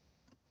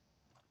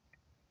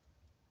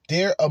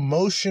 Their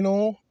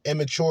emotional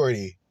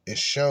immaturity is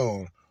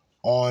shown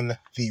on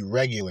the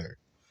regular.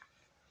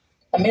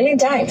 A million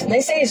times.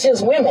 They say it's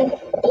just women.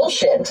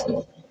 Bullshit.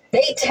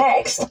 They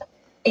text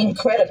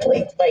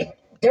incredibly. Like,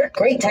 they're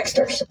great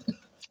texters.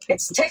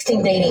 It's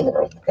texting dating.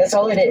 That's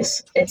all it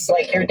is. It's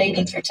like you're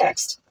dating through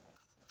text.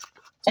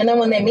 And then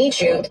when they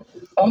meet you,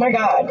 oh my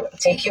God,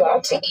 take you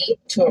out to eat,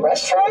 to a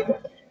restaurant,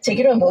 take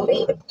you to a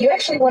movie. You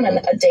actually want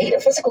a date, a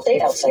physical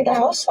date outside the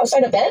house,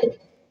 outside of bed?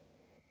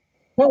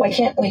 No, why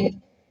can't we?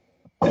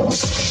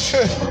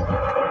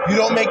 You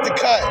don't make the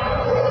cut.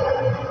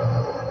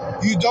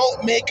 You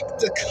don't make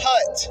the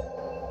cut.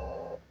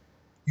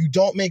 You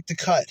don't make the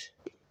cut.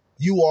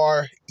 You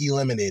are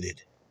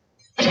eliminated.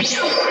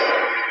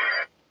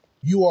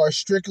 You are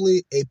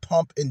strictly a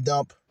pump and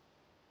dump.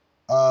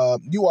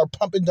 You are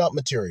pump and dump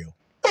material.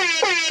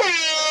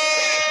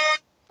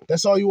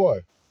 That's all you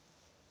are.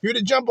 You're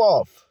the jump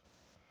off.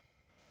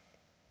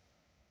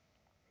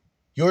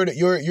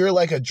 You're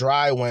like a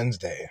dry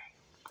Wednesday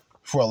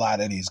for a lot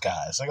of these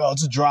guys. Like, oh,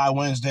 it's a dry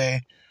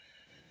Wednesday.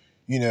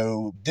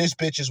 This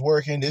bitch is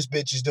working. This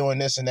bitch is doing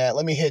this and that.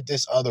 Let me hit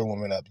this other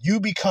woman up. You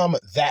become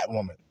that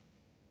woman.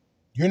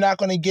 You're not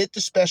going to get the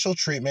special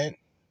treatment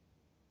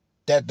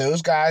that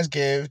those guys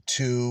give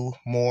to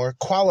more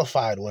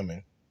qualified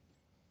women.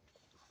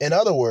 In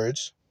other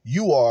words,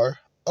 you are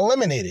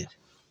eliminated.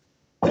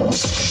 The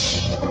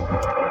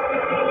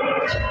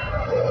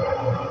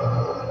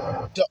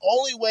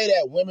only way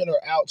that women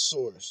are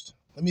outsourced,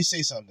 let me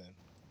say something.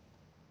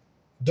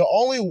 The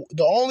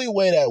only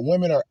way that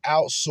women are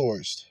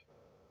outsourced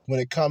when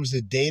it comes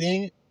to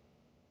dating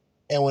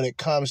and when it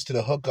comes to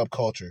the hookup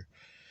culture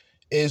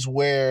is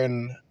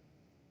when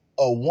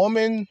a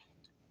woman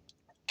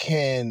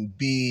can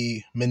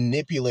be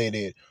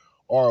manipulated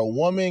or a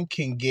woman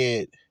can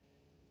get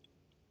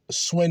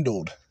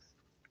swindled,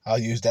 I'll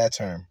use that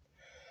term,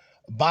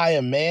 by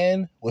a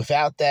man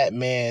without that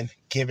man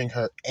giving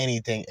her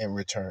anything in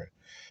return.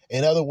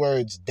 In other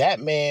words,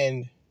 that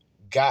man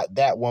got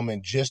that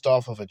woman just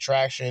off of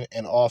attraction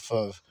and off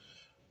of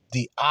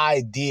the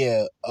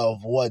idea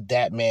of what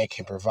that man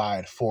can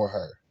provide for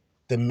her.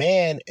 The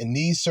man in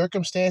these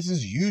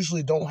circumstances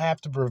usually don't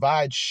have to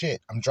provide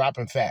shit. I'm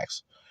dropping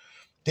facts.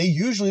 They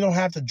usually don't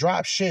have to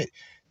drop shit.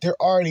 They're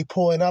already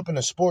pulling up in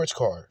a sports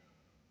car.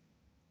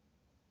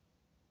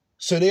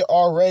 So they're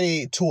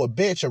already, to a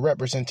bitch, a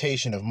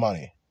representation of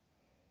money.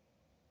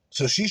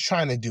 So she's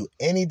trying to do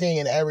anything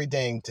and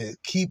everything to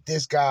keep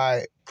this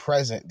guy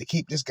present, to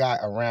keep this guy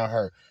around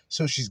her.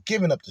 So she's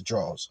giving up the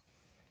draws.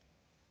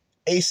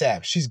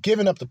 ASAP, she's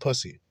giving up the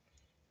pussy.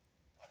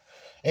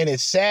 And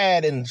it's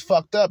sad and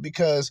fucked up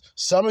because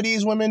some of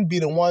these women be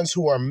the ones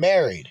who are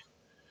married.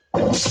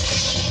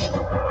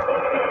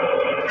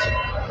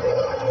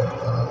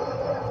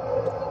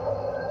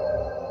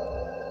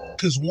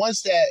 Because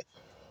once that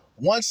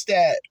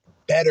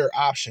better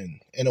option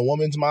in a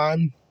woman's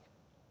mind,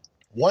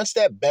 once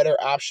that better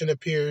option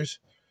appears,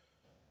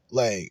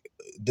 like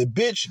the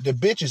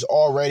bitch is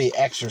already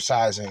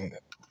exercising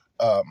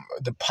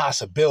the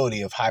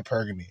possibility of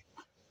hypergamy,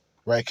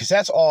 right? Because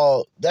that's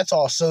all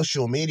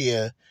social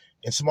media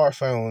and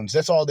smartphones,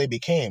 that's all they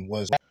became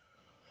was,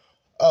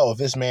 oh, if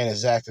this man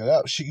is acting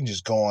up, she can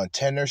just go on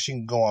Tinder, she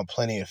can go on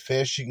Plenty of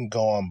Fish, she can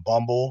go on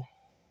Bumble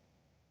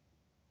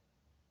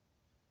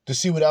to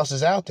see what else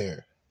is out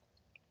there.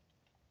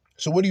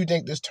 So where do you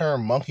think this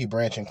term monkey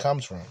branching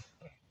comes from?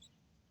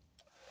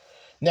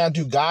 Now,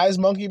 do guys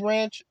monkey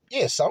branch?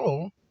 Yeah, some of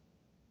them.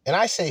 And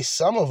I say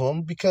some of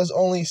them because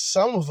only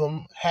some of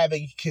them have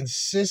a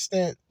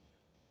consistent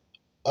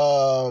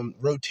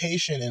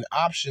rotation and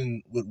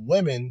option with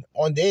women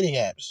on dating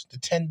apps. The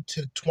 10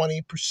 to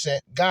 20%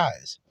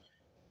 guys.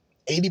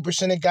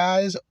 80% of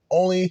guys,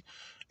 only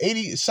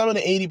 80, some of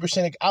the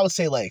 80%,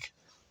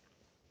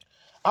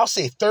 I'll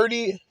say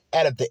 30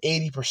 out of the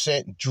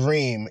 80%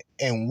 dream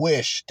and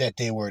wish that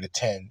they were the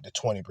 10 to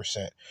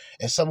 20%.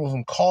 And some of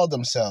them call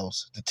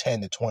themselves the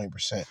 10 to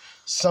 20%.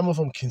 Some of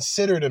them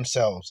consider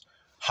themselves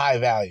high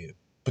value,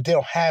 but they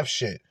don't have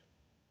shit.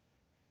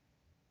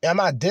 And I'm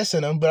not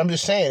dissing them, but I'm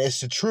just saying it's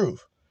the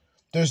truth.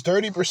 There's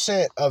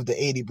 30% of the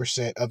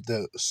 80% of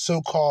the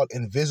so-called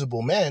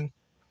invisible men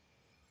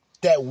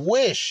that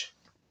wish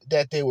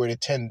that they were the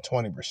 10 to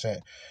 20%.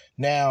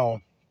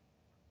 Now,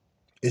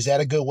 is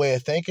that a good way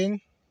of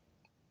thinking?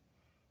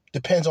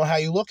 Depends on how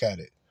you look at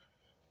it.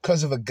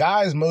 Because if a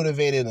guy is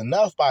motivated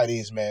enough by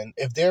these men,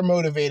 if they're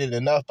motivated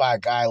enough by a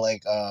guy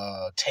like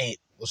Tate,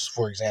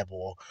 for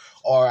example,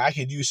 or I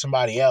could use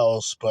somebody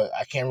else, but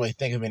I can't really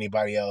think of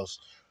anybody else.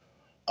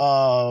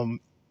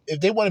 If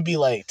they want to be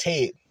like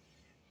Tate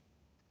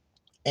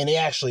and they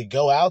actually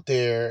go out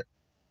there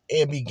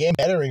and begin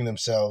bettering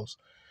themselves,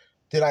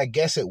 then I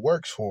guess it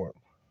works for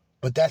them.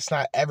 But that's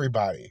not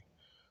everybody.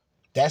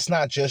 That's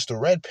not just the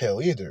red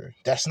pill either.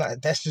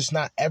 That's just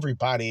not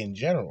everybody in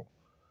general.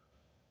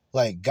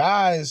 Like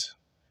guys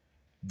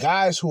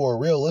who are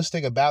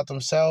realistic about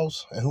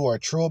themselves and who are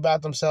true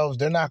about themselves,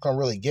 they're not going to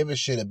really give a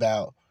shit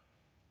about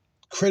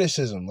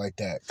criticism like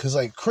that. Because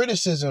like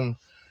criticism,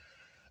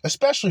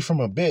 especially from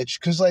a bitch,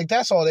 because like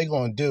that's all they're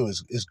going to do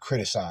is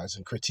criticize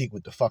and critique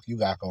what the fuck you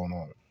got going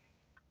on.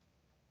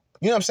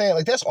 You know what I'm saying?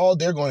 Like that's all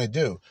they're going to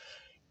do.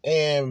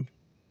 And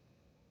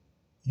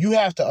you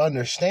have to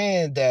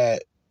understand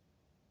that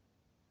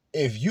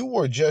if you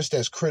were just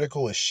as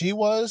critical as she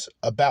was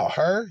about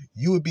her,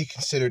 you would be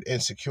considered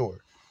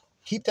insecure.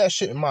 Keep that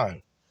shit in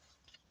mind.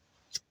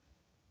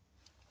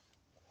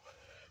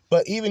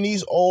 But even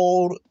these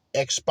old,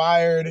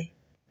 expired,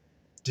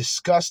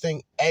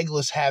 disgusting,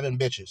 eggless having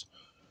bitches,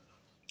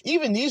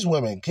 even these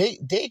women,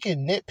 they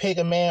can nitpick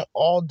a man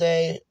all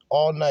day,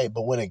 all night.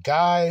 But when a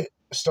guy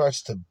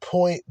starts to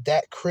point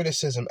that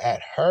criticism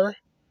at her,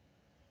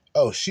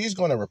 oh, she's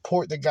going to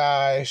report the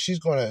guy. She's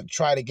going to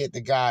try to get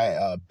the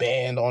guy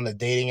banned on the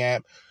dating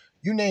app.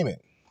 You name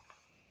it.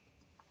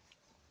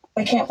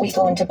 Why can't we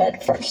go into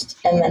bed first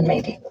and then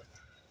maybe?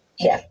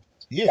 Yeah.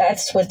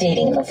 That's what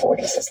dating in the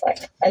 40s is like.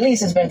 At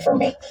least it's been for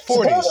me.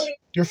 40s.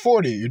 You're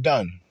 40. You're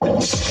done.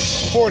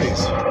 40s.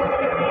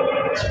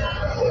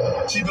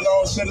 She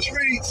belongs to the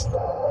streets.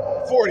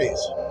 40s.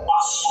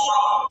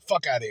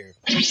 Fuck out of here.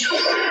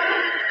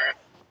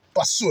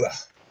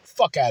 Basura.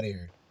 Fuck out of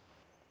here.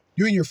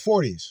 You're in your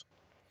 40s.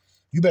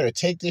 You better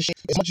take this shit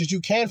as much as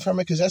you can from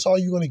it because that's all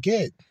you're going to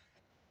get.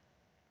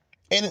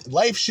 And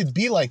life should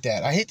be like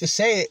that. I hate to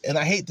say it and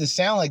I hate to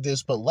sound like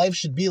this, but life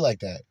should be like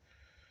that.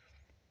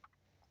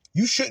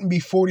 You shouldn't be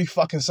 40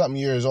 fucking something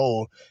years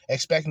old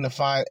expecting to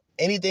find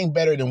anything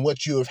better than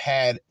what you have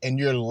had in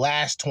your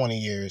last 20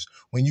 years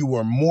when you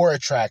were more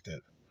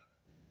attractive.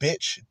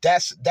 Bitch,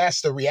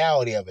 that's the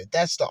reality of it.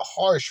 That's the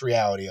harsh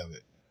reality of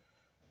it.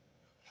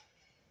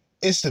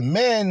 It's the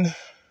men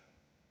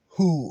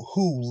who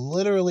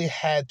literally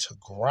had to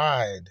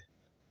grind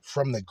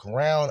from the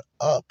ground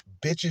up.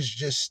 Bitches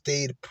just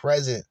stayed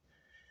present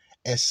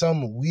and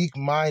some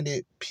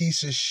weak-minded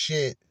piece of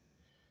shit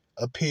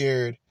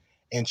appeared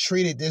and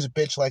treated this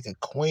bitch like a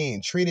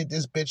queen, treated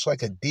this bitch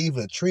like a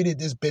diva, treated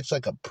this bitch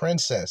like a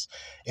princess,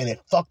 and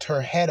it fucked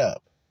her head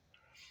up.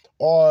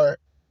 Or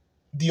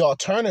the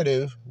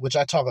alternative, which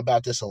I talk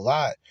about this a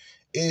lot,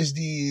 is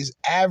these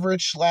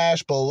average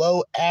 /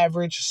 below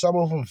average, some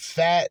of them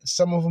fat,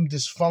 some of them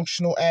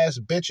dysfunctional ass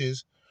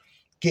bitches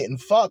getting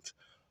fucked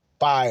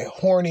by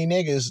horny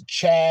niggas,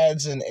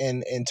 Chads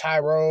and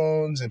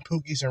Tyrones and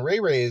Pookies and Ray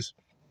Rays,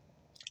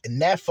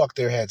 and that fucked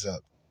their heads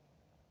up.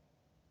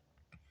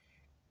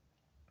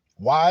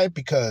 Why?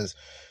 Because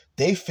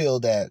they feel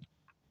that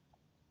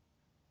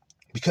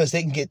because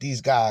they can get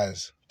these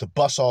guys to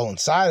bust all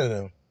inside of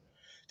them,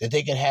 that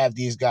they can have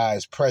these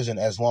guys present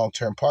as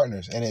long-term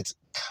partners. And it's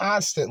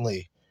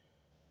constantly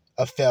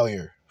a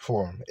failure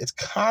for them. It's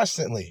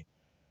constantly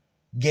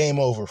game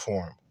over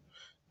for them.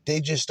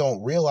 They just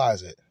don't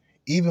realize it.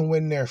 Even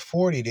when they're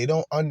 40, they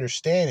don't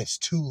understand it's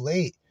too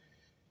late.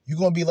 You're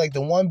going to be like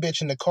the one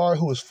bitch in the car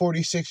who was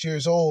 46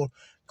 years old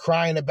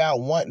crying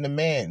about wanting a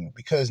man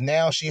because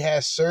now she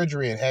has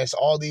surgery and has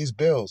all these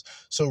bills.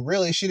 So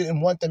really, she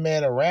didn't want the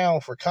man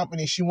around for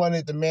company. She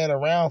wanted the man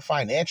around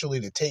financially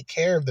to take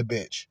care of the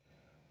bitch.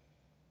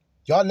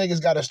 Y'all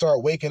niggas got to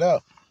start waking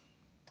up.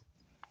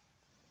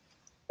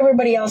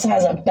 Everybody else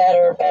has a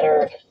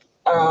better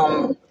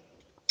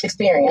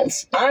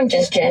experience. I'm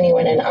just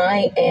genuine and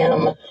I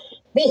am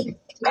me.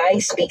 I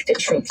speak the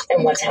truth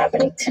and what's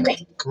happening to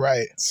me.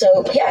 Right.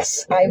 So,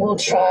 yes, I will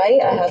try.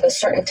 I have a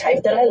certain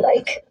type that I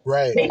like.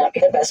 Right. May not be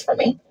the best for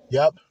me.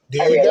 Yep.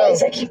 There I you realize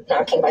go. I keep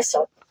knocking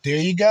myself. There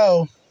you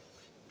go.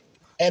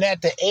 And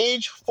at the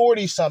age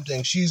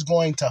 40-something, she's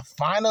going to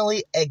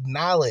finally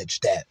acknowledge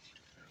that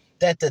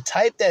the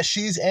type that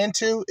she's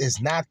into is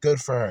not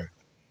good for her.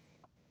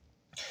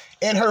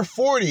 In her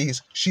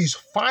 40s, she's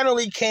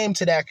finally came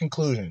to that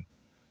conclusion.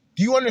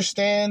 Do you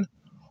understand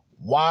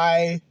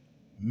why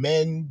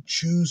men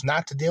choose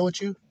not to deal with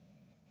you?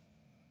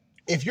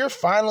 If you're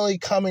finally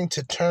coming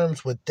to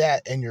terms with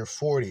that in your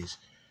 40s,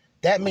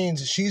 that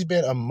means she's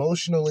been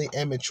emotionally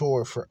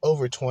immature for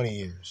over 20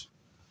 years.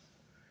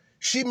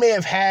 She may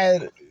have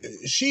had,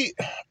 because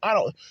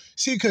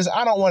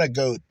I don't want to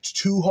go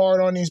too hard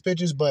on these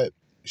bitches, but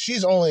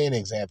she's only an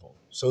example.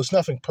 So it's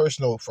nothing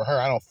personal for her.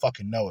 I don't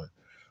fucking know her.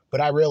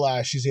 But I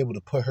realize she's able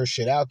to put her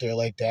shit out there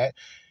like that,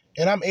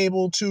 and I'm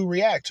able to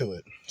react to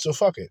it. So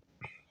fuck it.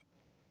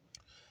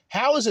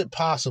 How is it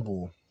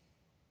possible?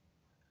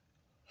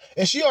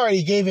 And she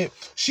already gave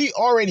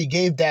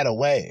that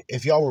away.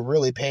 If y'all were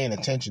really paying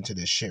attention to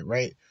this shit,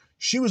 right?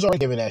 She was already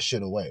giving that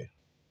shit away.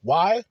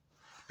 Why?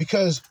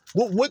 Because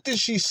what did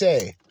she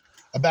say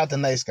about the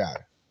nice guy?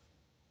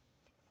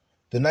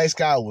 The nice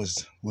guy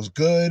was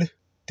good,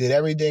 did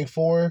everything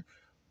for her,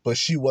 but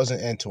she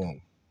wasn't into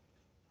him.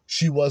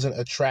 She wasn't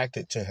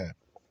attracted to him.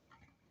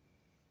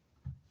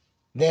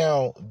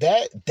 Now,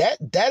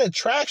 that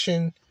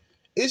attraction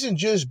isn't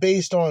just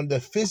based on the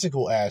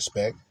physical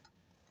aspect.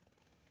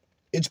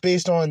 It's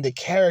based on the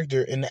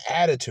character and the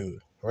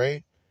attitude,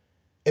 right?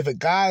 If a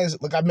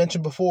guy's, like I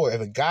mentioned before, if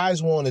a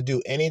guy's willing to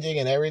do anything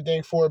and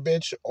everything for a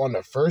bitch on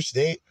the first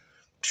date,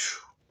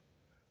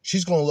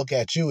 she's going to look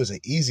at you as an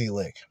easy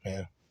lick,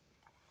 man.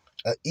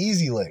 An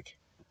easy lick.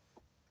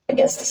 I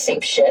guess the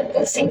same shit and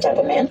the same type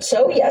of man.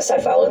 So yes, I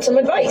followed some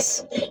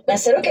advice. And I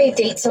said, okay,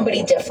 date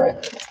somebody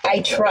different.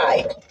 I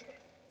tried.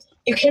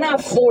 You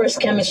cannot force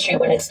chemistry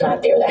when it's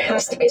not there. There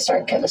has to be a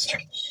certain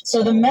chemistry.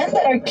 So the men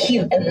that are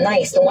cute and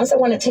nice, the ones that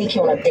want to take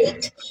you on a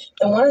date,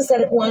 the ones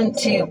that want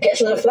to get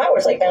you the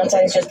flowers like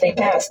Valentine's just day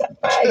past.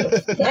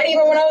 Not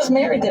even when I was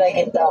married did I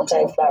get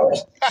Valentine's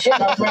flowers. Shit,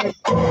 I was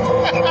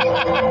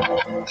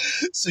married.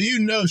 So you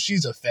know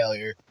she's a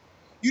failure.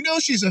 You know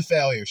she's a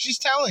failure. She's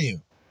telling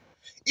you.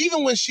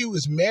 Even when she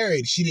was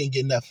married, she didn't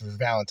get enough for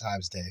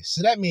Valentine's Day.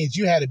 So that means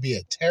you had to be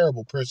a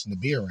terrible person to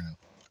be around.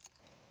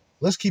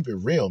 Let's keep it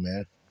real,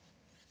 man.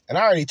 And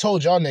I already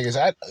told y'all niggas,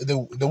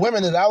 the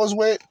women that I was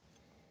with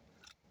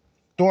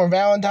during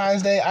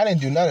Valentine's Day, I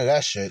didn't do none of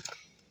that shit.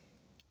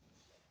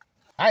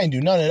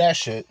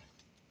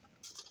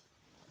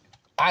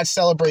 I'd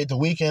celebrate the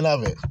weekend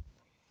of it.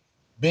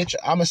 Bitch,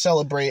 I'm going to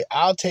celebrate.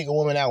 I'll take a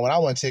woman out when I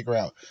want to take her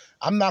out.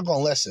 I'm not going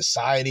to let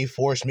society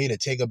force me to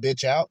take a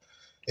bitch out.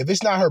 If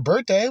it's not her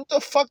birthday, what the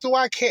fuck do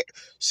I care?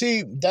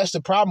 See, that's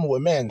the problem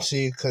with men,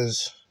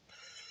 because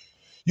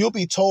you'll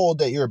be told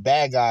that you're a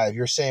bad guy if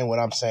you're saying what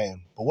I'm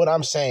saying. But what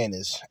I'm saying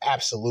is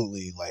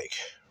absolutely, like,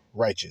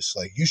 righteous.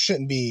 Like, you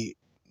shouldn't be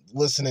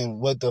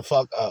listening what the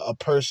fuck a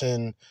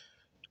person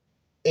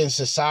in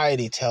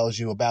society tells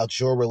you about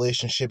your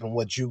relationship and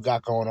what you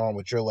got going on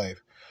with your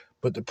life.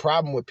 But the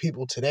problem with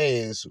people today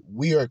is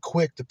we are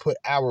quick to put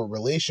our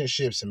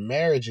relationships and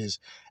marriages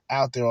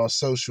out there on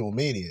social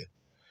media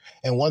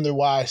and wonder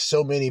why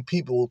so many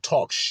people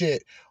talk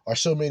shit or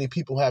so many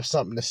people have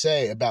something to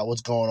say about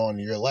what's going on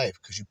in your life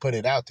because you put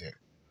it out there.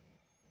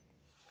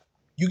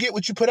 You get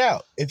what you put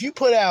out. If you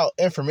put out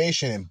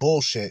information and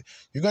bullshit,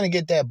 you're going to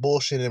get that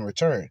bullshit in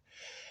return.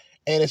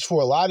 And it's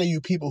for a lot of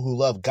you people who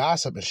love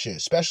gossip and shit,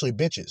 especially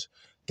bitches.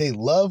 They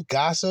love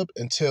gossip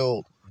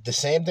until the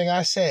same thing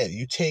I said.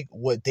 You take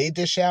what they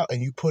dish out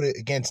and you put it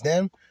against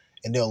them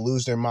and they'll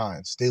lose their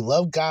minds. They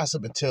love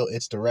gossip until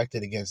it's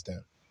directed against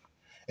them.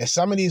 And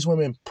some of these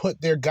women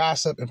put their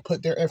gossip and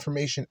put their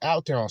information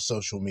out there on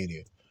social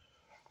media.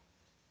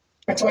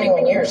 For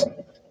 21 years.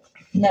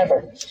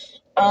 Never.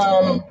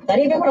 Not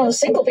even when I was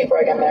single before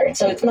I got married.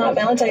 So it's not,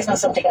 Valentine's not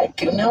something I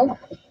do know.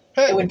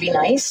 It would be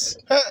nice.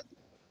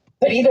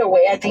 But either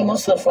way, I think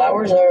most of the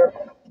flowers are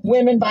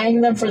women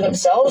buying them for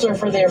themselves or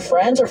for their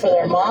friends or for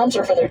their moms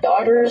or for their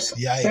daughters.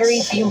 Yikes.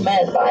 Very few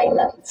men buying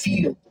them.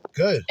 Few.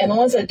 Good. And the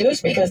ones that do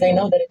is because they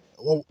know that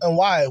Well, and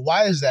why?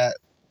 Why is that?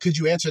 Could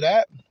you answer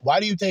that? Why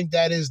do you think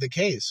that is the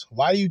case?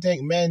 Why do you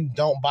think men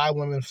don't buy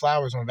women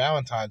flowers on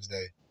Valentine's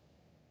Day?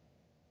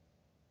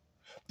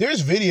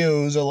 There's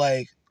videos of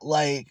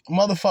like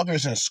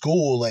motherfuckers in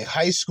school, like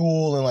high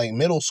school and like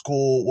middle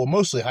school, well,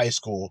 mostly high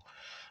school,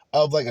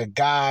 of like a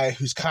guy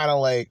who's kind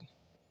of like,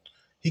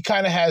 he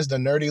kind of has the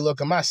nerdy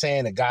look. I'm not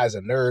saying the guy's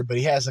a nerd, but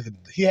he has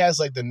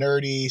like the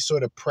nerdy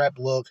sort of prep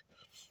look.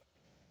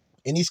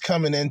 And he's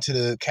coming into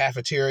the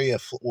cafeteria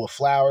with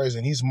flowers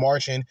and he's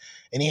marching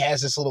and he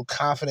has this little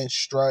confident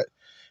strut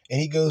and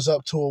he goes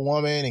up to a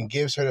woman and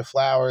gives her the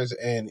flowers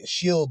and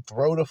she'll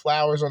throw the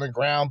flowers on the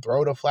ground,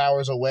 throw the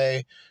flowers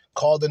away,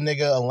 call the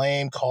nigga a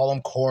lame, call him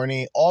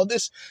corny, all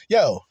this.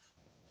 Yo,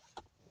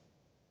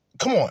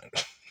 come on.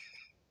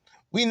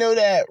 We know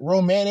that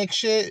romantic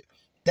shit,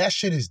 that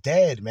shit is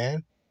dead,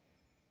 man.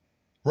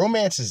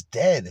 Romance is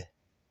dead.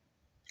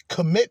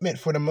 Commitment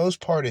for the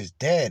most part is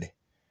dead.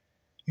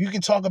 You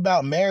can talk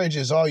about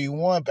marriages all you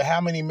want, but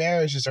how many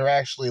marriages are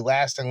actually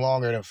lasting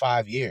longer than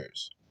 5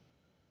 years?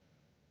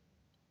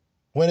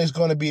 When is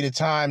going to be the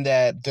time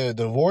that the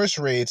divorce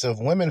rates of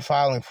women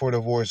filing for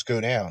divorce go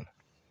down?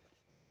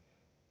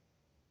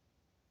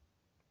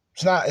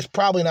 It's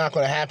probably not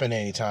going to happen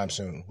anytime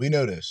soon. We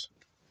know this.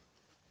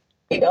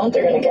 you don't,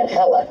 they're going to get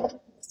hella.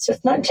 It's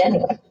just not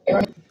genuine.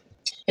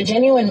 A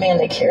genuine man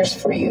that cares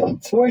for you,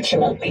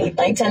 unfortunately,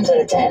 9 times out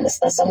of 10,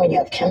 it's not someone you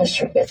have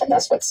chemistry with, and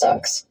that's what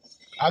sucks.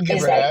 I'll give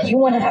is her that that. You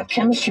want to have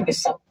chemistry with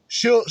someone.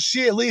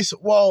 She at least,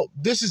 well,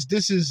 this is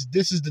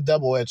the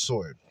double-edged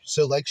sword.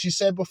 So like she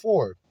said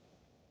before,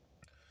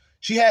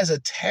 she has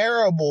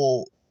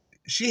terrible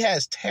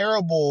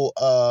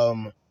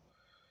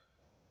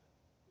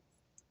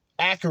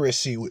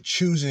accuracy with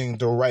choosing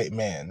the right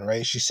man,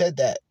 right? She said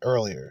that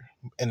earlier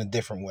in a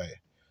different way.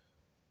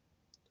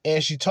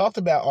 And she talked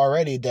about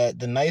already that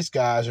the nice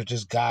guys are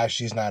just guys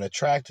she's not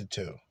attracted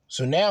to.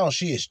 So now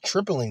she is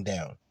tripling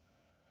down.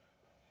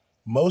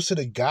 Most of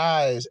the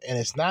guys, and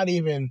it's not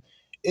even,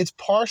 it's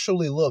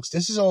partially looks.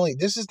 This is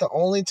the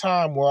only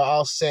time where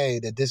I'll say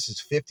that this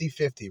is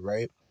 50-50,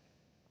 right?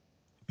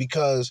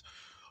 Because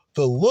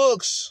the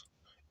looks,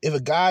 if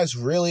a guy's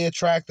really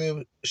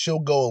attractive, she'll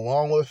go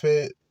along with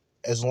it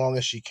as long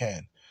as she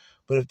can.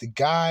 But if the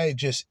guy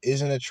just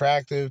isn't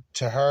attractive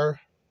to her,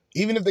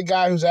 even if the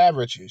guy who's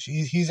average,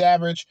 he's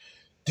average,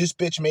 this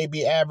bitch may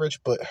be average,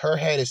 but her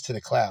head is to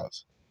the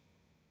clouds.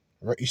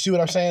 Right? You see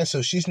what I'm saying?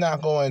 So she's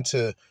not going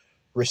to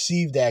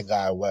receive that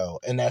guy well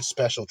and that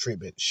special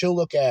treatment. She'll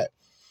look at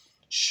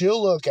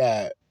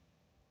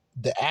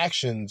the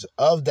actions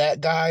of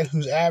that guy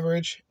who's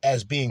average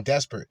as being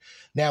desperate.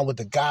 Now with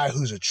the guy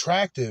who's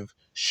attractive,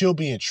 she'll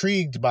be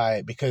intrigued by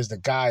it because the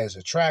guy is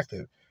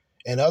attractive.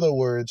 In other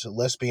words,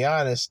 let's be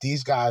honest,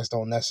 these guys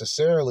don't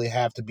necessarily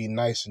have to be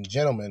nice and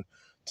gentlemen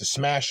to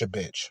smash a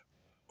bitch.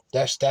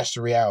 That's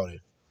the reality.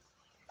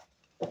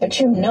 But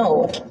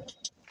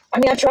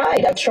I've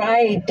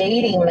tried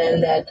dating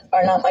men that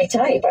are not my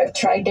type. I've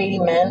tried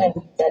dating men and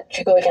that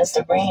you go against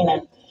the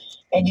grain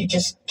and you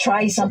just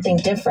try something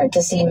different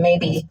to see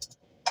maybe,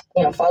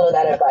 follow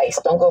that advice.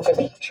 Don't go for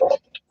the usual.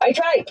 I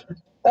tried.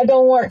 That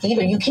don't work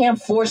either. You can't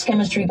force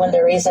chemistry when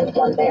there isn't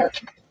one there.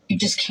 You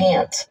just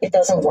can't. It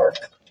doesn't work.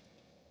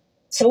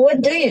 So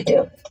what do you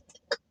do?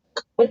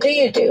 What do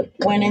you do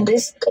when in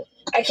this,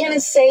 I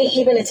can't say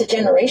even it's a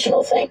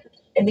generational thing.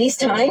 In these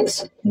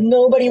times,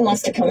 nobody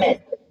wants to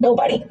commit.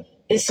 Nobody.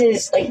 This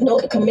is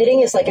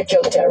committing is like a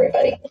joke to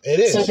everybody. It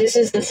is. So this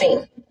is the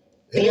thing.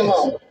 Be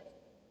alone.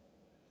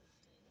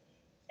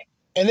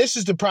 And this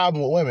is the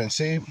problem with women.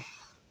 See,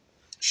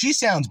 she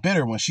sounds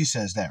bitter when she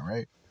says that,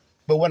 right?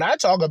 But when I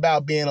talk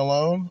about being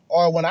alone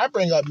or when I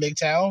bring up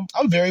MGTOW,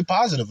 I'm very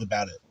positive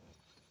about it.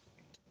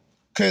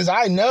 Because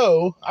I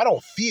know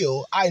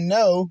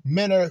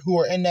men who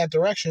are in that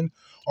direction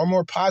are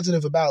more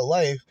positive about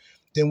life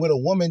than with a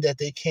woman that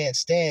they can't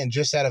stand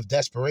just out of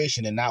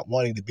desperation and not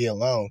wanting to be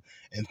alone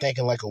and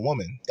thinking like a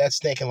woman. That's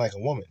thinking like a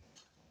woman.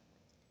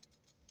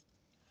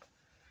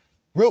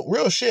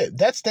 Real shit.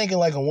 That's thinking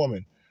like a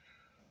woman.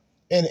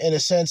 In a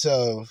sense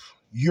of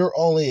you're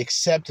only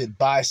accepted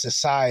by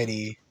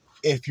society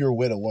if you're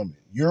with a woman.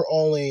 You're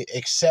only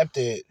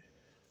accepted.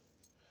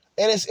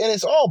 And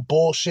it's all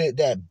bullshit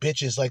that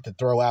bitches like to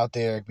throw out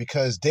there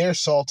because they're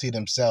salty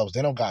themselves.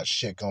 They don't got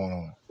shit going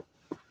on.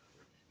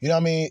 You know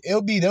what I mean?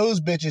 It'll be those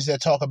bitches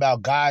that talk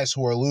about guys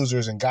who are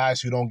losers and guys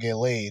who don't get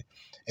laid.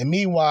 And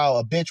meanwhile,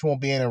 a bitch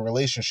won't be in a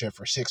relationship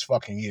for 6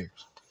 fucking years.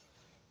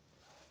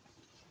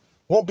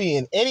 Won't be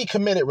in any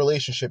committed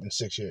relationship in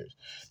 6 years.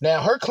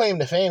 Now, her claim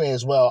to fame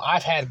is, well,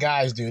 I've had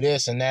guys do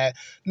this and that.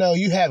 No,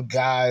 you have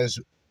guys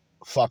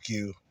fuck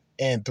you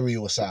and threw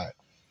you aside.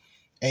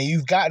 And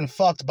you've gotten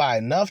fucked by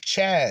enough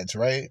chads,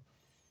 right?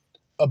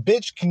 A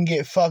bitch can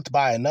get fucked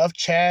by enough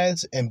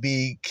chads and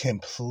be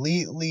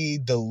completely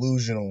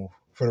delusional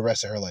for the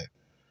rest of her life.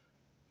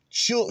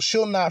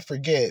 She'll not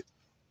forget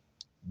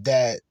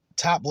that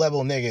top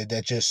level nigga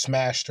that just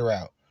smashed her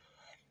out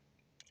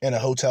in a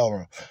hotel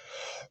room.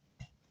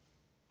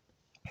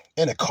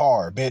 In a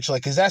car, bitch.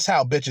 Cause that's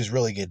how bitches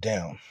really get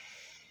down.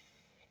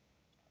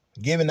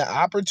 Given the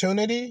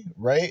opportunity,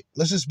 right?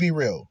 Let's just be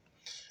real.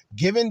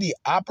 Given the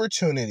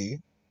opportunity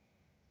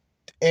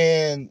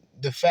and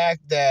the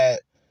fact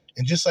that,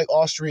 and just like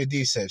Austria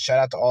D said, shout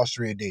out to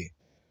Austria D,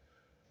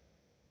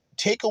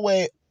 take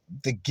away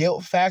the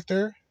guilt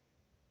factor,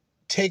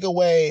 take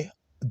away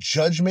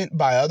judgment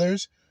by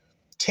others,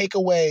 take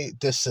away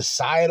the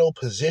societal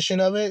position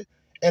of it,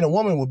 and a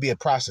woman would be a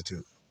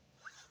prostitute.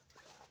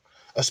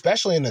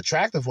 Especially an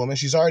attractive woman,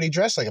 she's already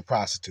dressed like a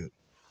prostitute.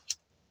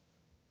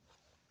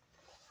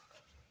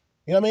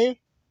 You know what I mean?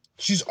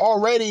 She's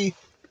already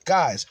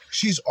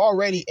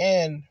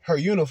in her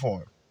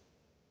uniform.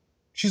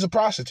 She's a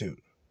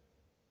prostitute.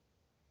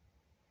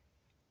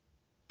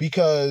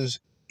 Because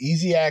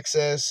easy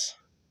access,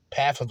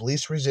 path of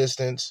least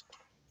resistance,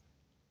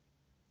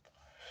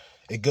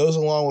 it goes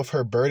along with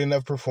her burden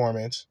of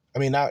performance. I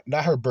mean,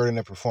 not her burden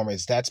of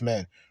performance, that's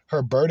men.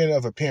 Her burden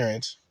of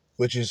appearance,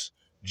 which is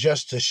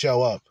just to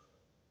show up,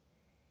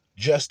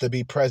 just to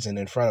be present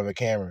in front of a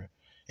camera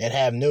and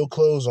have no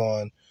clothes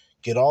on,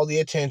 get all the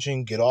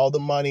attention, get all the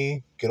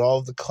money, get all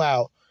of the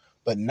clout,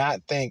 but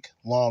not think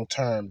long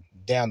term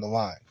down the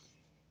line.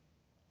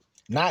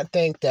 Not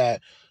think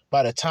that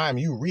by the time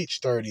you reach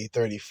 30,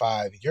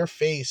 35, your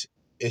face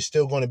is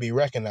still going to be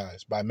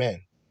recognized by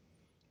men.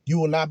 You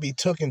will not be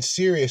taken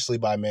seriously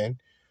by men.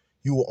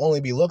 You will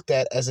only be looked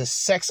at as a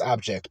sex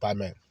object by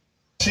men.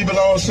 She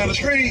belongs to the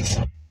streets.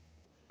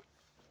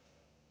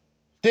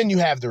 Then you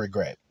have the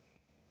regret.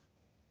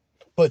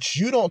 But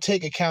you don't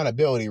take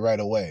accountability right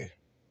away.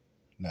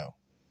 No.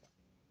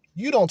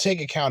 You don't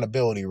take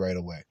accountability right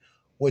away.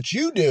 What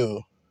you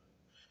do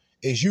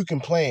is you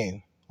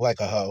complain like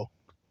a hoe.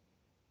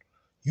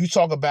 You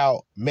talk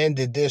about men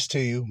did this to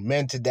you,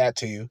 men did that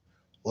to you.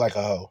 like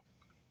a hoe.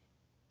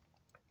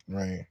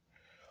 Right?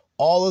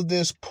 All of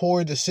this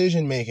poor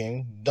decision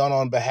making done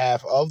on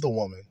behalf of the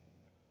woman,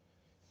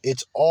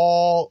 it's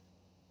all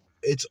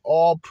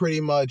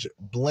pretty much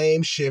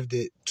blame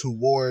shifted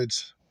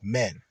towards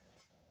men.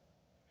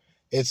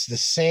 It's the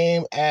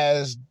same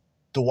as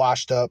the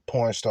washed up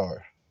porn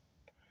star.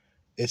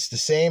 It's the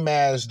same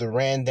as the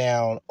ran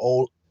down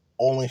old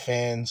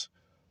OnlyFans,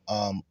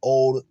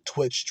 old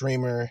Twitch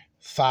streamer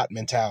thought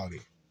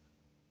mentality.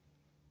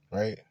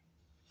 Right?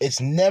 It's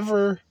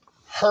never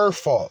her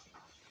fault.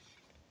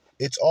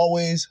 It's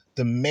always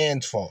the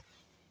man's fault.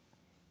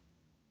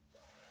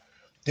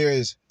 There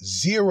is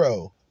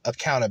zero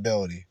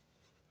accountability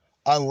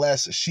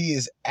unless she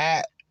is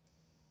at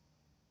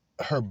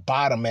her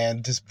bottom,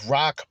 man, just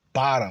rock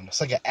bottom. It's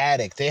like an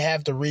addict. They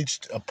have to reach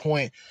a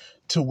point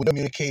to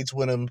communicates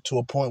with them, to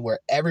a point where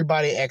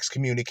everybody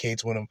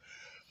excommunicates with them,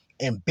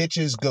 and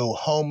bitches go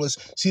homeless.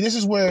 See, this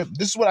is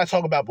what I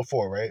talk about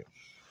before, right?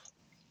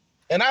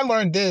 And I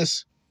learned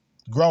this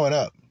growing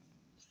up,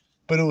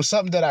 but it was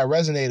something that I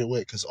resonated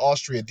with because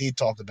Austria D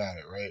talked about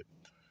it, right?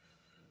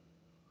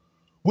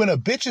 When a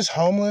bitch is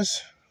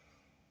homeless,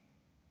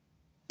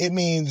 it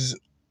means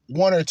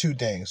one or two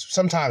things,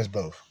 sometimes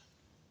both.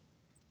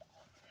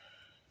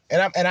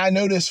 And I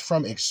know this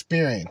from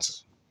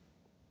experience.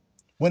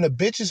 When a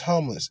bitch is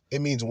homeless, it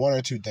means one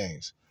or two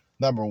things.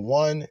 Number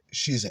one,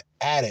 she's an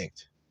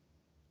addict.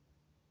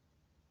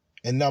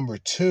 And number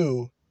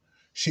two,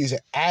 she's an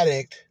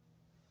addict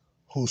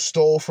who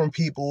stole from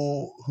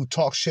people, who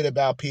talks shit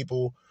about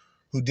people,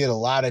 who did a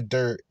lot of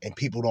dirt, and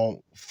people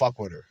don't fuck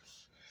with her.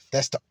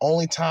 That's the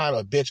only time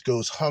a bitch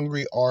goes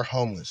hungry or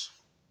homeless.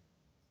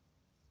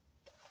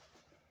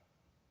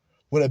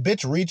 When a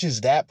bitch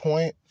reaches that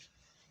point,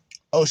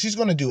 oh, she's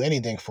going to do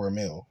anything for a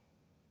meal.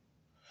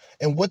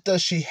 And what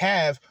does she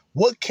have?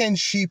 What can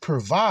she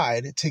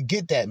provide to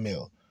get that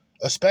meal?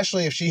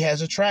 Especially if she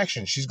has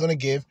attraction. She's going to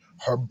give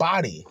her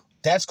body.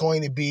 That's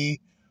going to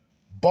be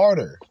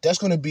barter. That's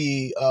going to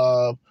be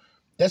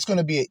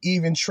an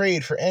even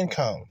trade for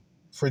income,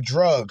 for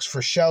drugs,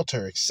 for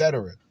shelter,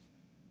 etc.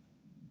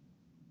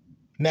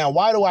 Now,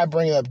 why do I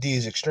bring up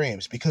these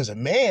extremes? Because a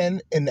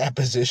man in that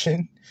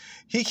position,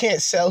 he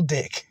can't sell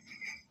dick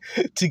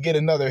to get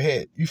another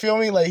hit. You feel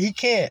me? Like, he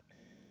can't.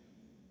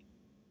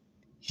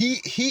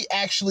 He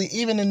actually,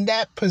 even in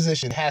that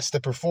position, has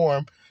to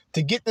perform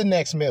to get the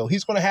next meal.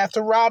 He's going to have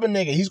to rob a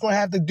nigga. He's going to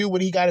have to do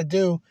what he got to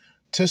do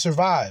to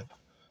survive.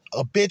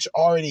 A bitch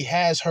already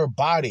has her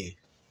body.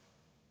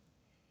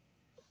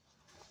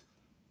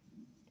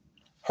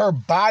 Her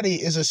body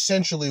is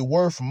essentially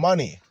worth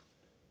money.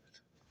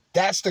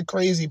 That's the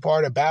crazy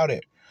part about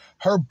it.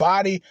 Her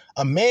body,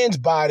 a man's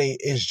body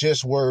is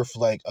just worth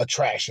like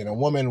attraction. A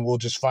woman will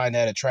just find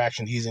that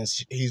attraction. He's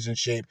in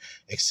shape,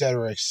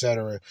 etc.,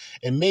 etc.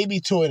 And maybe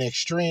to an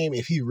extreme,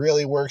 if he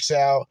really works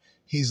out,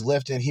 he's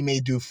lifting, he may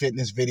do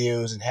fitness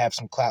videos and have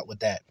some clout with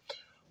that.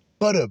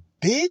 But a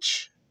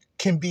bitch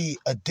can be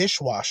a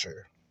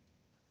dishwasher.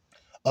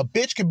 A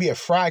bitch can be a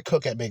fry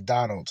cook at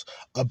McDonald's.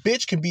 A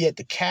bitch can be at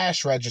the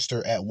cash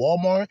register at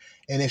Walmart.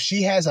 And if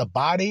she has a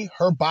body,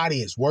 her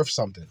body is worth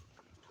something.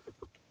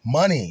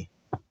 Money.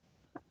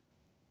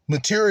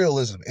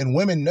 Materialism. And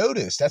women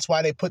notice. That's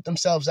why they put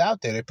themselves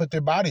out there. They put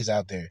their bodies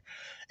out there.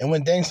 And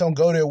when things don't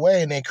go their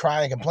way and they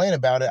cry and complain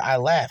about it, I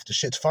laugh. The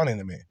shit's funny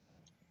to me.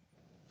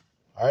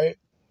 All right?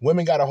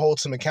 Women got to hold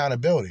some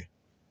accountability.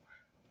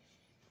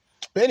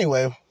 But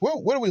anyway,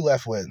 what are we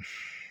left with?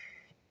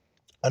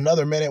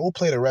 Another minute. We'll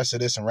play the rest of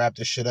this and wrap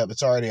this shit up.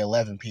 It's already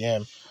 11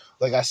 p.m.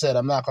 Like I said,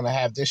 I'm not going to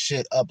have this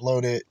shit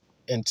uploaded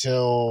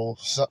until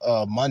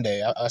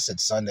Monday. I said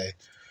Sunday.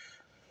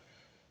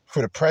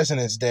 For the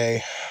President's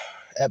Day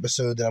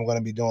episode that I'm going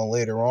to be doing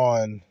later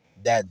on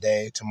that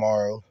day,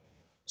 tomorrow.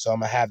 So I'm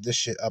going to have this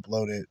shit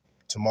uploaded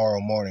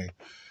tomorrow morning.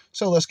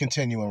 So let's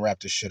continue and wrap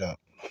this shit up.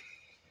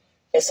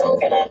 Is someone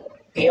going to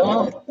be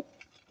alone?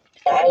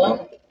 Die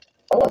alone?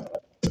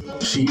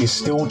 She is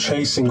still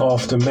chasing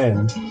after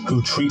men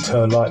who treat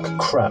her like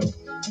crap.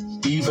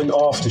 Even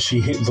after she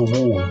hit the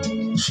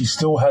wall, she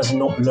still has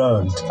not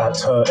learned at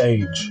her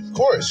age. Of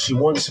course. She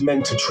wants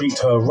men to treat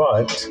her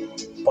right,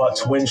 but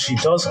when she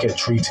does get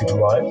treated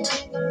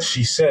right,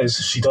 she says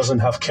she doesn't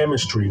have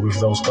chemistry with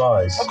those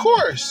guys. Of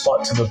course.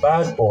 But the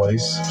bad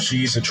boys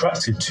she is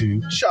attracted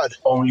to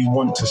only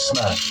want to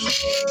smash.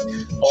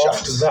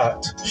 After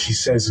that, she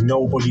says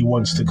nobody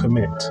wants to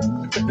commit,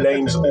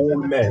 blames all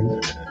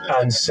men,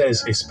 and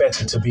says it's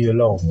better to be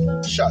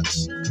alone.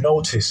 Shuts.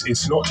 Notice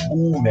it's not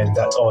all men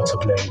that are to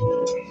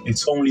blame.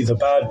 It's only the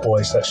bad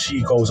boys that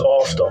she goes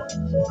after.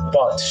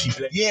 But she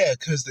blames... Yeah,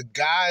 because the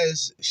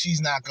guys she's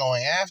not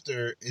going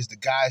after is the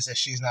guys that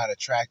she's not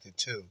attracted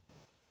to.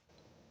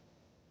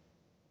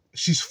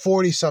 She's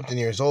 40-something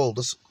years old.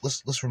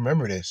 Let's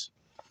remember this.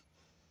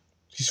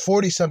 She's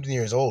 40-something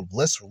years old.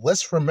 Let's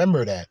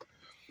remember that.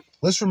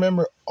 Let's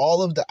remember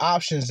all of the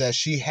options that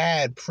she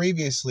had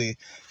previously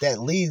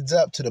that leads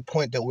up to the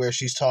point that where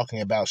she's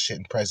talking about shit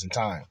in present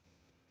time.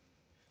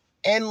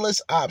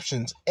 Endless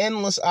options,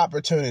 endless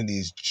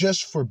opportunities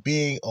just for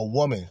being a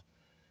woman.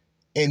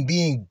 and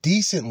being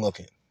decent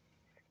looking.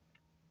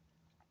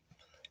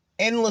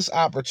 Endless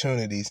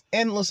opportunities,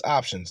 endless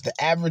options. The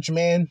average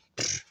man,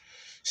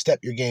 step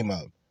your game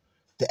up.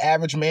 The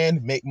average man,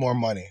 make more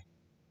money.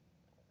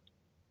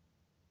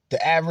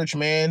 The average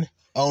man,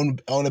 own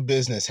a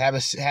business, have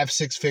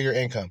 6-figure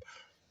income.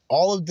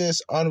 All of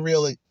this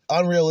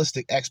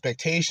unrealistic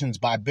expectations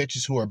by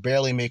bitches who are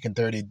barely making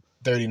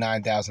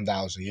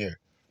 $39,000 a year.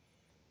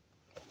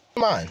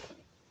 Come on.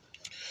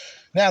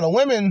 Now the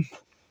women,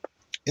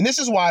 and this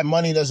is why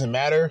money doesn't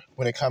matter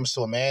when it comes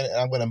to a man. And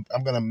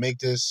I'm gonna make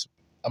this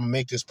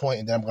point,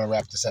 and then I'm gonna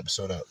wrap this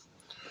episode up.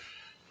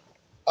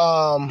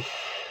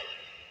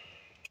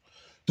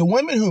 The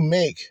women who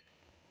make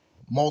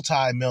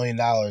multi-million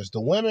dollars,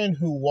 the women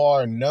who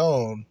are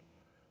known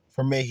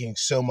for making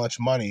so much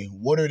money,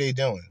 what are they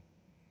doing?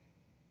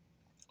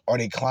 Are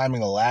they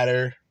climbing a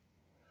ladder?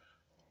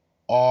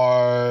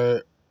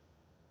 Are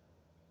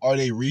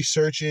they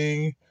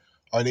researching?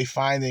 Are they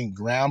finding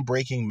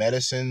groundbreaking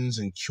medicines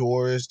and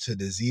cures to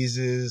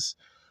diseases?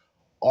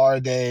 Are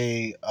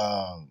they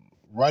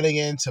running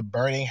into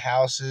burning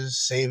houses,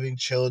 saving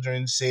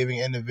children, saving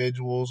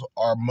individuals?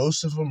 Are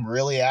most of them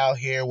really out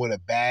here with a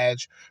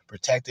badge,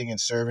 protecting and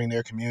serving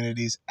their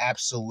communities?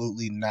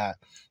 Absolutely not.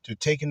 They're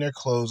taking their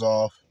clothes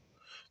off.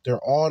 They're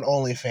on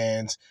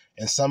OnlyFans,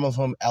 and some of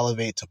them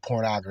elevate to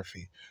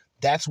pornography.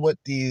 That's what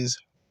these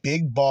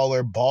big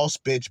baller, boss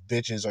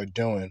bitches are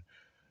doing.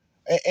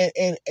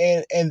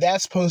 And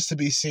that's supposed to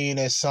be seen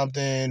as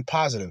something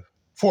positive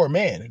for a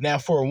man. Now,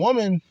 for a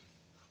woman,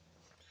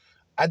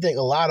 I think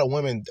a lot of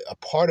women, a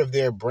part of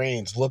their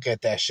brains look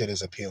at that shit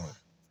as appealing.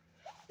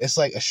 It's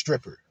like a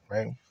stripper,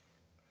 right?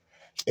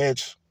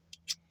 It's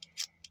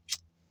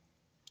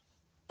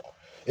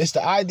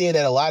the idea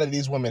that a lot of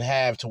these women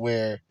have to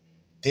where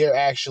they're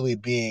actually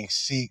being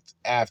sought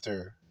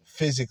after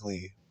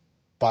physically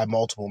by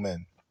multiple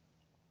men.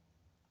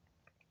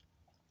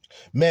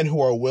 Men who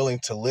are willing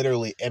to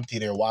literally empty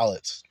their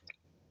wallets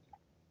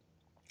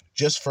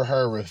just for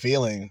her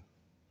revealing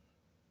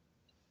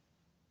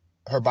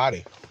her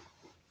body.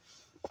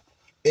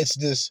 It's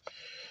this,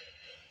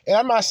 and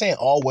I'm not saying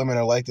all women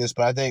are like this,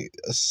 but I think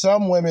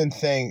some women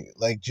think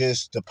like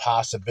just the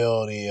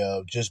possibility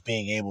of just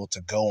being able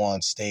to go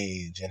on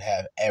stage and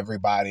have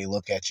everybody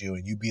look at you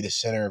and you be the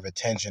center of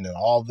attention and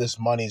all this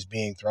money is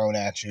being thrown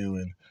at you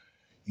and,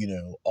 you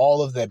know,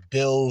 all of the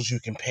bills you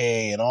can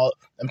pay and all.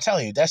 I'm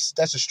telling you, that's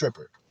a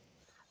stripper.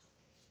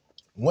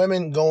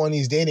 Women go on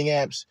these dating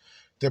apps,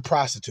 they're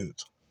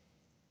prostitutes.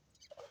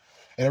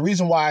 And the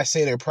reason why I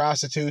say they're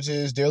prostitutes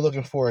is they're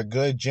looking for a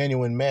good,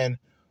 genuine man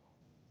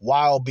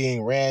while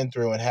being ran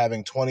through and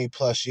having 20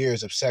 plus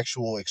years of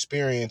sexual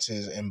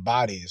experiences and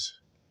bodies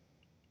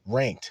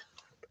ranked.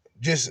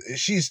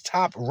 She's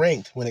top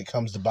ranked when it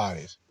comes to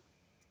bodies.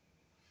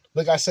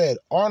 Like I said,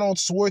 Arnold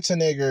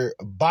Schwarzenegger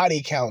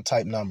body count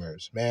type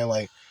numbers, man,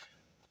 like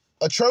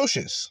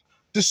atrocious,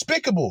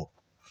 despicable.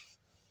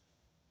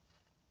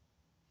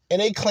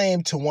 And they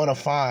claim to want to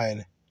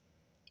find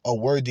a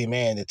worthy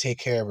man to take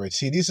care of her.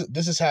 See,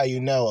 this is how you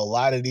know a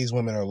lot of these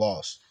women are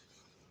lost.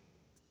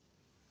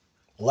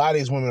 A lot of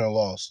these women are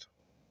lost.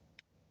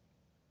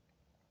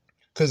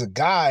 Because a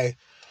guy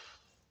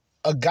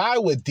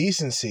with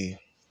decency,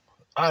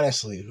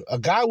 honestly, a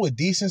guy with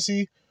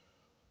decency,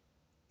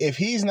 if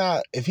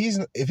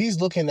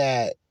he's looking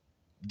at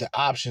the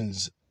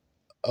options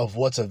of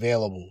what's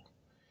available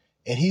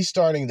and he's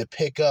starting to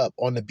pick up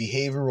on the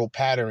behavioral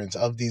patterns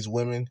of these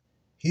women,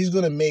 he's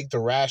going to make the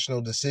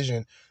rational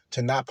decision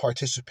to not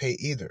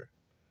participate either.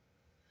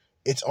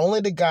 It's only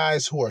the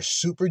guys who are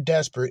super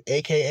desperate,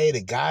 aka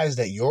the guys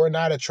that you're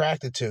not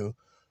attracted to,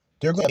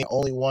 they're going to be the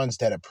only ones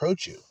that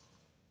approach you.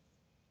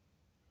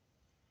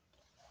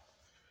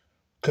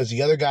 Because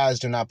the other guys,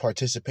 they're not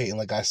participating.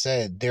 Like I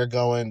said, they're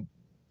going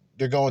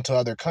to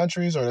other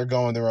countries or they're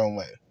going their own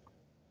way.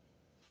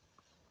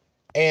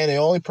 And the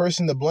only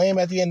person to blame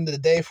at the end of the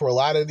day for a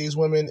lot of these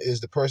women is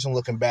the person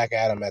looking back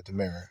at them at the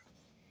mirror.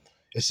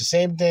 It's the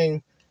same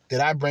thing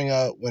that I bring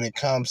up when it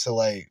comes to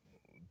like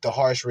the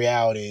harsh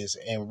realities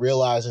and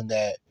realizing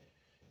that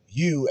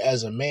you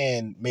as a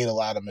man made a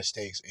lot of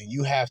mistakes and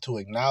you have to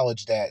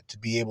acknowledge that to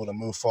be able to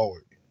move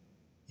forward.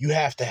 You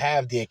have to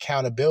have the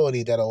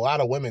accountability that a lot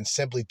of women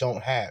simply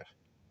don't have.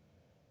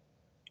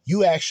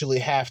 You actually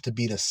have to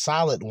be the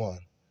solid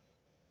one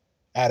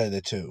out of the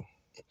two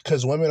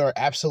because women are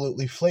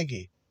absolutely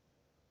flaky.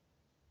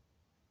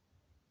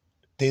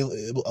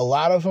 A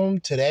lot of them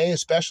today,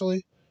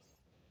 especially,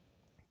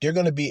 they're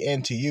going to be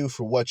into you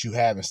for what you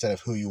have instead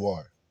of who you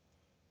are.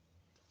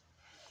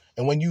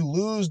 And when you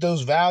lose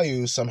those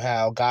values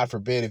somehow, God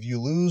forbid, if you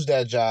lose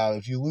that job,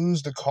 if you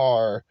lose the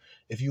car,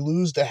 if you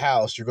lose the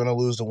house, you're going to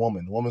lose the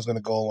woman. The woman's going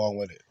to go along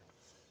with it.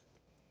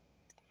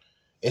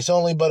 It's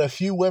only but a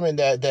few women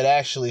that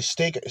actually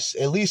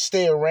at least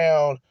stay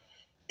around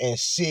and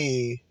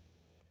see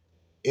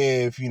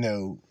if, you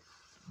know,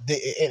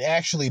 and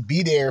actually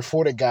be there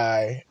for the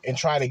guy and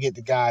try to get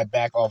the guy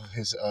back off of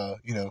his,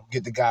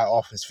 get the guy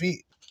off his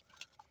feet.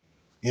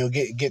 You know,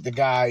 get the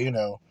guy, you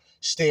know,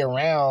 stay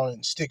around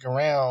and stick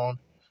around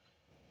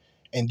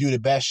and do the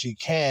best she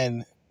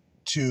can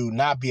to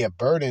not be a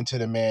burden to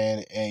the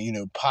man and, you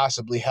know,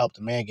 possibly help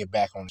the man get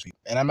back on his feet.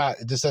 And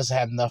this doesn't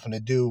have nothing to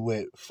do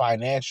with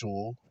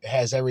financial. It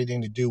has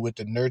everything to do with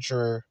the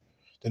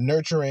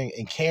nurturing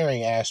and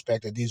caring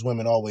aspect that these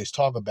women always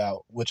talk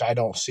about, which I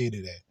don't see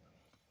today.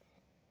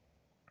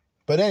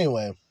 But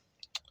anyway,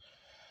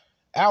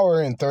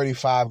 hour and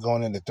 35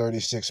 going into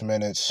 36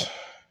 minutes.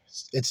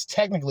 It's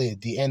technically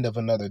at the end of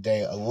another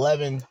day,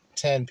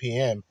 11:10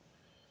 p.m.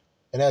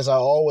 And as I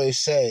always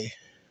say,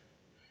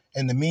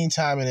 in the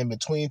meantime and in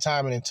between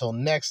time and until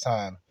next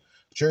time,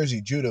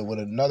 Jersey Judah with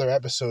another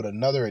episode,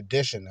 another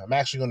edition. I'm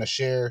actually going to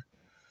share,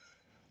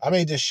 I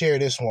may just share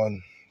this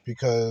one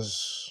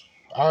because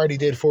I already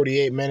did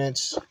 48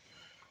 minutes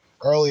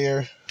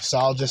earlier, so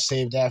I'll just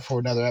save that for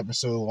another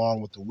episode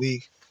along with the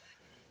week.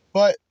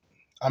 But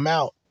I'm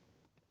out.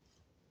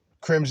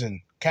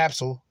 Crimson,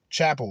 Capsule,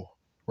 Chapel,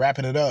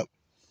 wrapping it up.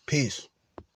 Peace.